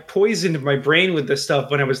I poisoned my brain with this stuff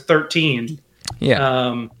when I was 13.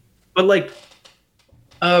 Yeah, but like,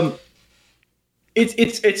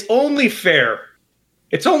 it's only fair.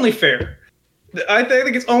 It's only fair. I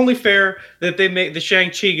think it's only fair that they make the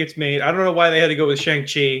Shang-Chi gets made. I don't know why they had to go with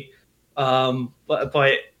Shang-Chi. But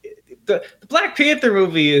the Black Panther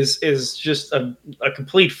movie is just a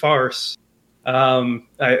complete farce.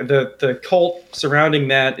 The cult surrounding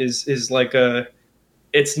that is like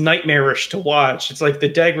it's nightmarish to watch. It's like the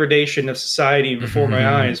degradation of society before my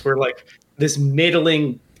eyes, where like this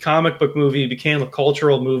middling comic book movie became a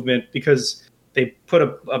cultural movement because they put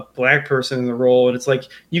a black person in the role, and it's like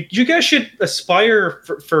you guys should aspire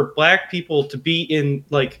for black people to be in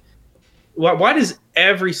like. Why does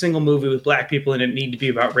every single movie with black people in it need to be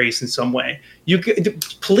about race in some way?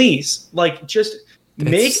 Please, like, just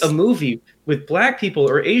make a movie with black people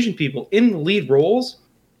or Asian people in the lead roles.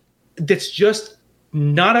 That's just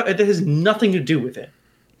that has nothing to do with it.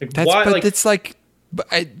 We've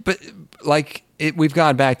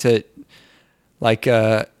gone back to like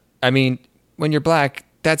I mean, when you're black,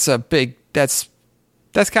 that's kind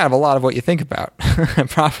of a lot of what you think about.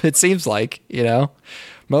 It seems like,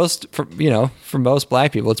 for most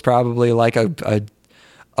black people, it's probably like a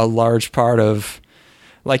large part of,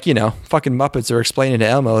 like, fucking Muppets are explaining to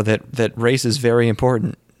Elmo that race is very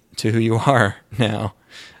important to who you are now.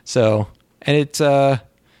 So, and it's, for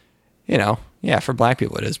black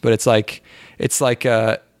people it is, but it's like, the fact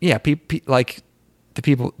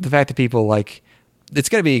that people like, it's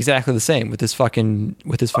going to be exactly the same with this fucking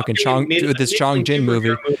Chong Jin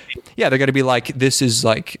movie. Yeah, they're going to be like, this is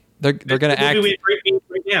like, they're going to act right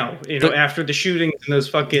now, after the shootings in those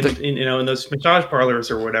fucking, in those massage parlors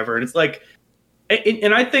or whatever. And it's like,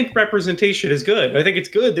 and I think representation is good. I think it's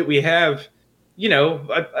good that we have,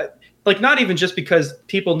 like, not even just because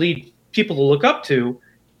people need people to look up to,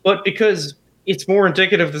 but because it's more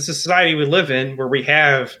indicative of the society we live in, where we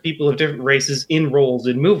have people of different races in roles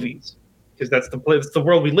in movies. because that's the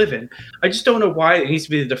world we live in. I just don't know why it needs to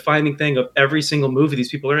be the defining thing of every single movie these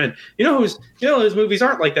people are in. Whose movies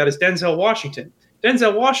aren't like that is Denzel Washington.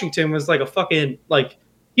 Denzel Washington was like a fucking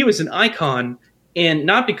he was an icon, and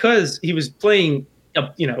not because he was playing a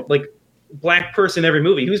black person in every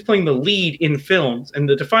movie. He was playing the lead in films, and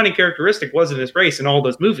the defining characteristic wasn't his race in all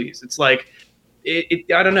those movies. It's like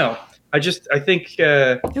I don't know. I think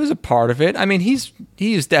it was a part of it. I mean,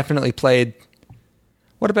 he's definitely played.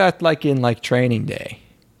 What about in Training Day?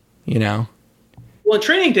 Well, in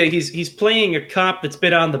Training Day, he's playing a cop that's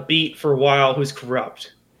been on the beat for a while who's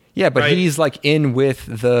corrupt. Yeah, but right? he's in with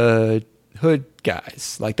the hood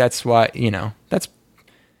guys. That's why that's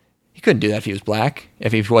he couldn't do that if he was black.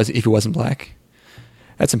 If he wasn't black,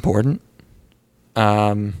 that's important.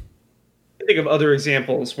 I think of other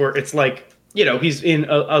examples where it's he's in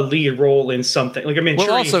a lead role in something.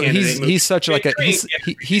 Well, also he's such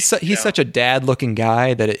he's such a dad looking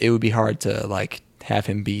guy that it would be hard to have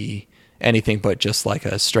him be anything but just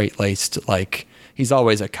a straight laced he's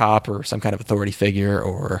always a cop or some kind of authority figure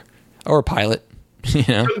or a pilot.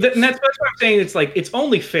 And that's what I'm saying. It's it's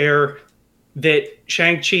only fair that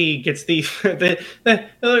Shang-Chi gets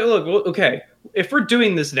look. Okay, if we're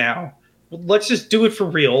doing this now, let's just do it for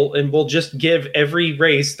real, and we'll just give every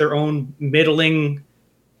race their own middling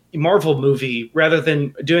Marvel movie rather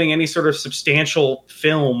than doing any sort of substantial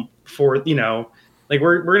film for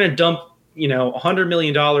we're gonna dump $100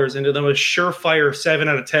 million into the most surefire 7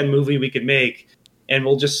 out of 10 movie we could make, and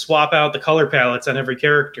we'll just swap out the color palettes on every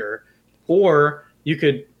character. Or you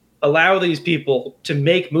could allow these people to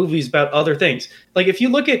make movies about other things. If you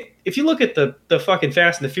look at the fucking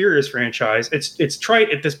Fast and the Furious franchise, it's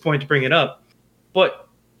trite at this point to bring it up, but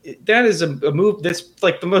that is a move that's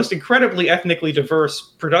the most incredibly ethnically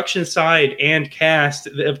diverse production side and cast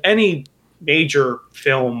of any major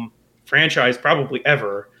film franchise probably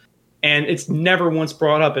ever, and it's never once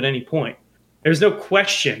brought up at any point. There's no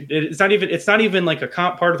question. It's not even a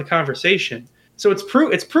part of the conversation. So it's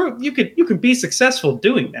proof you can be successful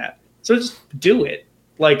doing that. So just do it.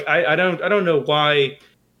 I don't know why.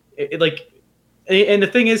 And the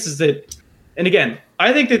thing is that, and again,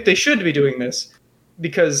 I think that they should be doing this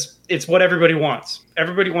because it's what everybody wants.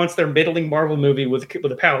 Everybody wants their middling Marvel movie with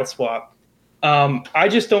a palette swap. I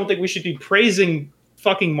just don't think we should be praising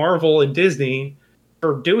fucking Marvel and Disney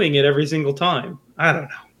for doing it every single time. I don't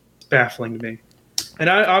know. It's baffling to me. And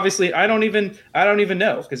I don't even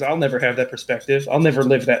know, because I'll never have that perspective. I'll never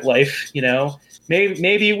live that life,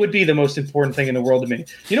 Maybe it would be the most important thing in the world to me.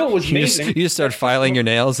 What was amazing? You just start filing your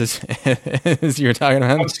nails as you're talking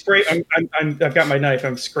about. I've got my knife.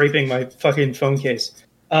 I'm scraping my fucking phone case.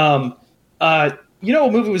 What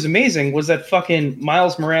movie was amazing was that fucking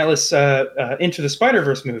Miles Morales Into the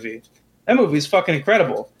Spider-Verse movie. That movie's fucking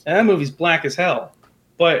incredible, and that movie's black as hell.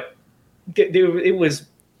 But it was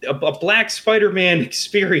a black Spider-Man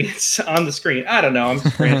experience on the screen. I don't know. I'm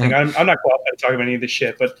just ranting. I'm not qualified to talk about any of this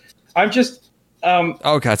shit, but I'm just.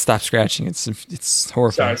 Oh God! Stop scratching. It's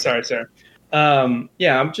horrifying. Sorry.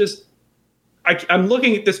 Yeah, I'm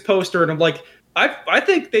looking at this poster and I'm like, I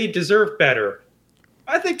think they deserve better.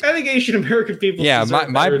 I think Asian American people. Yeah,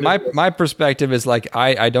 deserve my perspective is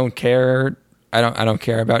I don't care. I don't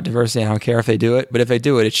care about diversity. I don't care if they do it, but if they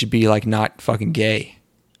do it, it should be not fucking gay.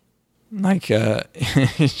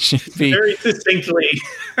 It should be very distinctly.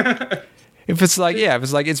 If it's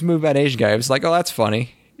it's a movie about an Asian guy. If it's oh, that's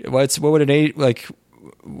funny. What would an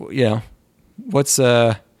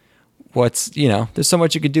there's so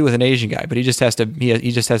much you could do with an Asian guy, but he just has to be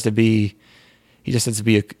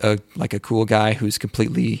a cool guy who's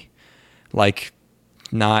completely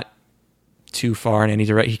not too far in any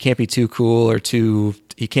direction. He can't be too cool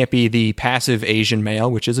he can't be the passive Asian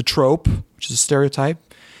male, which is a trope, which is a stereotype,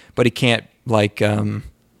 but he can't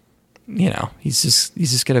he's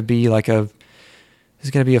just gonna be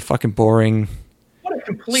a fucking boring. What a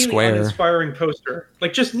completely square. Uninspiring poster.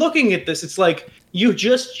 Just looking at this, it's you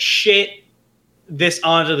just shit this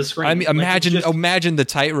onto the screen. I mean, imagine the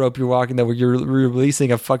tightrope you're walking there, where you're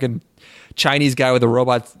releasing a fucking Chinese guy with a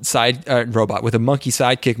with a monkey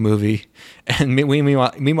sidekick movie, and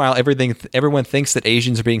meanwhile everyone thinks that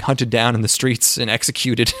Asians are being hunted down in the streets and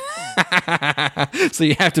executed. So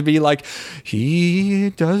you have to be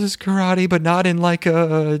he does karate, but not in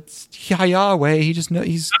a hi-ya way.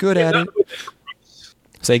 He's good at it.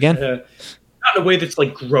 Say again. Not in a way that's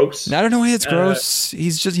gross. Not in a way that's gross.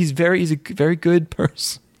 He's a very good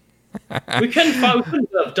person. We couldn't have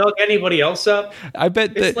dug anybody else up. I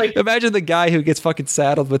bet imagine the guy who gets fucking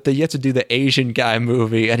saddled with you have to do the Asian guy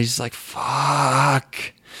movie, and he's just fuck.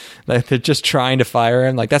 They're just trying to fire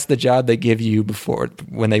him. That's the job they give you before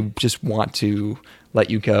when they just want to let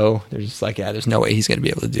you go. They're just like, yeah, there's no way he's going to be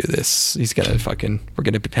able to do this. He's going to we're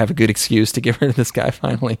going to have a good excuse to get rid of this guy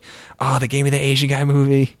finally. Oh, they gave me the Asian guy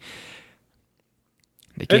movie.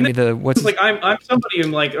 They gave me I'm somebody who's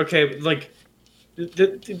like, okay, like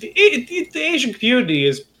the Asian community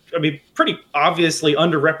is, I mean, pretty obviously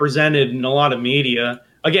underrepresented in a lot of media.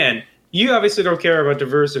 Again, you obviously don't care about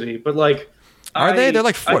diversity, but like, are they? They're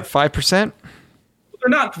like 5%. They're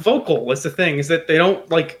not vocal. That's the thing, is that they don't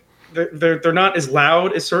like. They're not as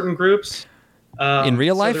loud as certain groups. In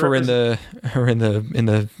real life, or in the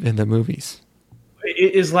movies?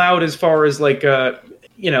 It is loud as far as like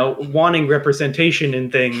wanting representation in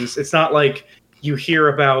things. It's not like you hear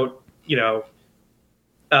about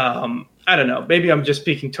I don't know. Maybe I'm just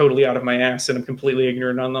speaking totally out of my ass and I'm completely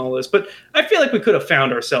ignorant on all this. But I feel like we could have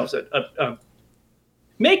found ourselves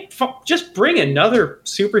just bring another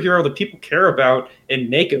superhero that people care about and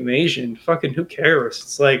make him Asian. Fucking who cares?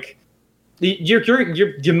 It's like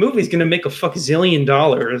your movie's gonna make a zillion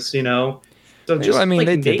dollars, So just, I mean, like,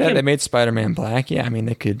 they did that. They made Spider-Man black. Yeah, I mean,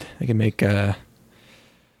 they could make okay.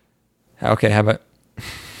 How about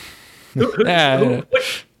what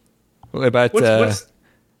about well,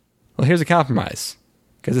 here's a compromise,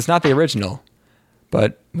 because it's not the original,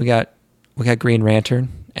 but we got Green Lantern,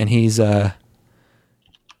 and he's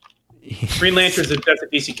Green Lantern's that's a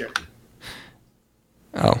DC character.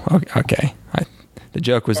 Oh, okay. The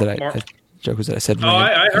joke was that I said. Oh,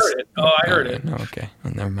 I heard it. Oh, I heard it. No, okay.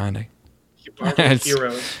 Well, never mind. Marvel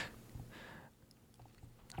Heroes.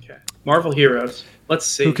 Okay. Marvel Heroes. Let's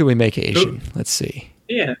see. Who can we make Asian? Let's see.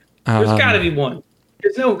 Yeah. There's got to be one.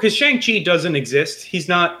 Because Shang-Chi doesn't exist.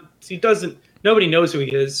 Nobody knows who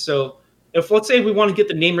he is. So let's say we want to get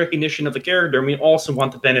the name recognition of the character, and we also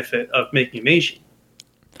want the benefit of making him Asian.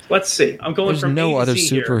 Let's see. I'm going There's from no other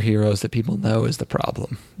here. superheroes that people know is the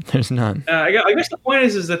problem. There's none. I guess the point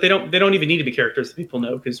is that they don't even need to be characters that people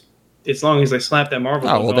know, because as long as they slap that Marvel.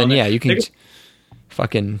 Oh well, then yeah, you can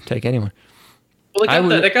fucking take anyone. Well,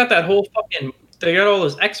 they got that whole fucking. They got all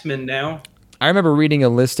those X-Men now. I remember reading a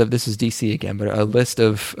list of, this is DC again, but a list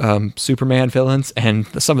of Superman villains, and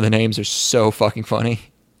some of the names are so fucking funny.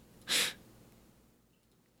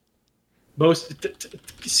 Most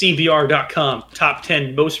CBR.com top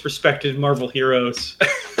 10 most respected Marvel heroes.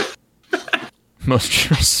 Most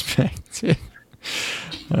respected.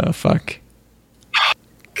 Oh fuck. Oh,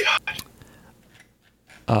 God.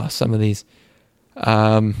 Some of these.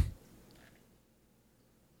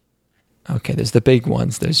 Okay, there's the big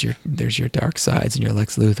ones. There's your Dark Sides and your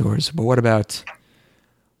Lex Luthors. But what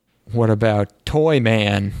about Toy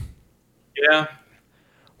Man? Yeah.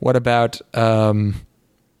 What about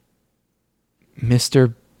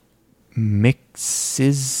Mr. Mixoplick.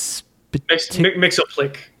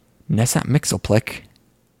 That's not Mixoplick.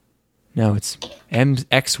 No, it's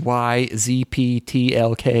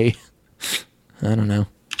MXYZPTLK. I don't know.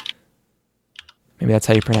 Maybe that's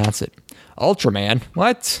how you pronounce it. Ultraman.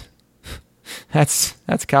 What? That's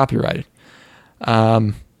copyrighted.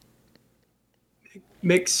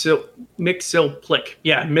 Mixoplick.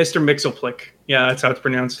 Yeah, Mr. Mixoplick. Yeah, that's how it's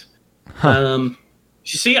pronounced. Huh.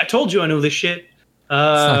 You see, I told you I know this shit.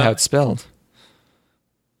 That's not how it's spelled.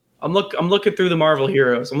 I'm looking through the Marvel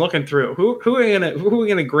heroes. I'm looking through. Who are we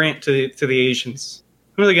gonna grant to the Asians?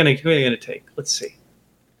 Who are they gonna take? Let's see. These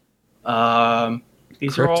are all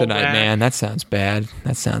Kryptonite bad. Man. That sounds bad.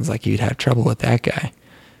 That sounds like you'd have trouble with that guy.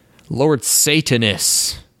 Lord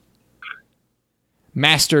Satanus.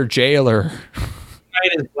 Master Jailer.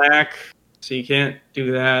 Knight is black, so you can't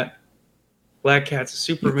do that. Black Cat's a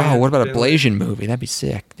Superman. Oh, what about a Blasian movie? That'd be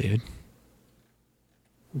sick, dude.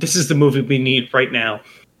 This is the movie we need right now.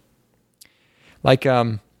 Like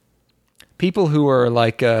people who are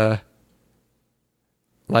like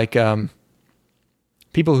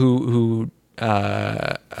people who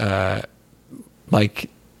like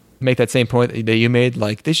make that same point that you made.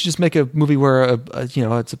 Like, they should just make a movie where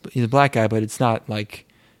he's a black guy, but it's not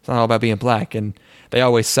all about being black. And they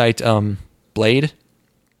always cite Blade,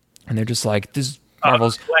 and they're just like, this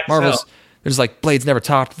Marvel's. There's like, Blade's never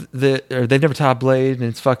topped they've never topped Blade, and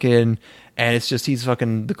it's fucking, and it's just, he's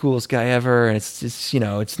fucking the coolest guy ever, and it's just,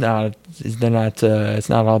 it's not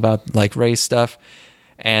all about like race stuff,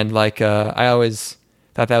 and like I always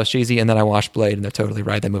thought that was cheesy, and then I watched Blade, and they're totally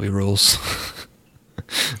right. That movie rules.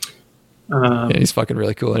 Yeah, he's fucking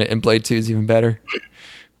really cool in it, and Blade 2 is even better.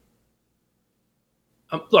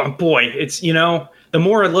 Oh boy, it's the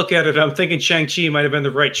more I look at it, I'm thinking Shang-Chi might have been the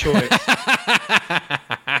right choice.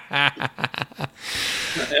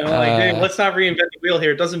 I'm like, dude, let's not reinvent the wheel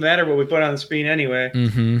here. It doesn't matter what we put on the screen anyway.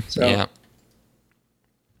 Mm-hmm. So, yeah.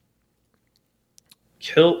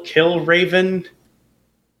 Kill Raven.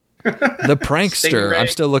 The Prankster. Stingray. I'm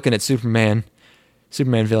still looking at Superman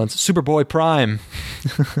villains. Superboy Prime.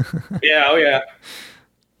 Yeah, oh yeah.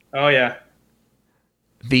 Oh yeah.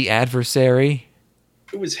 The Adversary.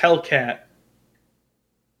 It was Hellcat.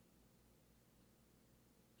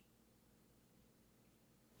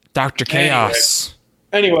 Dr. Chaos.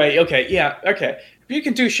 Anyway, okay. If you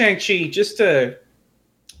can do Shang-Chi, just to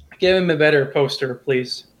give him a better poster,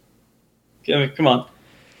 please. Come on.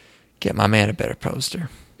 Get my man a better poster.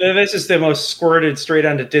 This is the most squirted straight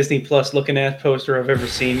onto Disney Plus looking at poster I've ever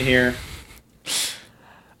seen here.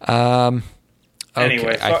 Okay,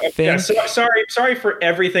 Anyway, sorry for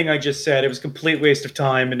everything I just said. It was a complete waste of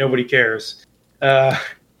time and nobody cares.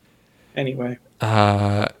 Anyway.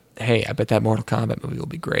 Hey, I bet that Mortal Kombat movie will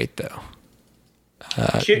be great, though.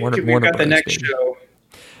 We got the next show.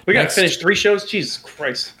 We got to finish 3 shows? Jesus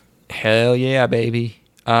Christ. Hell yeah, baby.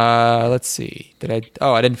 Let's see.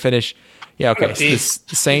 I didn't finish. Yeah, okay. So the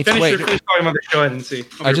Saints. Finish talking about the show and see.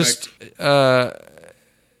 I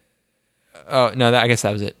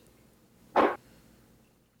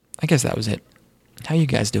guess that was it. How you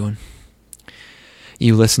guys doing?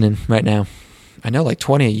 You listening right now? I know like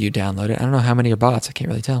 20 of you downloaded. I don't know how many are bots. I can't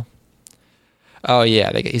really tell. Oh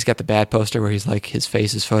yeah, he's got the bad poster where he's like his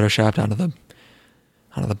face is photoshopped onto the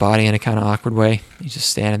body in a kind of awkward way. He's just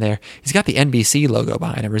standing there. He's got the NBC logo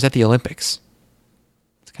behind him. Or is that the Olympics?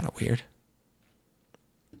 It's kind of weird.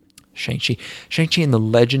 Shang-Chi and the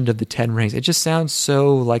Legend of the Ten Rings. It just sounds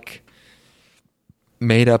so like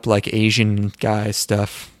made up like Asian guy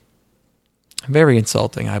stuff. Very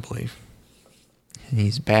insulting, I believe. And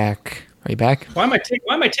he's back. Are you back? Why am I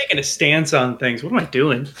taking a stance on things? What am I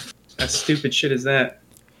doing? That stupid shit is that.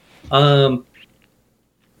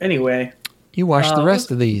 Anyway. You watched the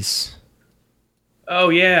rest of these. Oh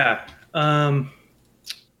yeah.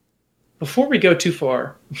 Before we go too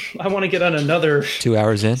far, I want to get on another 2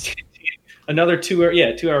 hours in. Another 2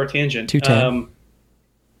 hour tangent. 2:10.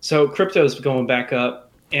 So crypto's going back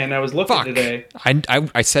up, and I was looking today.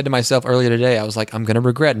 I said to myself earlier today, I was like, I'm gonna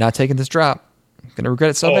regret not taking this drop. I'm gonna regret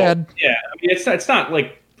it so bad. Yeah, I mean it's not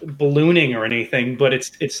like ballooning or anything, but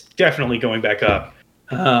it's definitely going back up.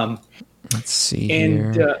 Let's see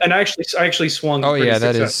here. And I actually swung. Oh yeah,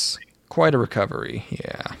 that is quite a recovery.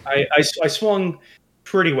 Yeah, I swung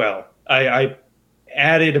pretty well. I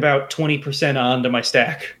added about 20% onto my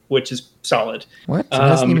stack, which is solid. What? It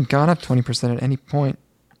hasn't even gone up 20% at any point.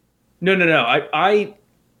 No. I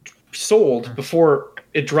sold before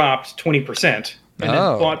it dropped 20%. And then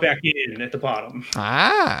bought back in at the bottom.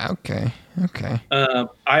 Okay.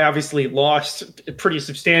 I obviously lost pretty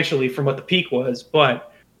substantially from what the peak was,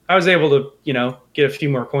 but I was able to, get a few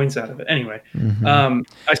more coins out of it. Anyway,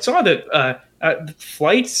 I saw that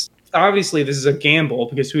flights, obviously this is a gamble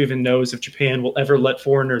because who even knows if Japan will ever let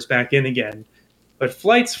foreigners back in again. But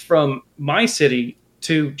flights from my city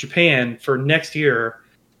to Japan for next year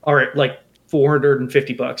are at like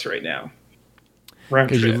 $450 right now.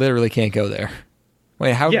 Because you literally can't go there.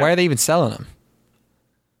 Wait, why are they even selling them?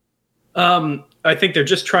 I think they're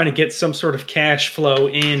just trying to get some sort of cash flow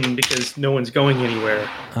in because no one's going anywhere.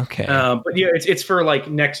 Okay. But yeah, it's for like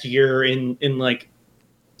next year in like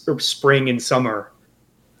spring and summer.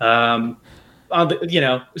 So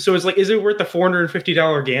it's like, is it worth the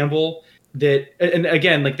 $450 gamble? That, and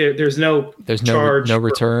again, like there's no charge, no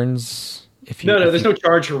returns. There's no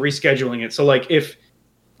charge for rescheduling it. So like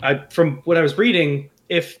from what I was reading,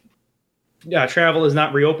 if travel is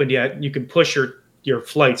not reopened yet, you can push your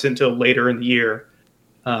flights until later in the year.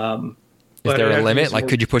 Is there a limit? Like,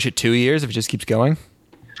 could you push it 2 years if it just keeps going?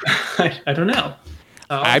 I don't know.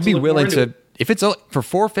 I'd be willing to, if it's for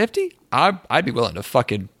 $450, I'd be willing to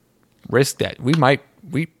fucking risk that. We might.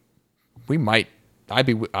 I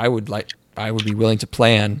would be willing to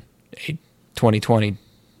plan a 2020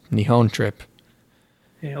 Nihon trip.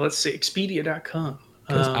 Yeah, let's see, Expedia.com.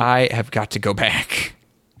 Because I have got to go back.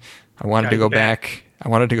 I wanted to go back. I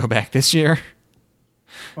wanted to go back this year.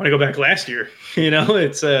 I want to go back last year.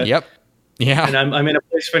 It's yep. Yeah. And I'm in a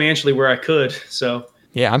place financially where I could. So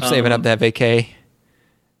yeah, I'm saving up that vacay.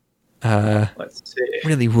 Let's see.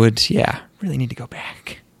 Really need to go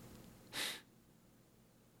back.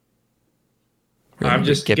 Really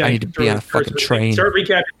I need to be on a fucking train. Start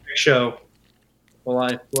recapping the show while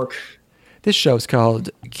I look. This show is called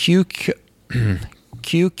Kyuukyoku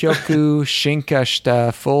Shinka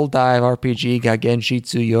Shita Full Dive RPG ga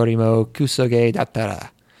Genjitsu Yorimo Kusogee Dattara.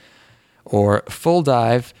 Or Full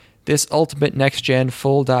Dive, this ultimate next-gen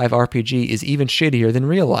full dive RPG is even shittier than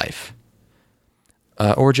real life.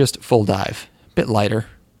 Or just Full Dive. Bit lighter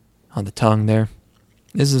on the tongue there.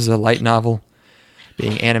 This is a light novel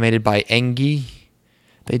being animated by Engi.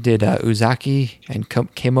 They did Uzaki and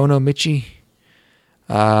Kemono Michi.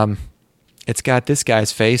 It's got this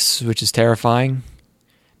guy's face, which is terrifying.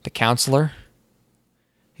 The counselor.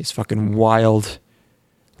 His fucking wild,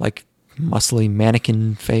 like, muscly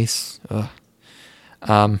mannequin face. Ugh.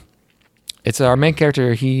 It's our main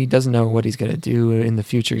character. He doesn't know what he's gonna do in the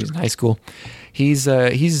future. He's in high school. He's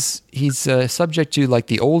subject to like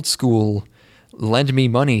the old school lend me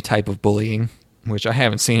money type of bullying, which I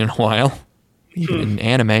haven't seen in a while, even in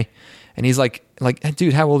anime. And he's like,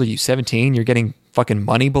 dude, how old are you? 17? You're getting fucking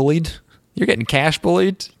money bullied? You're getting cash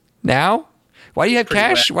bullied now? Why do you have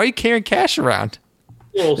cash? Bad. Why are you carrying cash around?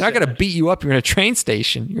 They're not gonna beat you up. You're in a train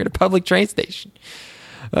station. You're in a public train station.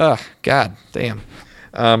 Oh God damn.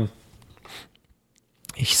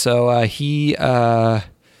 So he's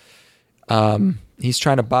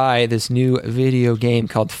trying to buy this new video game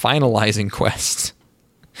called Finalizing Quest,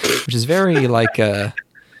 which is very like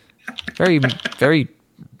very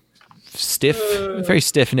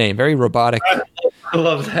stiff name, very robotic. I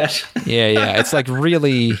love that. Yeah. It's like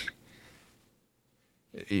really,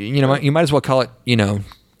 you might as well call it,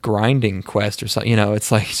 grinding quest or something.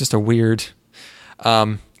 It's like it's just a weird.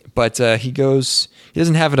 But he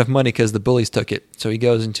doesn't have enough money because the bullies took it. So he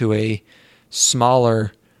goes into a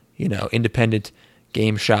smaller, independent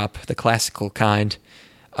game shop, the classical kind.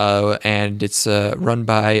 And it's run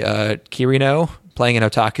by Kirino, playing an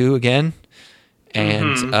otaku again.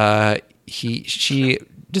 And she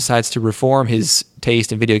decides to reform his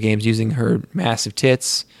taste in video games using her massive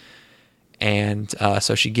tits. And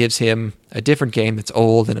so she gives him a different game that's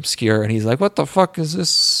old and obscure. And he's like, what the fuck is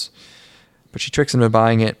this? But she tricks him into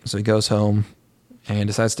buying it, so he goes home and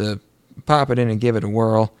decides to pop it in and give it a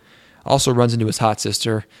whirl. Also runs into his hot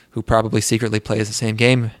sister, who probably secretly plays the same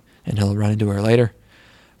game, and he'll run into her later.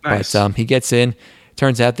 Nice. But he gets in.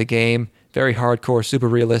 Turns out the game, very hardcore, super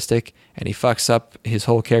realistic, and he fucks up his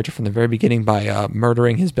whole character from the very beginning by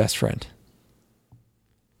murdering his best friend.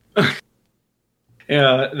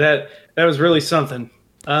 Yeah, that was really something.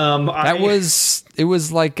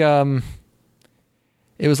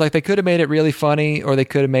 It was like they could have made it really funny, or they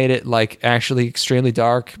could have made it like actually extremely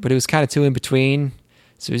dark, but it was kind of two in between.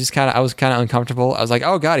 So it was just I was kind of uncomfortable. I was like,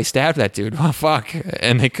 oh God, he stabbed that dude. Oh, fuck.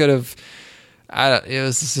 And they could have, it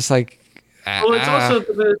was just like. Well, it's also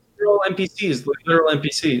the literal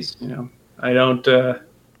NPCs, I don't,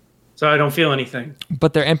 so I don't feel anything.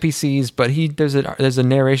 But they're NPCs, but there's a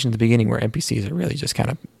narration at the beginning where NPCs are really just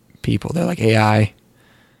kind of people. They're like AI.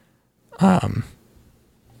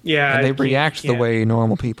 Yeah, and they react the way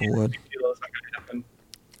normal people would. It's not going to happen.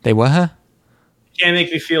 They what? Huh? You can't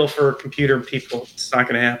make me feel for computer people. It's not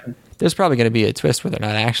going to happen. There's probably going to be a twist where they're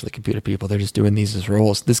not actually computer people. They're just doing these as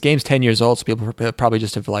roles. This game's 10 years old, so people probably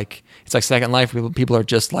just have it's like Second Life. People are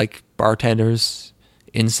just like bartenders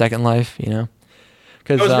in Second Life,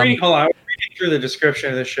 Because I was reading through the description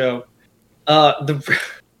of the show.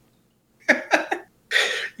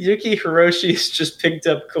 Yuki Hiroshi's just picked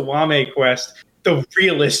up Kiwame Quest, the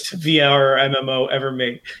realest VR MMO ever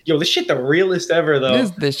made. Yo, this shit the realest ever, though.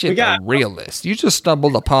 This shit the realest. You just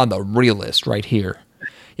stumbled upon the realest right here.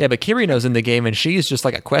 Yeah, but Kirino's in the game, and she's just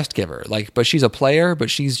like a quest giver. But she's a player, but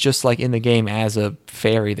she's just like in the game as a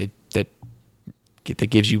fairy that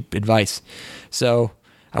gives you advice. So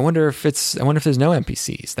I wonder if there's no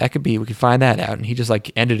NPCs. That could be. We could find that out. And he just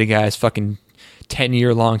like ended a guy's fucking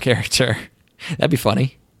 10-year-long character. That'd be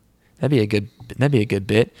funny. That'd be a good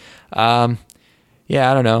bit. Yeah,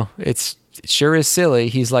 I don't know. It sure is silly.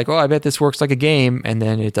 He's like, oh, I bet this works like a game, and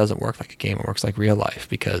then it doesn't work like a game. It works like real life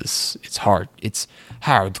because it's hard. It's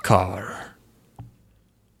hardcore.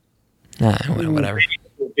 Whatever.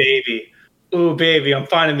 Ooh, baby. I'm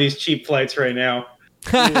finding these cheap flights right now.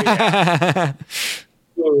 Ooh, yeah.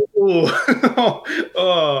 Ooh.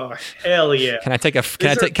 Oh, hell yeah. Can I take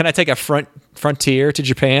a frontier to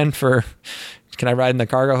Japan for? Can I ride in the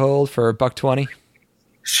cargo hold for $120?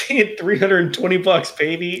 Saying $320,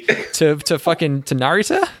 baby. to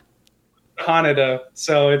Narita? Haneda.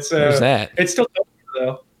 So it's where's that? It's still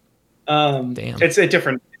Tokyo though. Damn. It's a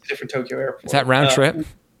different Tokyo airport. Is that round trip?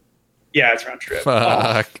 Yeah, it's round trip.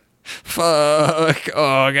 Fuck. Oh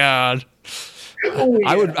God. Oh,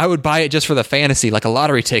 yeah. I would buy it just for the fantasy, like a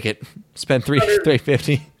lottery ticket. Spend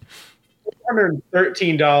 $350.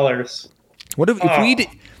 $113. What if we did?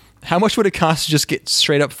 How much would it cost to just get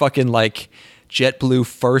straight up fucking like JetBlue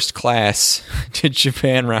first class to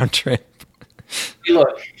Japan round trip?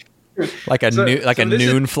 Look, like a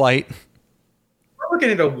noon flight. We're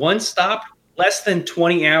looking at a one stop, less than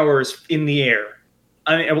 20 hours in the air.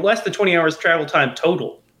 I mean, less than 20 hours travel time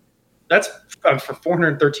total. That's for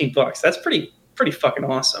 $413. That's pretty fucking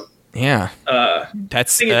awesome. Yeah,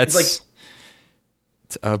 that's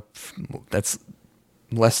That's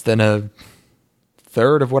less than a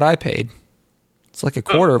third of what I paid. It's like a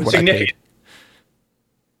quarter of what I paid.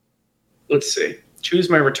 Let's see. Choose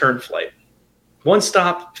my return flight. One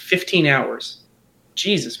stop, 15 hours.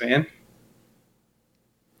 Jesus, man.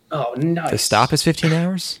 Oh, nice. The stop is 15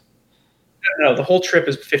 hours? No, the whole trip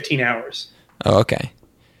is 15 hours. Oh, okay.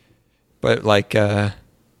 But like, yeah,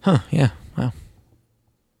 wow.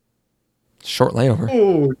 Short layover.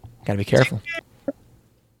 Ooh. Gotta be careful.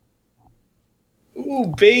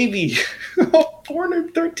 Ooh, baby.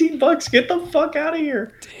 $413. Get the fuck out of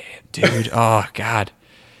here. Damn, dude. Oh, God.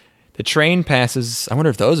 The train passes, I wonder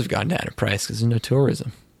if those have gone down in price because there's no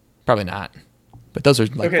tourism. Probably not. But those are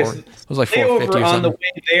like those are like $450 or something. On the way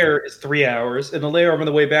there is 3 hours, and the layover on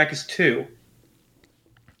the way back is 2.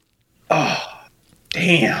 Oh,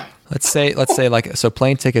 damn. Let's say like, so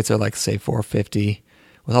plane tickets are like, say, $450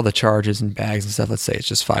 with all the charges and bags and stuff. Let's say it's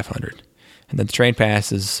just $500. And then the train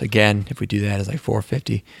passes, again, if we do that, is like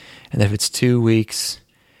 $450. And then if it's 2 weeks,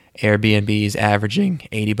 Airbnb is averaging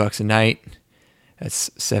 $80 a night.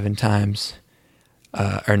 That's 7 times,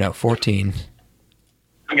 14.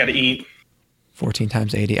 I gotta eat. 14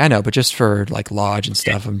 times 80. I know, but just for like lodge and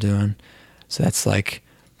stuff I'm doing. So that's like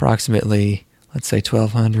approximately, let's say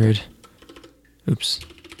 1,200. Oops.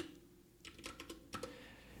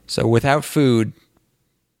 So without food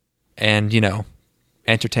and,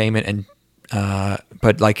 entertainment and,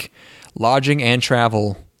 but like lodging and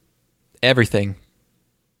travel, everything,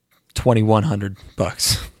 $2,100.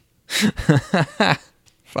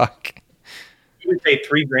 Fuck. You would pay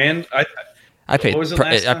 $3,000. I paid. What was it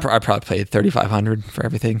last time? I probably paid $3,500 for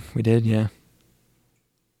everything we did. Yeah.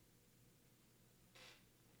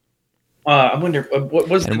 I wonder what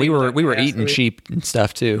was. And we were eating cheap and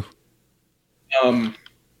stuff too.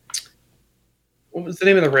 What was the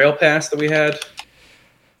name of the rail pass that we had?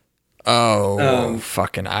 Oh,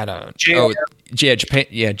 fucking I don't. JR. Oh, yeah, Japan.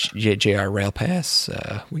 Yeah, JR Rail Pass.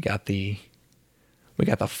 We got the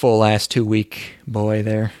full ass 2-week boy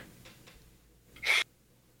there.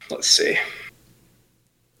 Let's see.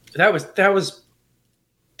 That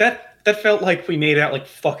felt like we made out like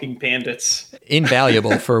fucking bandits.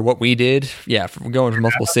 Invaluable for what we did. Yeah, for going to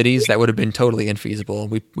multiple cities, that would have been totally infeasible.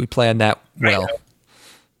 We planned that well.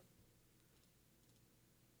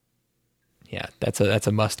 Yeah, that's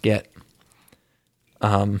a must get.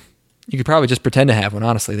 You could probably just pretend to have one.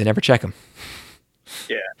 Honestly, they never check them.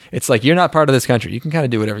 Yeah, it's like you're not part of this country. You can kind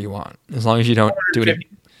of do whatever you want as long as you don't do it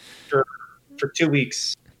for 2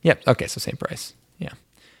 weeks. Yep. Okay, so same price. Yeah.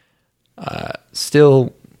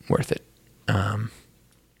 Still worth it. Yeah,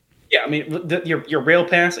 I mean, your rail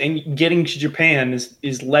pass and getting to Japan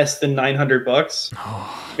is less than $900.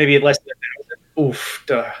 Oh. Maybe less than 1,000. Oof,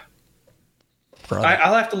 duh.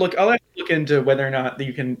 I'll have to look into whether or not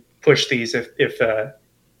you can push these if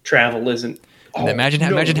travel isn't. Oh, imagine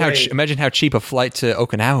how cheap a flight to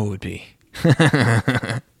Okinawa would be.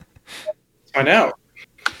 Let's find out.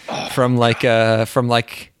 From I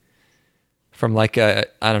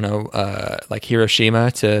don't know, like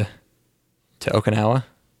Hiroshima to Okinawa,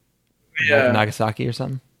 yeah, like Nagasaki or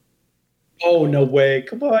something. Oh no way!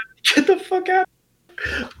 Come on, get the fuck out!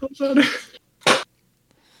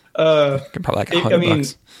 Probably like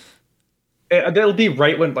 $100. That'll be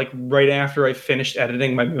right after I finished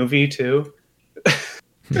editing my movie too.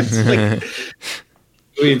 It's like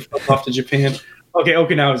we've off to Japan. Okay,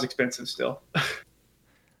 Okinawa is expensive still.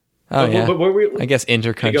 Oh yeah, but I guess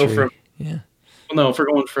intercountry. Yeah. Well, no, if we're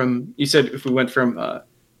going from, you said if we went from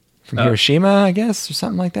Hiroshima, I guess, or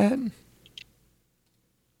something like that.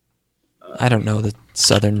 I don't know the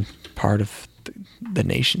southern part of the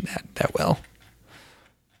nation that well.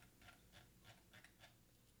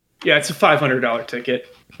 Yeah, it's a $500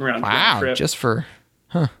 ticket round trip. Just for,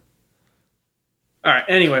 huh? All right.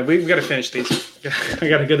 Anyway, we got to finish these. I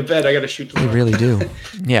got to go to bed. I got to shoot tomorrow. We really do.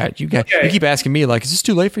 Yeah, you keep asking me like, is this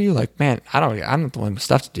too late for you? Like, man, I'm the one with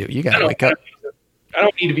stuff to do. You got to wake up. I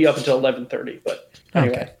don't need to be up until 11:30. But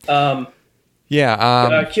anyway, okay.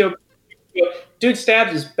 Kyuukyoku, dude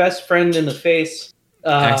stabbed his best friend in the face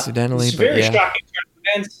accidentally. It's very shocking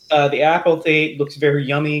events. The apple they looks very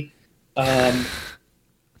yummy. I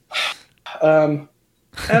don't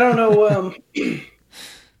know.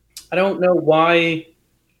 I don't know why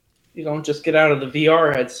you don't just get out of the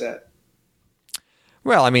VR headset.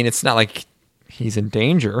 Well, I mean, it's not like he's in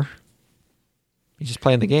danger. He's just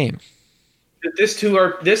playing the game. This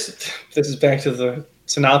is back to the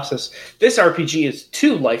synopsis. This RPG is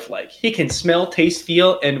too lifelike. He can smell, taste,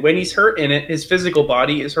 feel, and when he's hurt in it, his physical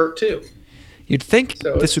body is hurt too. You'd think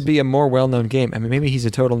this would be a more well-known game. I mean, maybe he's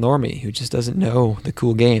a total normie who just doesn't know the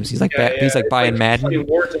cool games. He's like he's like buying Madden.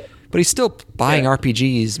 But he's still buying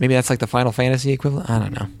RPGs. Maybe that's like the Final Fantasy equivalent. I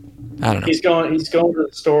don't know. He's going to the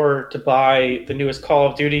store to buy the newest Call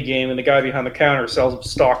of Duty game, and the guy behind the counter sells him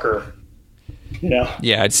Stalker. Yeah,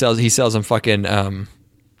 he sells him fucking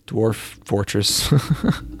Dwarf Fortress.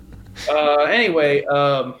 Anyway,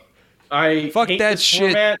 I fuck hate that this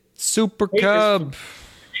shit. format. Super Cub.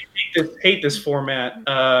 Hate this format.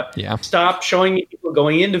 Yeah. Stop showing people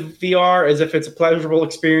going into VR as if it's a pleasurable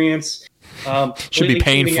experience. Should be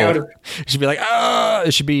painful. It should be like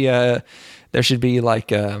it should be there should be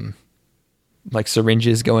like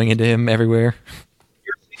syringes going into him everywhere.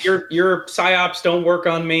 Your psyops don't work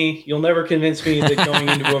on me. You'll never convince me that going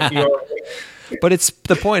into a VR. But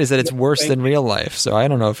the point is that it's worse than real life. So I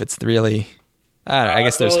don't know if it's really. I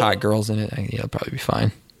guess there's hot girls in it. It'll probably be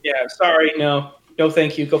fine. Yeah. Sorry. No,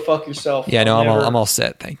 thank you. Go fuck yourself. Yeah. No. I'm all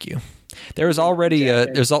set. Thank you. There's already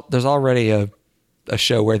there's already a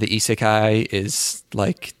show where the isekai is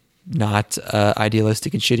like not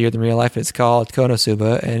idealistic and shittier than real life. It's called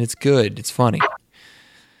Konosuba, and it's good. It's funny.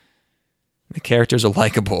 The characters are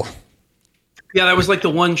likable. Yeah, that was like the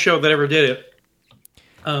one show that ever did it.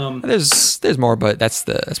 There's more, but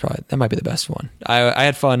that might be the best one. I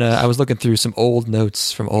had fun. I was looking through some old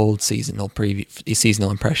notes from old seasonal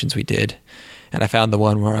impressions we did, and I found the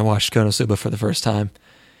one where I watched Konosuba for the first time,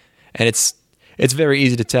 and it's very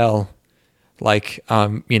easy to tell. Like,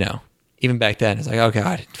 even back then, it's like, oh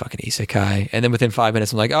god, fucking isekai, and then within 5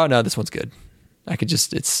 minutes, I'm like, oh no, this one's good. I could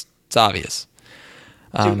just, it's obvious.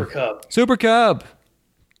 Super Cub.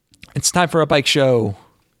 It's time for a bike show.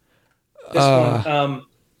 This one,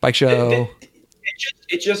 bike show.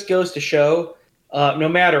 It just goes to show, no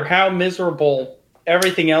matter how miserable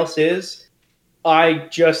everything else is, I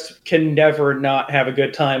just can never not have a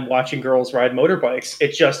good time watching girls ride motorbikes.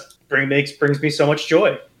 It just brings me so much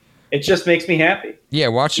joy. It just makes me happy. Yeah,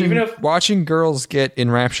 watching girls get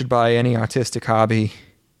enraptured by any artistic hobby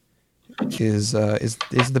is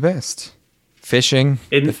the best. Fishing,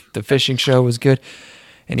 the fishing show was good.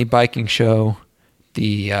 Any biking show,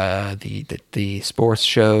 the sports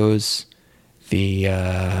shows, the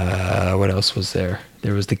what else was there?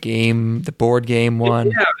 There was the board game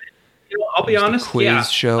one. Yeah, I'll be honest. The quiz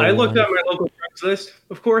show. I looked up my local Craigslist.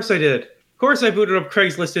 Of course I did. Of course I booted up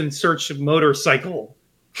Craigslist and searched motorcycle.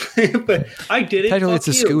 But I did it. Technically, it's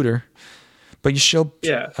a scooter, but she'll.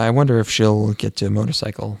 Yeah. I wonder if she'll get to a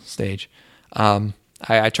motorcycle stage. I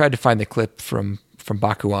tried to find the clip from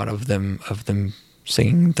Bakuan of them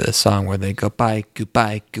singing the song where they go bike,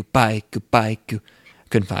 goodbye, goodbye, goodbye,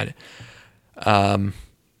 couldn't find it.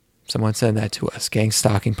 Someone send that to us.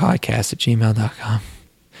 gangstalkingpodcast@gmail.com.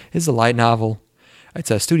 It's a light novel. It's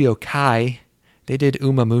a Studio Kai. They did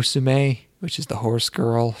Uma Musume, which is the horse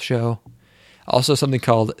girl show. Also something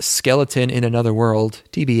called Skeleton in Another World,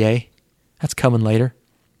 TBA. That's coming later.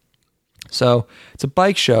 So it's a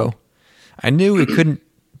bike show. I knew it couldn't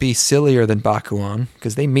be sillier than Bakuan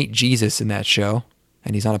because they meet Jesus in that show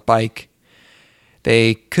and he's on a bike.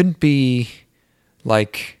 They couldn't be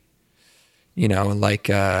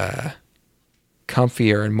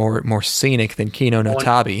comfier and more scenic than Kino no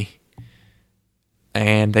Tabi.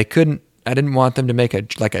 And I didn't want them to make a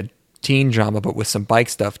teen drama but with some bike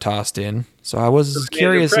stuff tossed in. So I was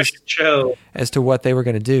curious as to what they were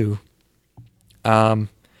going to do. A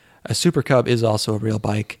Super Cub is also a real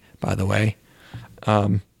bike, by the way.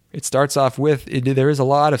 It starts off with there is a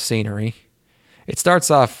lot of scenery. It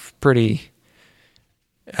starts off pretty.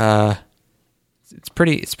 It's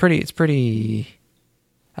pretty.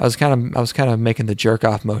 I was kind of making the jerk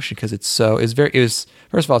off motion because it was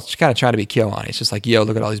first of all it's kind of trying to be Kyoani. It's just like, yo,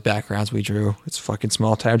 look at all these backgrounds we drew. It's fucking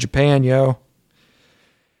small town Japan, yo.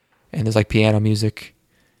 And there's like piano music.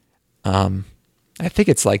 I think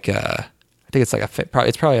it's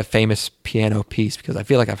probably a famous piano piece because I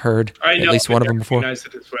feel like I've heard at least one of them before. It as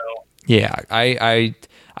well. Yeah, I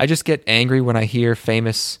just get angry when I hear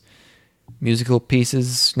famous musical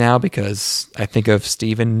pieces now because I think of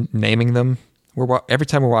Steven naming them. Every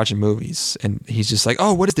time we're watching movies, and he's just like,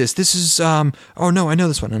 "Oh, what is this? This is oh no, I know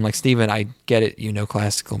this one." And I'm like, Steven, I get it. You know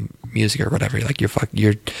classical music or whatever. Like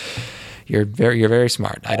you're very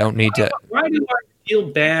smart. I don't need to. Why do I feel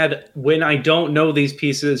bad when I don't know these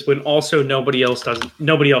pieces when also nobody else knows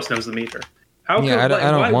them either? I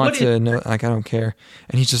don't want to know. Like I don't care.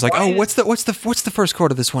 And he's just like, "Oh, what's the first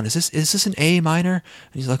chord of this one? Is this an A minor?" And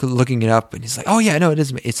he's like looking it up, and he's like, "Oh yeah, no, it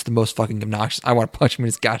is. It's the most fucking obnoxious. I want to punch him in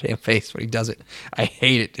his goddamn face when he does it. I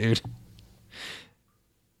hate it, dude."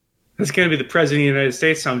 That's gonna be the president of the United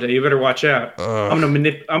States someday. You better watch out. I'm gonna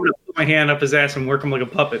put my hand up his ass and work him like a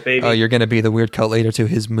puppet, baby. Oh, you're gonna be the weird cult leader to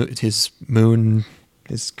his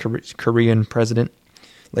Korean president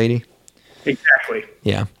lady. Exactly.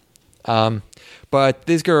 Yeah. But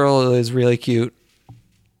this girl is really cute,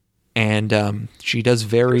 and she does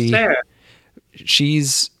very. Sad.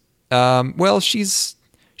 She's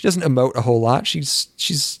she doesn't emote a whole lot.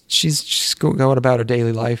 She's going about her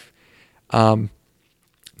daily life.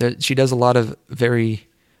 She does a lot of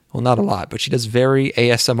not a lot, but she does very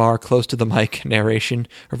ASMR, close to the mic narration.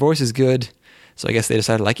 Her voice is good, so I guess they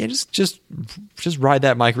decided like, yeah, just ride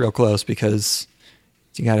that mic real close because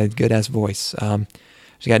she got a good ass voice.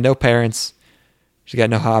 She got no parents. She's got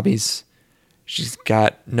no hobbies. She's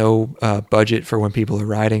got no budget for when people are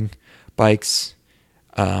riding bikes.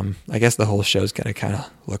 I guess the whole show's gonna kind of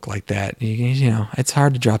look like that. You know, it's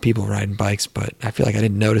hard to draw people riding bikes, but I feel like I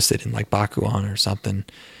didn't notice it in like Bakuan or something.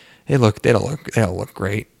 They'll look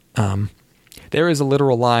great. There is a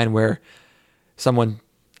literal line where someone,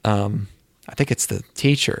 I think it's the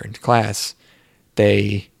teacher in class,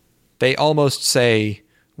 they almost say,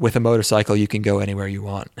 with a motorcycle you can go anywhere you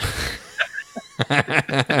want.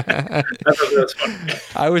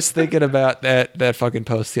 I was thinking about that fucking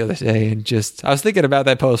post the other day, and I was thinking about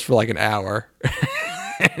that post for like an hour.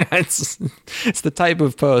 it's the type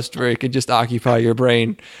of post where it can just occupy your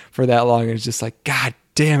brain for that long, and it's just like, God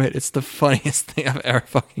damn it, it's the funniest thing I've ever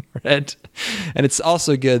fucking read. And it's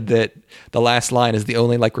also good that the last line is the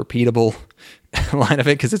only like repeatable line of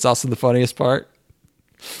it, because it's also the funniest part.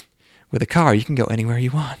 With a car, you can go anywhere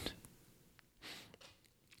you want.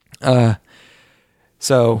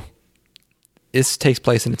 So this takes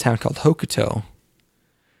place in a town called Hokuto,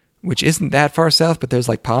 which isn't that far south, but there's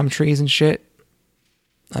like palm trees and shit.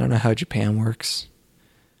 I don't know how Japan works.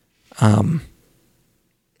 And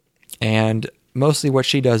mostly what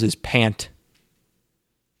she does is pant.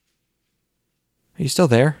 Are you still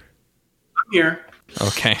there? I'm here.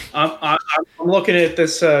 Okay. I'm looking at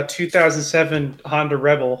this 2007 Honda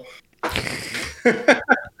Rebel. Is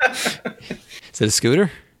it a scooter?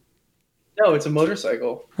 No, it's a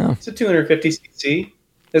motorcycle. Oh. It's a 250cc.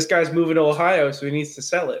 This guy's moving to Ohio, so he needs to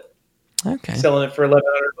sell it. Okay. Selling it for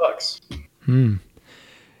 $1,100.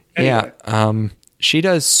 Anyway. Yeah. She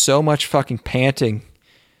does so much fucking panting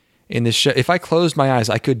in this show. If I closed my eyes,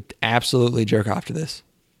 I could absolutely jerk off to this.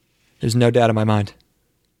 There's no doubt in my mind.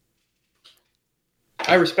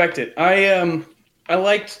 I respect it. I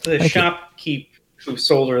liked the shopkeep who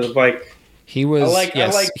sold her the bike. He was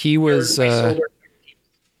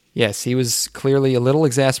Yes, he was clearly a little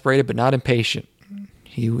exasperated, but not impatient.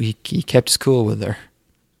 He kept his cool with her.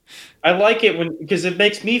 I like it because it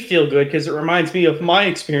makes me feel good, because it reminds me of my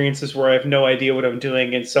experiences where I have no idea what I'm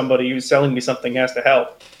doing and somebody who's selling me something has to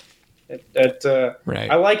help.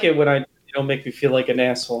 Right. I like it when I make me feel like an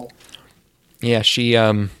asshole. Yeah, she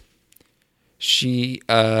doesn't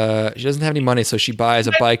have any money, so she buys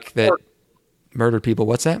a bike that murdered people.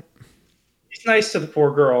 What's that? He's nice to the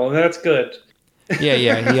poor girl, and that's good. Yeah, he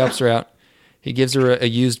helps her out. He gives her a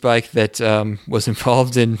used bike that was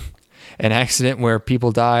involved in an accident where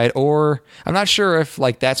people died, or I'm not sure if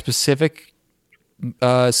like that specific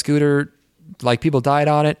scooter, like people died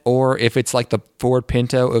on it, or if it's like the Ford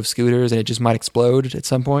Pinto of scooters and it just might explode at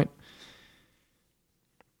some point.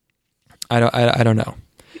 I don't know.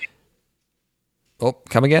 Oh,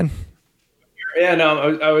 come again? Yeah,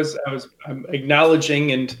 no, I'm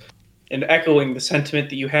acknowledging and echoing the sentiment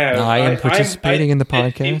that you have. I am participating in the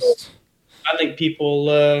podcast. I think people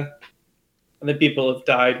have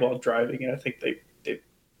died while driving, and I think they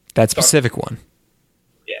that specific one.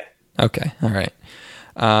 Yeah. Okay. All right.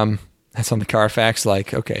 That's on the Carfax.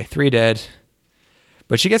 Like, okay, 3 dead,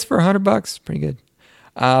 but she gets for $100. Pretty good.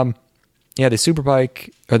 Yeah, the super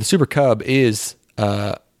bike or the Super Cub is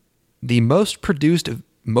the most produced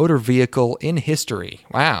motor vehicle in history.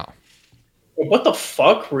 Wow. What the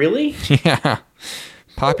fuck? Really? Yeah.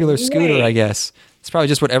 Popular scooter, I guess. It's probably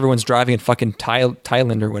just what everyone's driving in fucking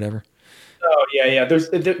Thailand or whatever. Oh, yeah.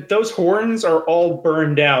 Those horns are all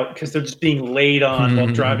burned out because they're just being laid on while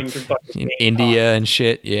driving through fucking in India and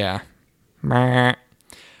shit. Yeah.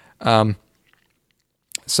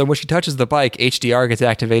 So when she touches the bike, HDR gets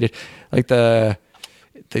activated. Like the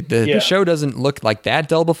show doesn't look like that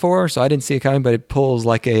dull before, so I didn't see it coming, but it pulls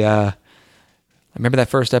like a... I remember that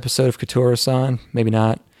first episode of Kotoro-san, maybe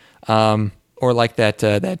not, or like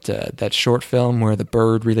that short film where the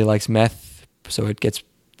bird really likes meth, so it gets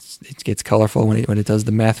colorful when it does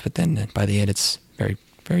the meth, but then by the end it's very,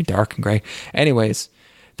 very dark and gray. Anyways,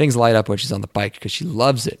 things light up when she's on the bike because she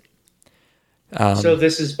loves it. So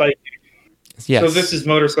this is bike. Yes. So this is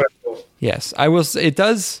motorcycle. Yes, I will. It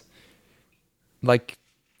does. Like,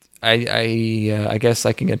 I guess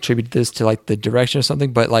I can attribute this to like the direction or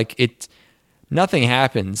something, but like nothing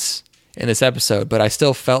happens in this episode, but I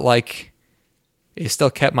still felt like it still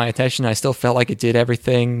kept my attention. I still felt like it did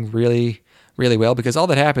everything really, really well, because all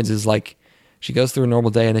that happens is like she goes through a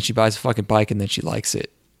normal day and then she buys a fucking bike and then she likes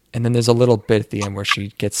it. And then there's a little bit at the end where she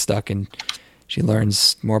gets stuck and she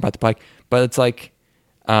learns more about the bike. But it's like,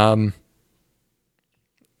 it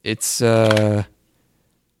should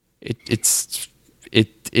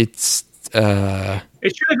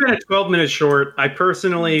have been a 12-minute short. I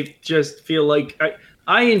personally just feel like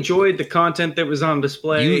I enjoyed the content that was on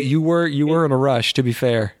display. You were in a rush, to be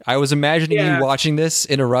fair. I was imagining you watching this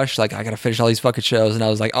in a rush, like, I gotta finish all these fucking shows, and I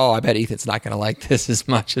was like, oh, I bet Ethan's not gonna like this as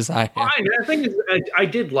much as I am. Fine. The thing is, I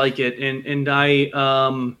did like it, and I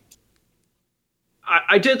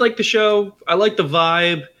did like the show. I like the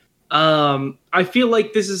vibe. I feel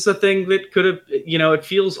like this is a thing that could have, it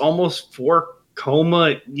feels almost for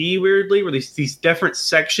Coma-y weirdly, where these different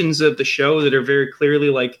sections of the show that are very clearly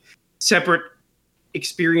like separate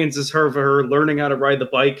experiences for her learning how to ride the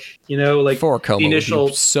bike, like for Coma the initial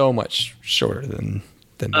so much shorter than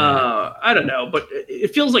that. I don't know, but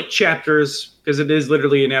it feels like chapters because it is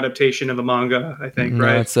literally an adaptation of a manga, I think, no,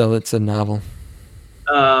 right? It's a novel.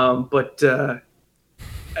 But I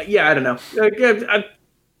don't know.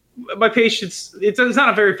 My patience, it's not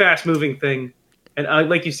a very fast moving thing. And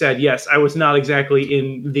like you said, yes, I was not exactly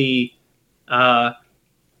in the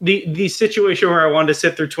situation where I wanted to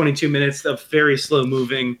sit through 22 minutes of very slow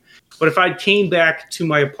moving. But if I came back to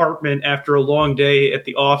my apartment after a long day at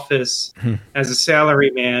the office as a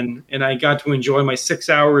salaryman and I got to enjoy my 6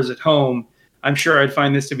 hours at home, I'm sure I'd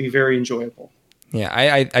find this to be very enjoyable. Yeah,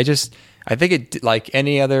 I think it, like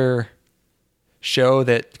any other show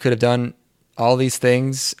that could have done all these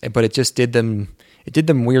things, but it just did them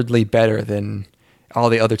weirdly better than all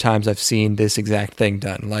the other times I've seen this exact thing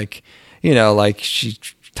done. Like, like she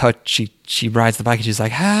rides the bike and she's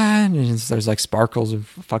like, and there's like sparkles of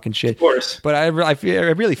fucking shit. Of course. But I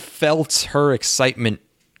really felt her excitement,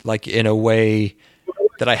 like in a way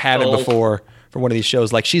that I haven't before for one of these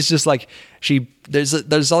shows. Like she's just like,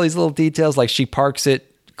 there's all these little details. Like she parks it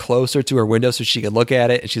closer to her window so she can look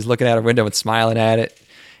at it, and she's looking out her window and smiling at it.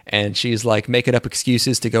 And she's like making up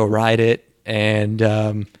excuses to go ride it. And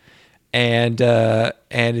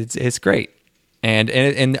it's great.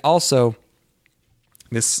 And also,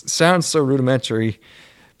 this sounds so rudimentary,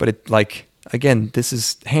 but it, like, again, this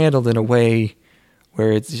is handled in a way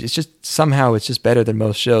where it's just somehow it's just better than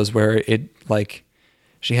most shows, where it, like,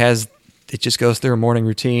 it just goes through a morning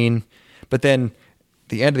routine, but then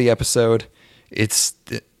the end of the episode, it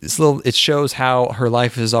shows how her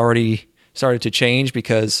life has already started to change,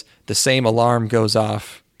 because the same alarm goes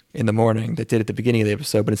off in the morning that did at the beginning of the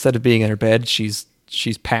episode, but instead of being in her bed, she's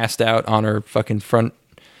passed out on her fucking front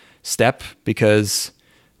step because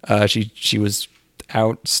she was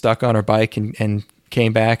out stuck on her bike and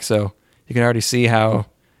came back. So you can already see how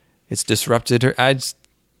it's disrupted her. It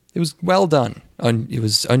was well done. It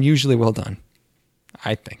was unusually well done,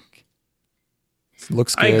 I think. It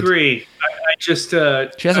looks good. I agree. I just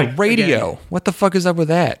she has a radio. What the fuck is up with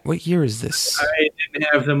that? What year is this? I didn't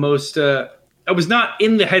have the most. I was not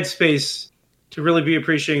in the headspace to really be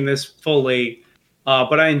appreciating this fully,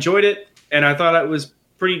 but I enjoyed it, and I thought it was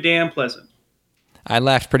pretty damn pleasant. I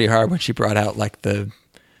laughed pretty hard when she brought out the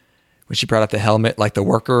helmet, like the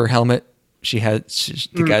worker helmet.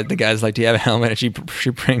 The guy's like, "Do you have a helmet?" And she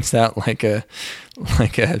brings out like a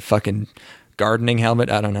fucking gardening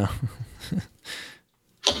helmet. I don't know.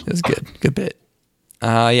 It was good bit.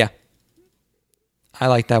 Yeah, I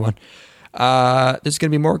like that one. There's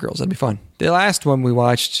gonna be more girls. That'd be fun. The last one we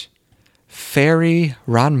watched, Fairy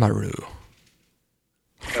Ranmaru.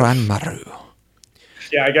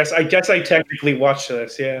 Yeah, I guess I technically watched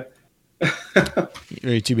this. Yeah.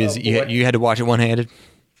 You're too busy. You had to watch it one-handed.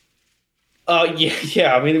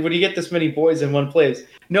 Yeah. I mean, when you get this many boys in one place.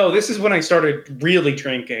 No, this is when I started really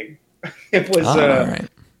drinking. It was. All right.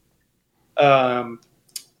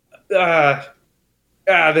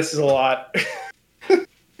 This is a lot.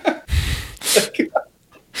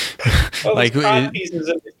 Like pieces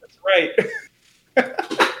of it. That's right.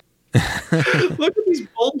 Look at these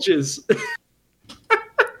bulges.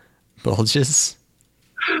 Bulges?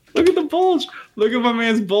 Look at the bulge. Look at my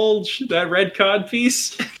man's bulge. That red cod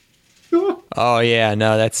piece. Oh yeah,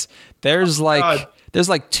 no, there's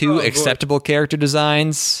like two acceptable character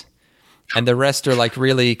designs, and the rest are like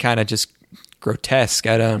really kind of just grotesque.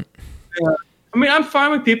 I mean, I'm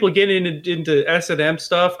fine with people getting into S&M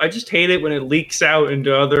stuff. I just hate it when it leaks out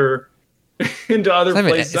into other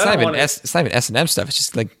places. It's not even S&M stuff. It's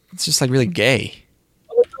just like really gay.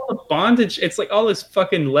 All the bondage. It's like all this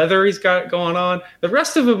fucking leather he's got going on. The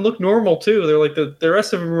rest of them look normal too. They're like the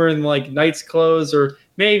rest of them are in like knight's clothes, or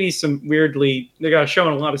maybe some weirdly they got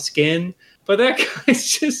showing a lot of skin. but that guy's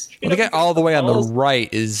just. Well, the guy all the way on the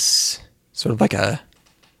right is sort of like I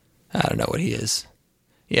don't know what he is.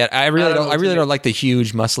 Yeah, I really don't like the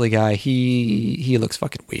huge muscly guy. He looks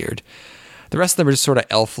fucking weird. The rest of them are just sort of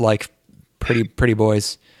elf-like, pretty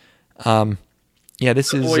boys. Yeah,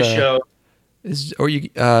 this is boy show. Or you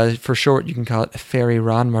for short you can call it Fairy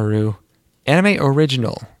Ranmaru, anime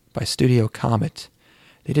original by Studio Comet.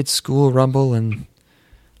 They did School Rumble and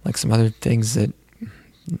like some other things that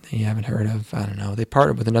you haven't heard of. I don't know. They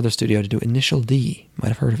partnered with another studio to do Initial D. Might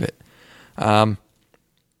have heard of it. The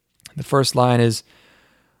first line is,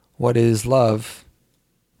 "What is love?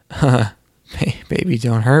 Baby,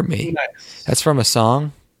 don't hurt me." Nice. That's from a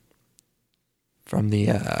song from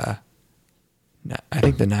the, I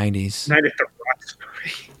think the 90s. Night at the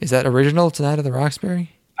Roxbury. Is that original to Night at the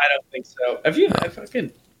Roxbury? I don't think so. Have you? I've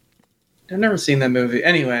never seen that movie.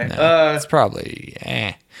 Anyway, No, it's probably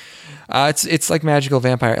it's like magical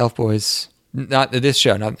vampire elf boys. Not this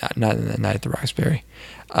show, not Night at the Roxbury.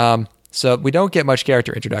 So we don't get much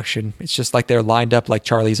character introduction. It's just like they're lined up like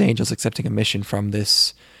Charlie's Angels accepting a mission from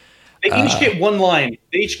this. They each get one line.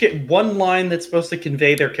 They each get one line that's supposed to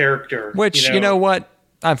convey their character. Which, you know what?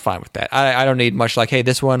 I'm fine with that. I don't need much like, hey,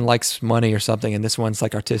 this one likes money or something, and this one's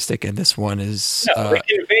like artistic, and this one is... No, they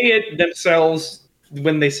convey it themselves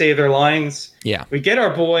when they say their lines. Yeah. We get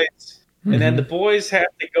our boys, and then the boys have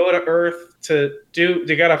to go to Earth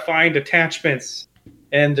they got to find attachments.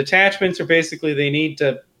 And attachments are basically they need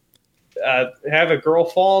to have a girl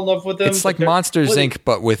fall in love with them. It's like Monsters, Inc.,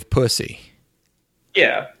 but with pussy.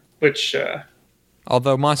 Yeah, which...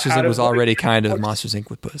 although Monsters, Inc. was already kind of Monsters,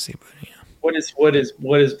 Inc. with pussy, but yeah. What is What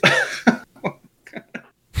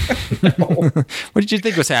did you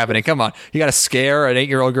think was happening? Come on. You got to scare an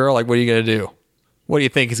 8-year-old girl? Like, what are you going to do? What do you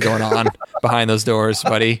think is going on behind those doors,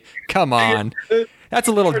 buddy? Come on. That's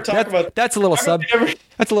a little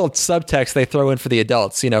subtext they throw in for the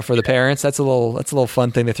adults, for the parents. That's a little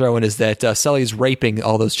fun thing they throw in, is that Sully's raping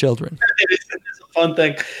all those children. It is a fun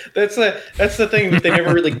thing. That's the thing that they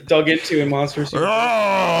never really dug into in Monsters.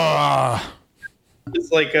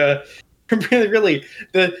 It's like really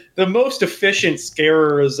the most efficient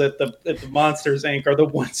scarers at the Monsters Inc. are the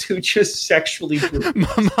ones who just sexually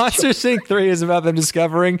Monsters Inc. 3 is about them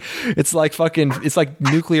discovering it's like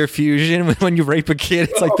nuclear fusion. When you rape a kid,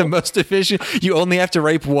 it's like the most efficient. You only have to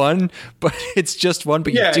rape one, but it's just one,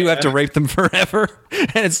 but you do have to rape them forever.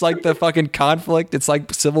 And it's like the fucking conflict. It's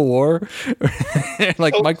like Civil War.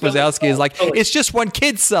 Like Mike Wazowski is like, it's just one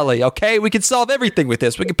kid, Sully, okay? We can solve everything with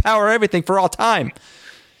this. We can power everything for all time.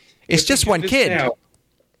 It's just one kid. Now.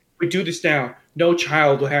 We do this now. No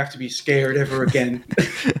child will have to be scared ever again.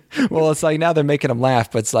 Well, it's like now they're making them laugh,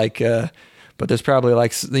 but it's like, but there's probably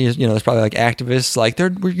like, there's probably like activists like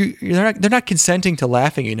they're not consenting to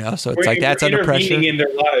laughing, So it's that's under pressure. In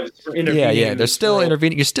their lives. Yeah. They're still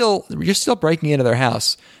intervening. You're still breaking into their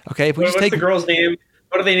house. Okay. If we what's the girl's name?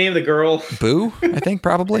 What do they name the girl? Boo, I think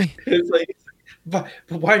probably. It's like, but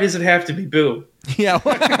why does it have to be Boo? Yeah,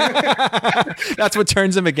 that's what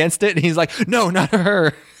turns him against it. And he's like, no, not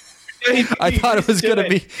her. I thought it was going to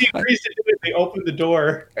be. He agrees to do it. They open the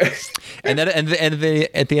door, and then at the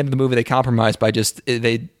end of the movie, they compromise by just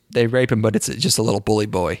they rape him, but it's just a little bully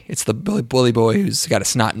boy. It's the bully boy who's got a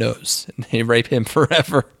snot nose, and they rape him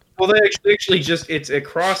forever. Well, they actually just it's a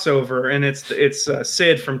crossover, and it's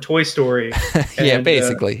Sid from Toy Story. Yeah,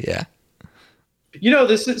 basically, yeah.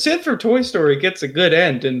 This Sid from Toy Story gets a good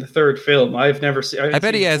end in the third film. I've never seen. I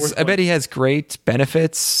bet he has great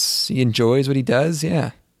benefits. He enjoys what he does.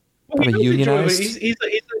 Yeah, well, unionized.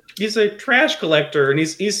 He's a trash collector, and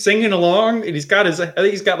he's singing along, and he's got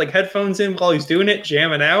like headphones in while he's doing it,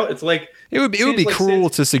 jamming out. It's like it would be cruel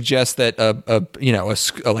to suggest that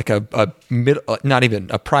not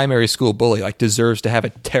even a primary school bully like deserves to have a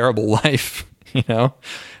terrible life.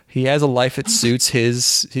 He has a life that suits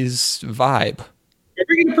his vibe. Are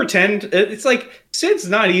we gonna pretend it's like Sid's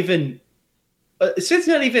not even a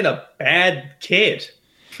bad kid?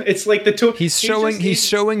 It's like he's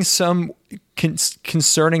showing some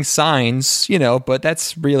concerning signs, but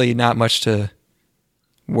that's really not much to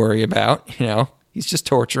worry about. He's just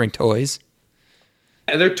torturing toys.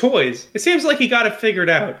 Yeah, they're toys. It seems like he got it figured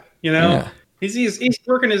out. Yeah. He's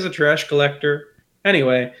working as a trash collector.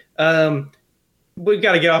 Anyway, we've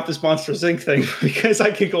got to get off this Monsters Inc. thing because I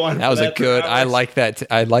could go on. That was a good. I like that.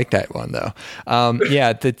 I like that one though.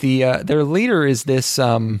 Yeah, their leader is this.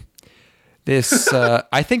 I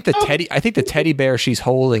think the teddy bear she's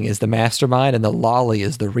holding is the mastermind, and the lolly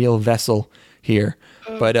is the real vessel here.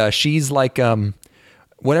 But she's like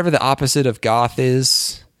whatever the opposite of goth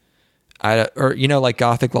is. Like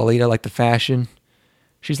gothic Lolita, like the fashion.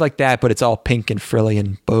 She's like that, but it's all pink and frilly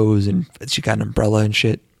and bows, and she got an umbrella and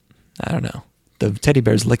shit. I don't know. The teddy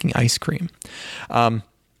bear's licking ice cream.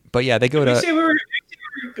 But yeah, they go to.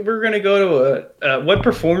 We're going to go to what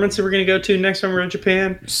performance are we going to go to next time we're in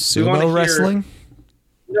Japan? Sumo wrestling?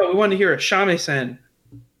 No, we want to hear a shamisen.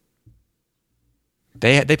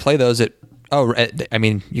 They play those at. Oh, I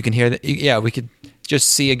mean, you can hear that. Yeah, we could just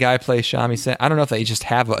see a guy play shamisen. I don't know if they just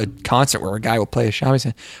have a concert where a guy will play a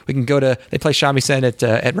shamisen. We can go to. They play shamisen at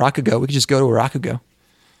Rakugo. We could just go to a Rakugo.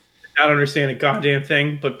 I don't understand a goddamn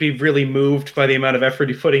thing, but be really moved by the amount of effort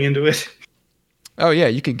you're putting into it. Oh yeah,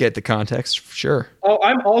 you can get the context for sure. Oh,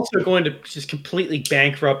 I'm also going to just completely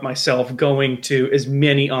bankrupt myself going to as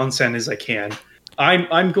many onsen as I can.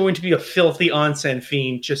 I'm going to be a filthy onsen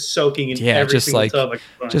fiend, just soaking in every just single like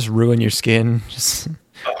tub. just ruin your skin, just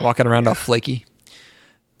walking around all flaky.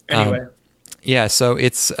 Anyway, yeah. So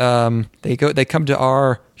it's they come to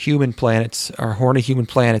our human planets, our horny human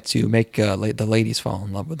planet, to make the ladies fall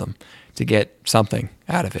in love with them, to get something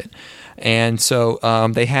out of it, and so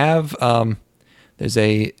they have there's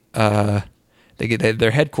a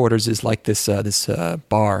their headquarters is like this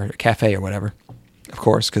bar, cafe, or whatever. Of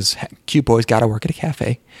course, because cute boys got to work at a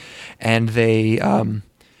cafe, and they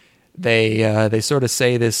sort of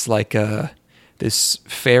say this like this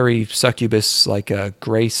fairy succubus like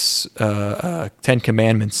grace 10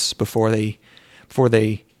 commandments before they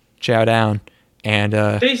chow down, and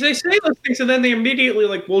they say those things, and then they immediately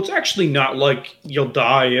like, well, it's actually not like you'll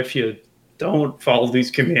die if you don't follow these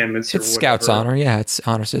commandments. It's Scout's honor, yeah, it's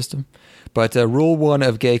honor system. But rule 1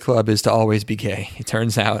 of gay club is to always be gay. It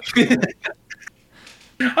turns out.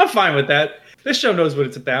 I'm fine with that. This show knows what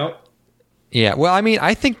it's about. Yeah, well, I mean,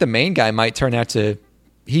 I think the main guy might turn out to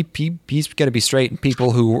he's going to be straight, and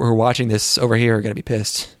people who are watching this over here are going to be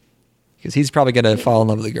pissed because he's probably going to fall in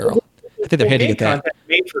love with a girl. I think they're hinting at that. Content's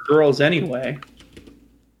made for girls anyway.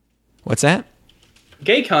 What's that?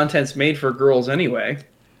 Gay content's made for girls anyway.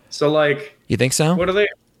 So, like, you think so? What are they?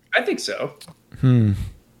 I think so.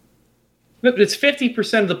 It's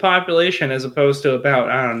 50% of the population as opposed to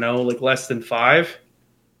about, I don't know, like less than 5.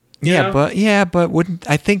 Yeah, but wouldn't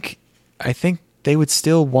I think they would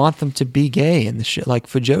still want them to be gay, and the shit like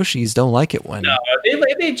fujoshis don't like it when. No,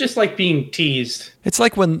 they just like being teased. It's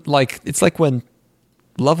like when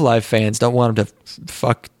Love Live fans don't want them to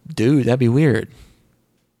fuck dude. That'd be weird.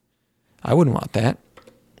 I wouldn't want that.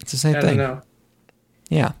 It's the same thing. I don't know.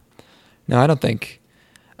 Yeah. No, I don't think.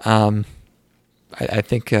 I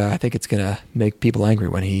think it's gonna make people angry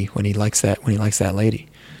when he likes that lady.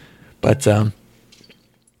 But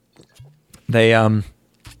they I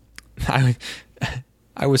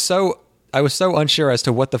was so unsure as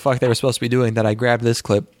to what the fuck they were supposed to be doing that I grabbed this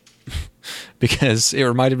clip because it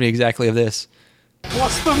reminded me exactly of this.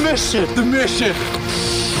 What's the mission? The mission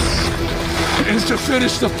is to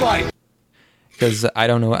finish the fight. Because I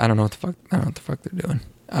don't know what the fuck they're doing.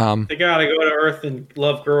 They gotta go to Earth and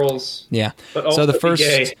love girls. Yeah. But so the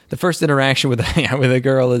first interaction with a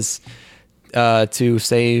girl is to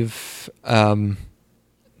save.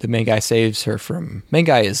 The main guy saves her from. Main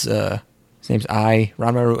guy is his name's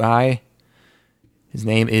Ranmaru. His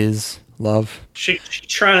name is Love. She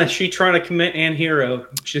trying to commit Hirou.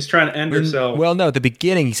 She's trying to end herself. Well, no. At the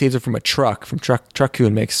beginning, he saves her from a truck. From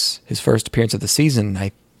Truck-kun makes his first appearance of the season.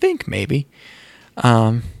 I think maybe.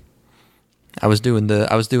 I was doing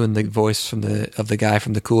the voice of the guy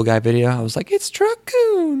from the Cool Guy video. I was like, it's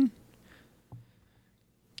Truck-kun.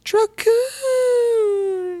 Truck-kun.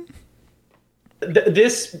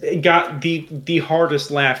 This got the hardest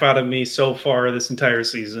laugh out of me so far this entire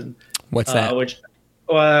season. What's that?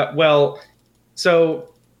 So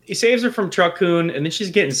he saves her from Truck-kun, and then she's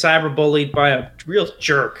getting cyberbullied by a real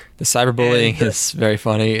jerk. The cyberbullying is very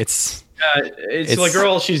funny. It's like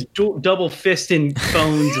girl, she's double fisting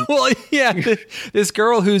phones. Well, yeah, this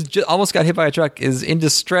girl who's almost got hit by a truck is in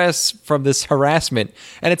distress from this harassment,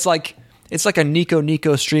 and it's like a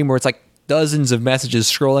Nico stream where it's like dozens of messages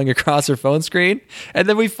scrolling across her phone screen, and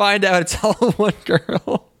then we find out it's all one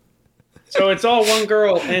girl. So it's all one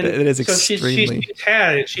girl, and it is so extremely.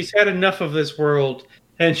 She's had enough of this world,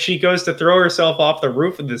 and she goes to throw herself off the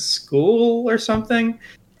roof of this school or something,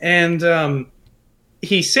 and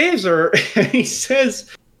he saves her. And he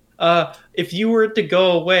says, "If you were to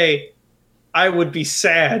go away, I would be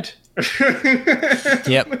sad."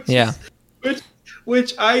 Yep. Yeah.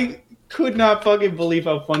 Which I could not fucking believe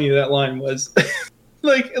how funny that line was.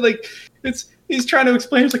 like he's trying to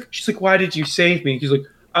explain. She's like, "Why did you save me?" He's like,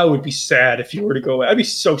 "I would be sad if you were to go away. I'd be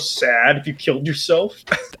so sad if you killed yourself."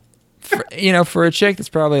 For a chick, that's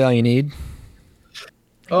probably all you need.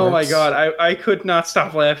 Oh my god, I could not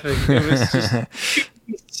stop laughing. It was just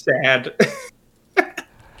sad.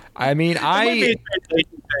 I mean, It might be a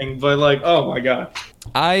translation thing, but like, oh my god.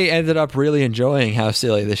 I ended up really enjoying how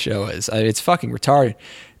silly this show is. It's fucking retarded.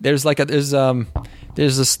 There's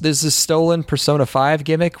this stolen Persona 5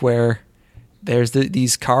 gimmick where there's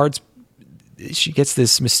these cards. She gets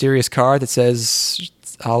this mysterious card that says,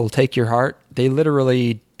 "I'll take your heart."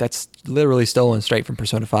 That's literally stolen straight from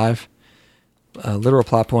Persona 5. Literal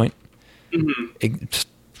plot point. Mm-hmm.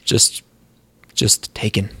 Just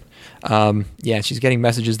taken. Yeah, she's getting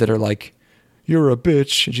messages that are like, "You're a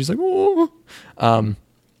bitch," and she's like, "Oh." I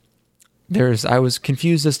was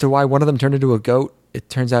confused as to why one of them turned into a goat. It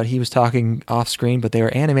turns out he was talking off screen, but they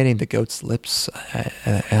were animating the goat's lips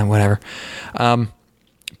and whatever.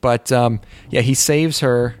 Yeah, he saves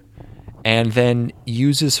her and then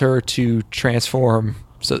uses her to transform.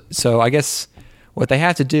 So I guess what they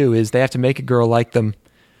have to do is they have to make a girl like them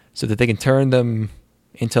so that they can turn them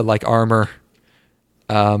into like armor,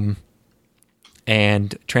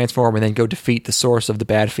 and transform and then go defeat the source of the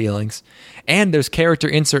bad feelings. And there's character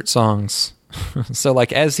insert songs. So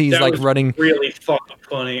like as he's that like was running, really fucking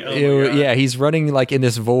funny. Oh my God. Yeah, he's running like in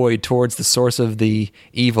this void towards the source of the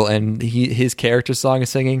evil, and his character song is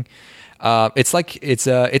singing. It's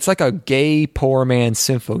like a gay poor man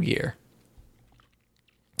Symphogear.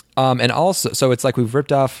 And also, so it's like we've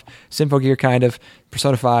ripped off Symphogear kind of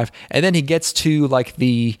Persona 5, and then he gets to like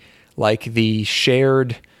the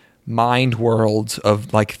shared mind world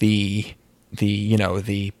of like the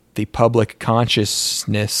public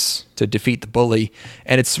consciousness to defeat the bully,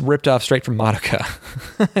 and it's ripped off straight from Madoka.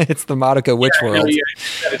 It's the Madoka witch world. Yeah,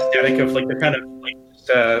 that aesthetic of like the kind of like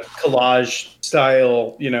collage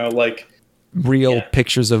style, like real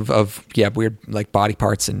pictures of weird like body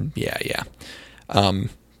parts and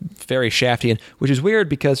very Shaftian, which is weird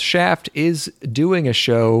because Shaft is doing a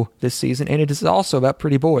show this season, and it is also about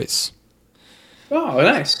pretty boys. Oh,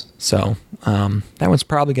 nice. So that one's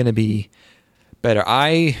probably going to be better.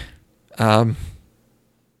 I've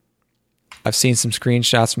seen some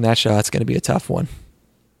screenshots from that show. It's going to be a tough one.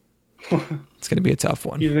 It's going to be a tough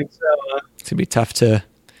one. You think so? It's going to be tough to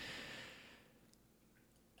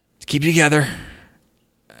keep together.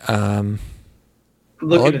 Looking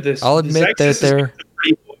at this, I'll admit that they're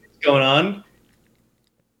pretty boys going on.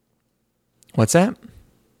 What's that?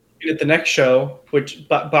 At the next show, which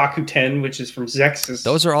Baku 10, which is from Zexus.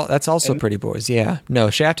 Those are all. That's also Pretty Boys. Yeah.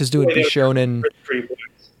 No, Shaft is doing Bishonen.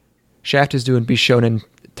 Shaft is doing Bishonen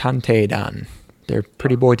Tanteidan. They're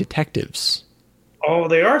pretty boy detectives. Oh,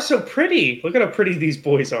 they are so pretty. Look at how pretty these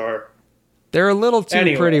boys are. They're a little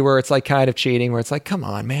too pretty where it's like kind of cheating, where it's like, come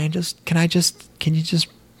on, man, can you just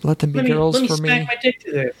let them be girls for me? Let me smack my dick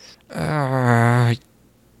to this.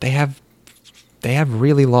 They have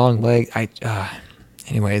really long legs.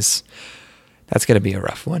 Anyways, that's going to be a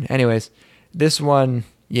rough one. Anyways, this one,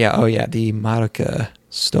 the Madoka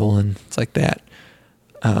stolen. It's like that.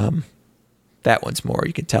 That one's more.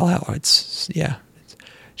 You can tell how it's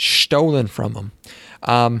stolen from them.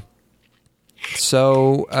 I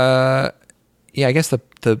guess the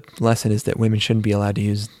lesson is that women shouldn't be allowed to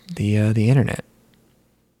use the internet.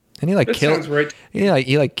 And he kills right.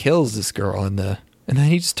 He kills this girl and then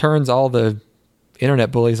he just turns all the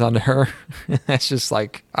internet bullies onto her. That's just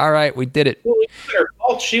like, all right, we did it. Well, it was her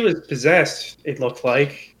fault. She was possessed. It looked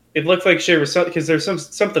like she was because there's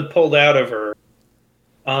something pulled out of her.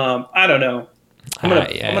 I don't know. I'm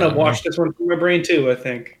gonna watch this one through my brain too, I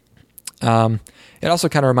think. It also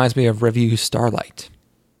kind of reminds me of Review Starlight.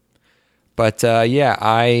 But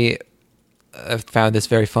I found this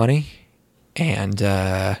very funny, and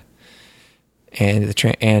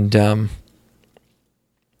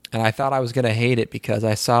I thought I was gonna hate it because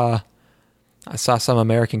I saw some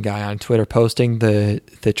American guy on Twitter posting the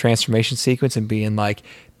transformation sequence and being like,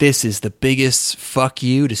 "This is the biggest fuck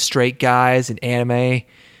you to straight guys in anime," and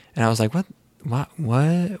I was like, "What?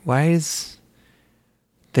 Why is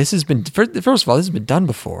this has been first of all, this has been done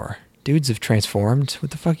before. Dudes have transformed.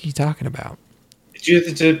 What the fuck are you talking about?"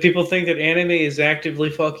 Do people think that anime is actively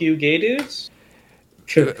fuck you gay dudes?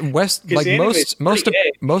 Most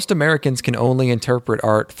Americans can only interpret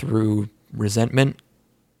art through resentment,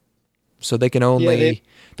 so they can only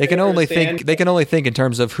think in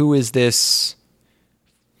terms of who is this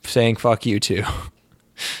saying fuck you to.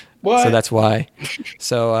 What? So that's why.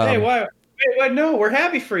 So hey, why? Wait, no, we're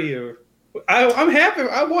happy for you. I'm happy.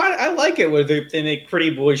 I like it when they make pretty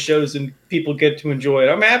boy shows and people get to enjoy it.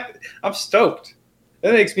 I'm happy. I'm stoked.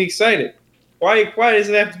 That makes me excited. Why does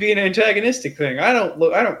it have to be an antagonistic thing? I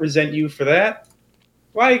don't resent you for that.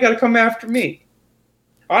 Why you got to come after me?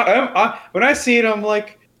 When I see it, I'm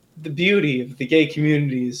like, the beauty of the gay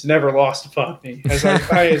community is never lost upon me as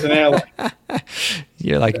as an ally.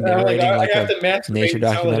 You're like narrating I like have to a masturbate nature in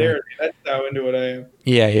documentary. solidarity. That's how into it I am.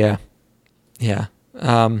 Yeah.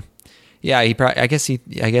 I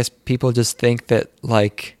guess people just think that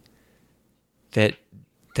like that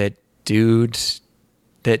dudes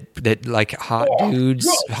that like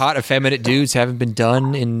hot effeminate dudes haven't been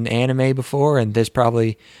done in anime before, and they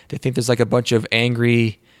think there's like a bunch of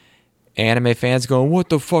angry anime fans going, what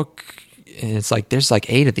the fuck? And it's like there's like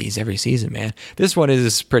 8 of these every season, man. This one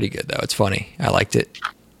is pretty good though. It's funny. I liked it.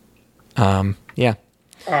 Yeah.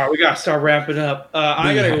 All right, we gotta start wrapping up.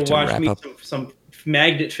 I gotta go watch some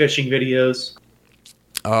magnet fishing videos.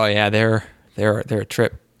 Oh yeah, they're a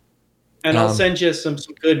trip. And I'll send you some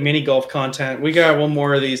good mini golf content. We got one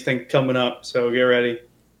more of these things coming up, so get ready.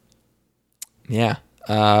 Yeah.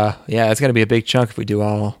 It's gonna be a big chunk if we do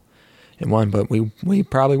all in one, but we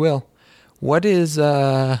probably will. What is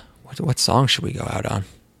what song should we go out on?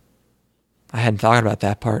 I hadn't thought about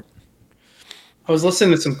that part. I was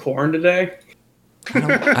listening to some Korn today.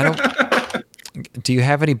 I don't. Do you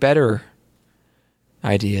have any better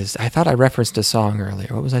ideas? I thought I referenced a song earlier.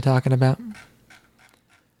 What was I talking about?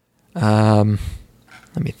 Let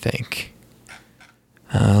me think.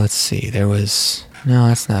 Let's see. No,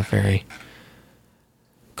 that's not very.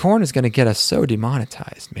 Korn is going to get us so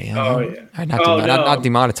demonetized, man. Oh yeah. Not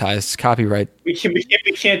demonetized. Copyright. We can't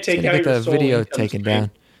take out get your the soul video taken down.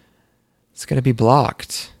 It's going to be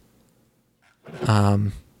blocked.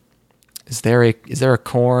 Is there a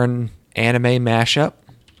Korn anime mashup?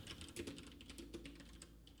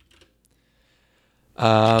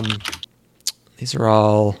 These are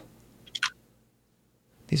all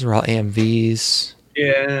AMVs.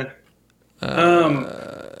 Yeah.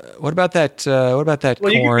 What about that? Well,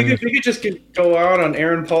 Korn? you could just go out on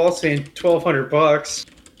Aaron Paul saying $1,200.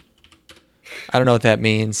 I don't know what that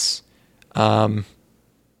means. Let's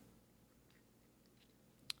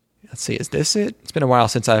see. Is this it? It's been a while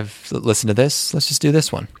since I've listened to this. Let's just do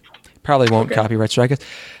this one. Probably won't copyright strike us.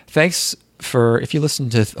 Thanks if you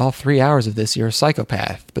listened to all 3 hours of this, you're a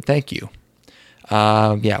psychopath. But thank you.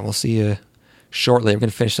 We'll see you shortly. We're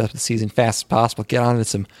going to finish up the season fast as possible. Get on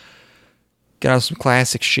some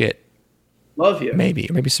classic shit. Love you.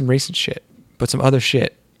 Maybe some recent shit, but some other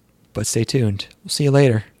shit. But stay tuned. We'll see you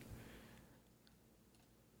later.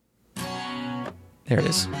 There it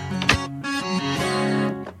is.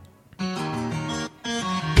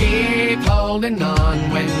 Keep holding on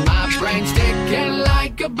when my brain's ticking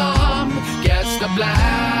like a bomb. Guess the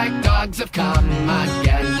black dogs have come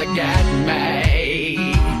again to get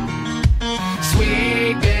me.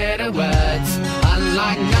 Sweet bitter words,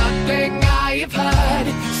 unlike nothing I've heard.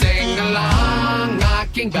 Sing along,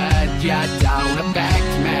 mockingbird, you don't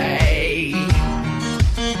affect me.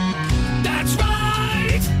 That's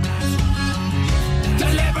right.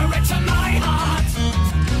 Deliver it to my heart.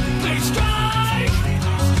 Please strike.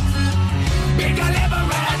 Be deliberate.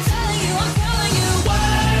 I'm telling you,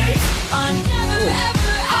 wait. I'm never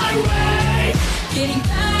ever. I wait. Getting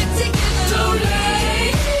back together. Too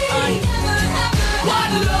late. I never ever. What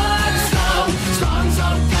looks so strong, so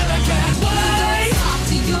delicate. Wait. Talk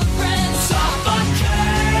to your friends.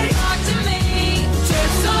 Suffocate. Talk to me.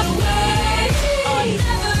 Just away. I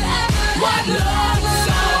never ever. What looks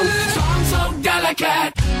so strong, so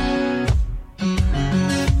delicate.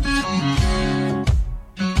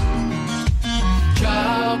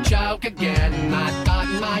 Joke again. I thought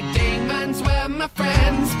my demons were my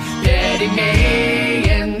friends. Pity me.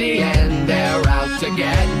 In the end, they're out to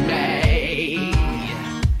get me.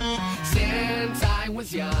 Since I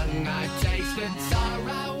was young, I've tasted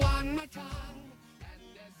sorrow.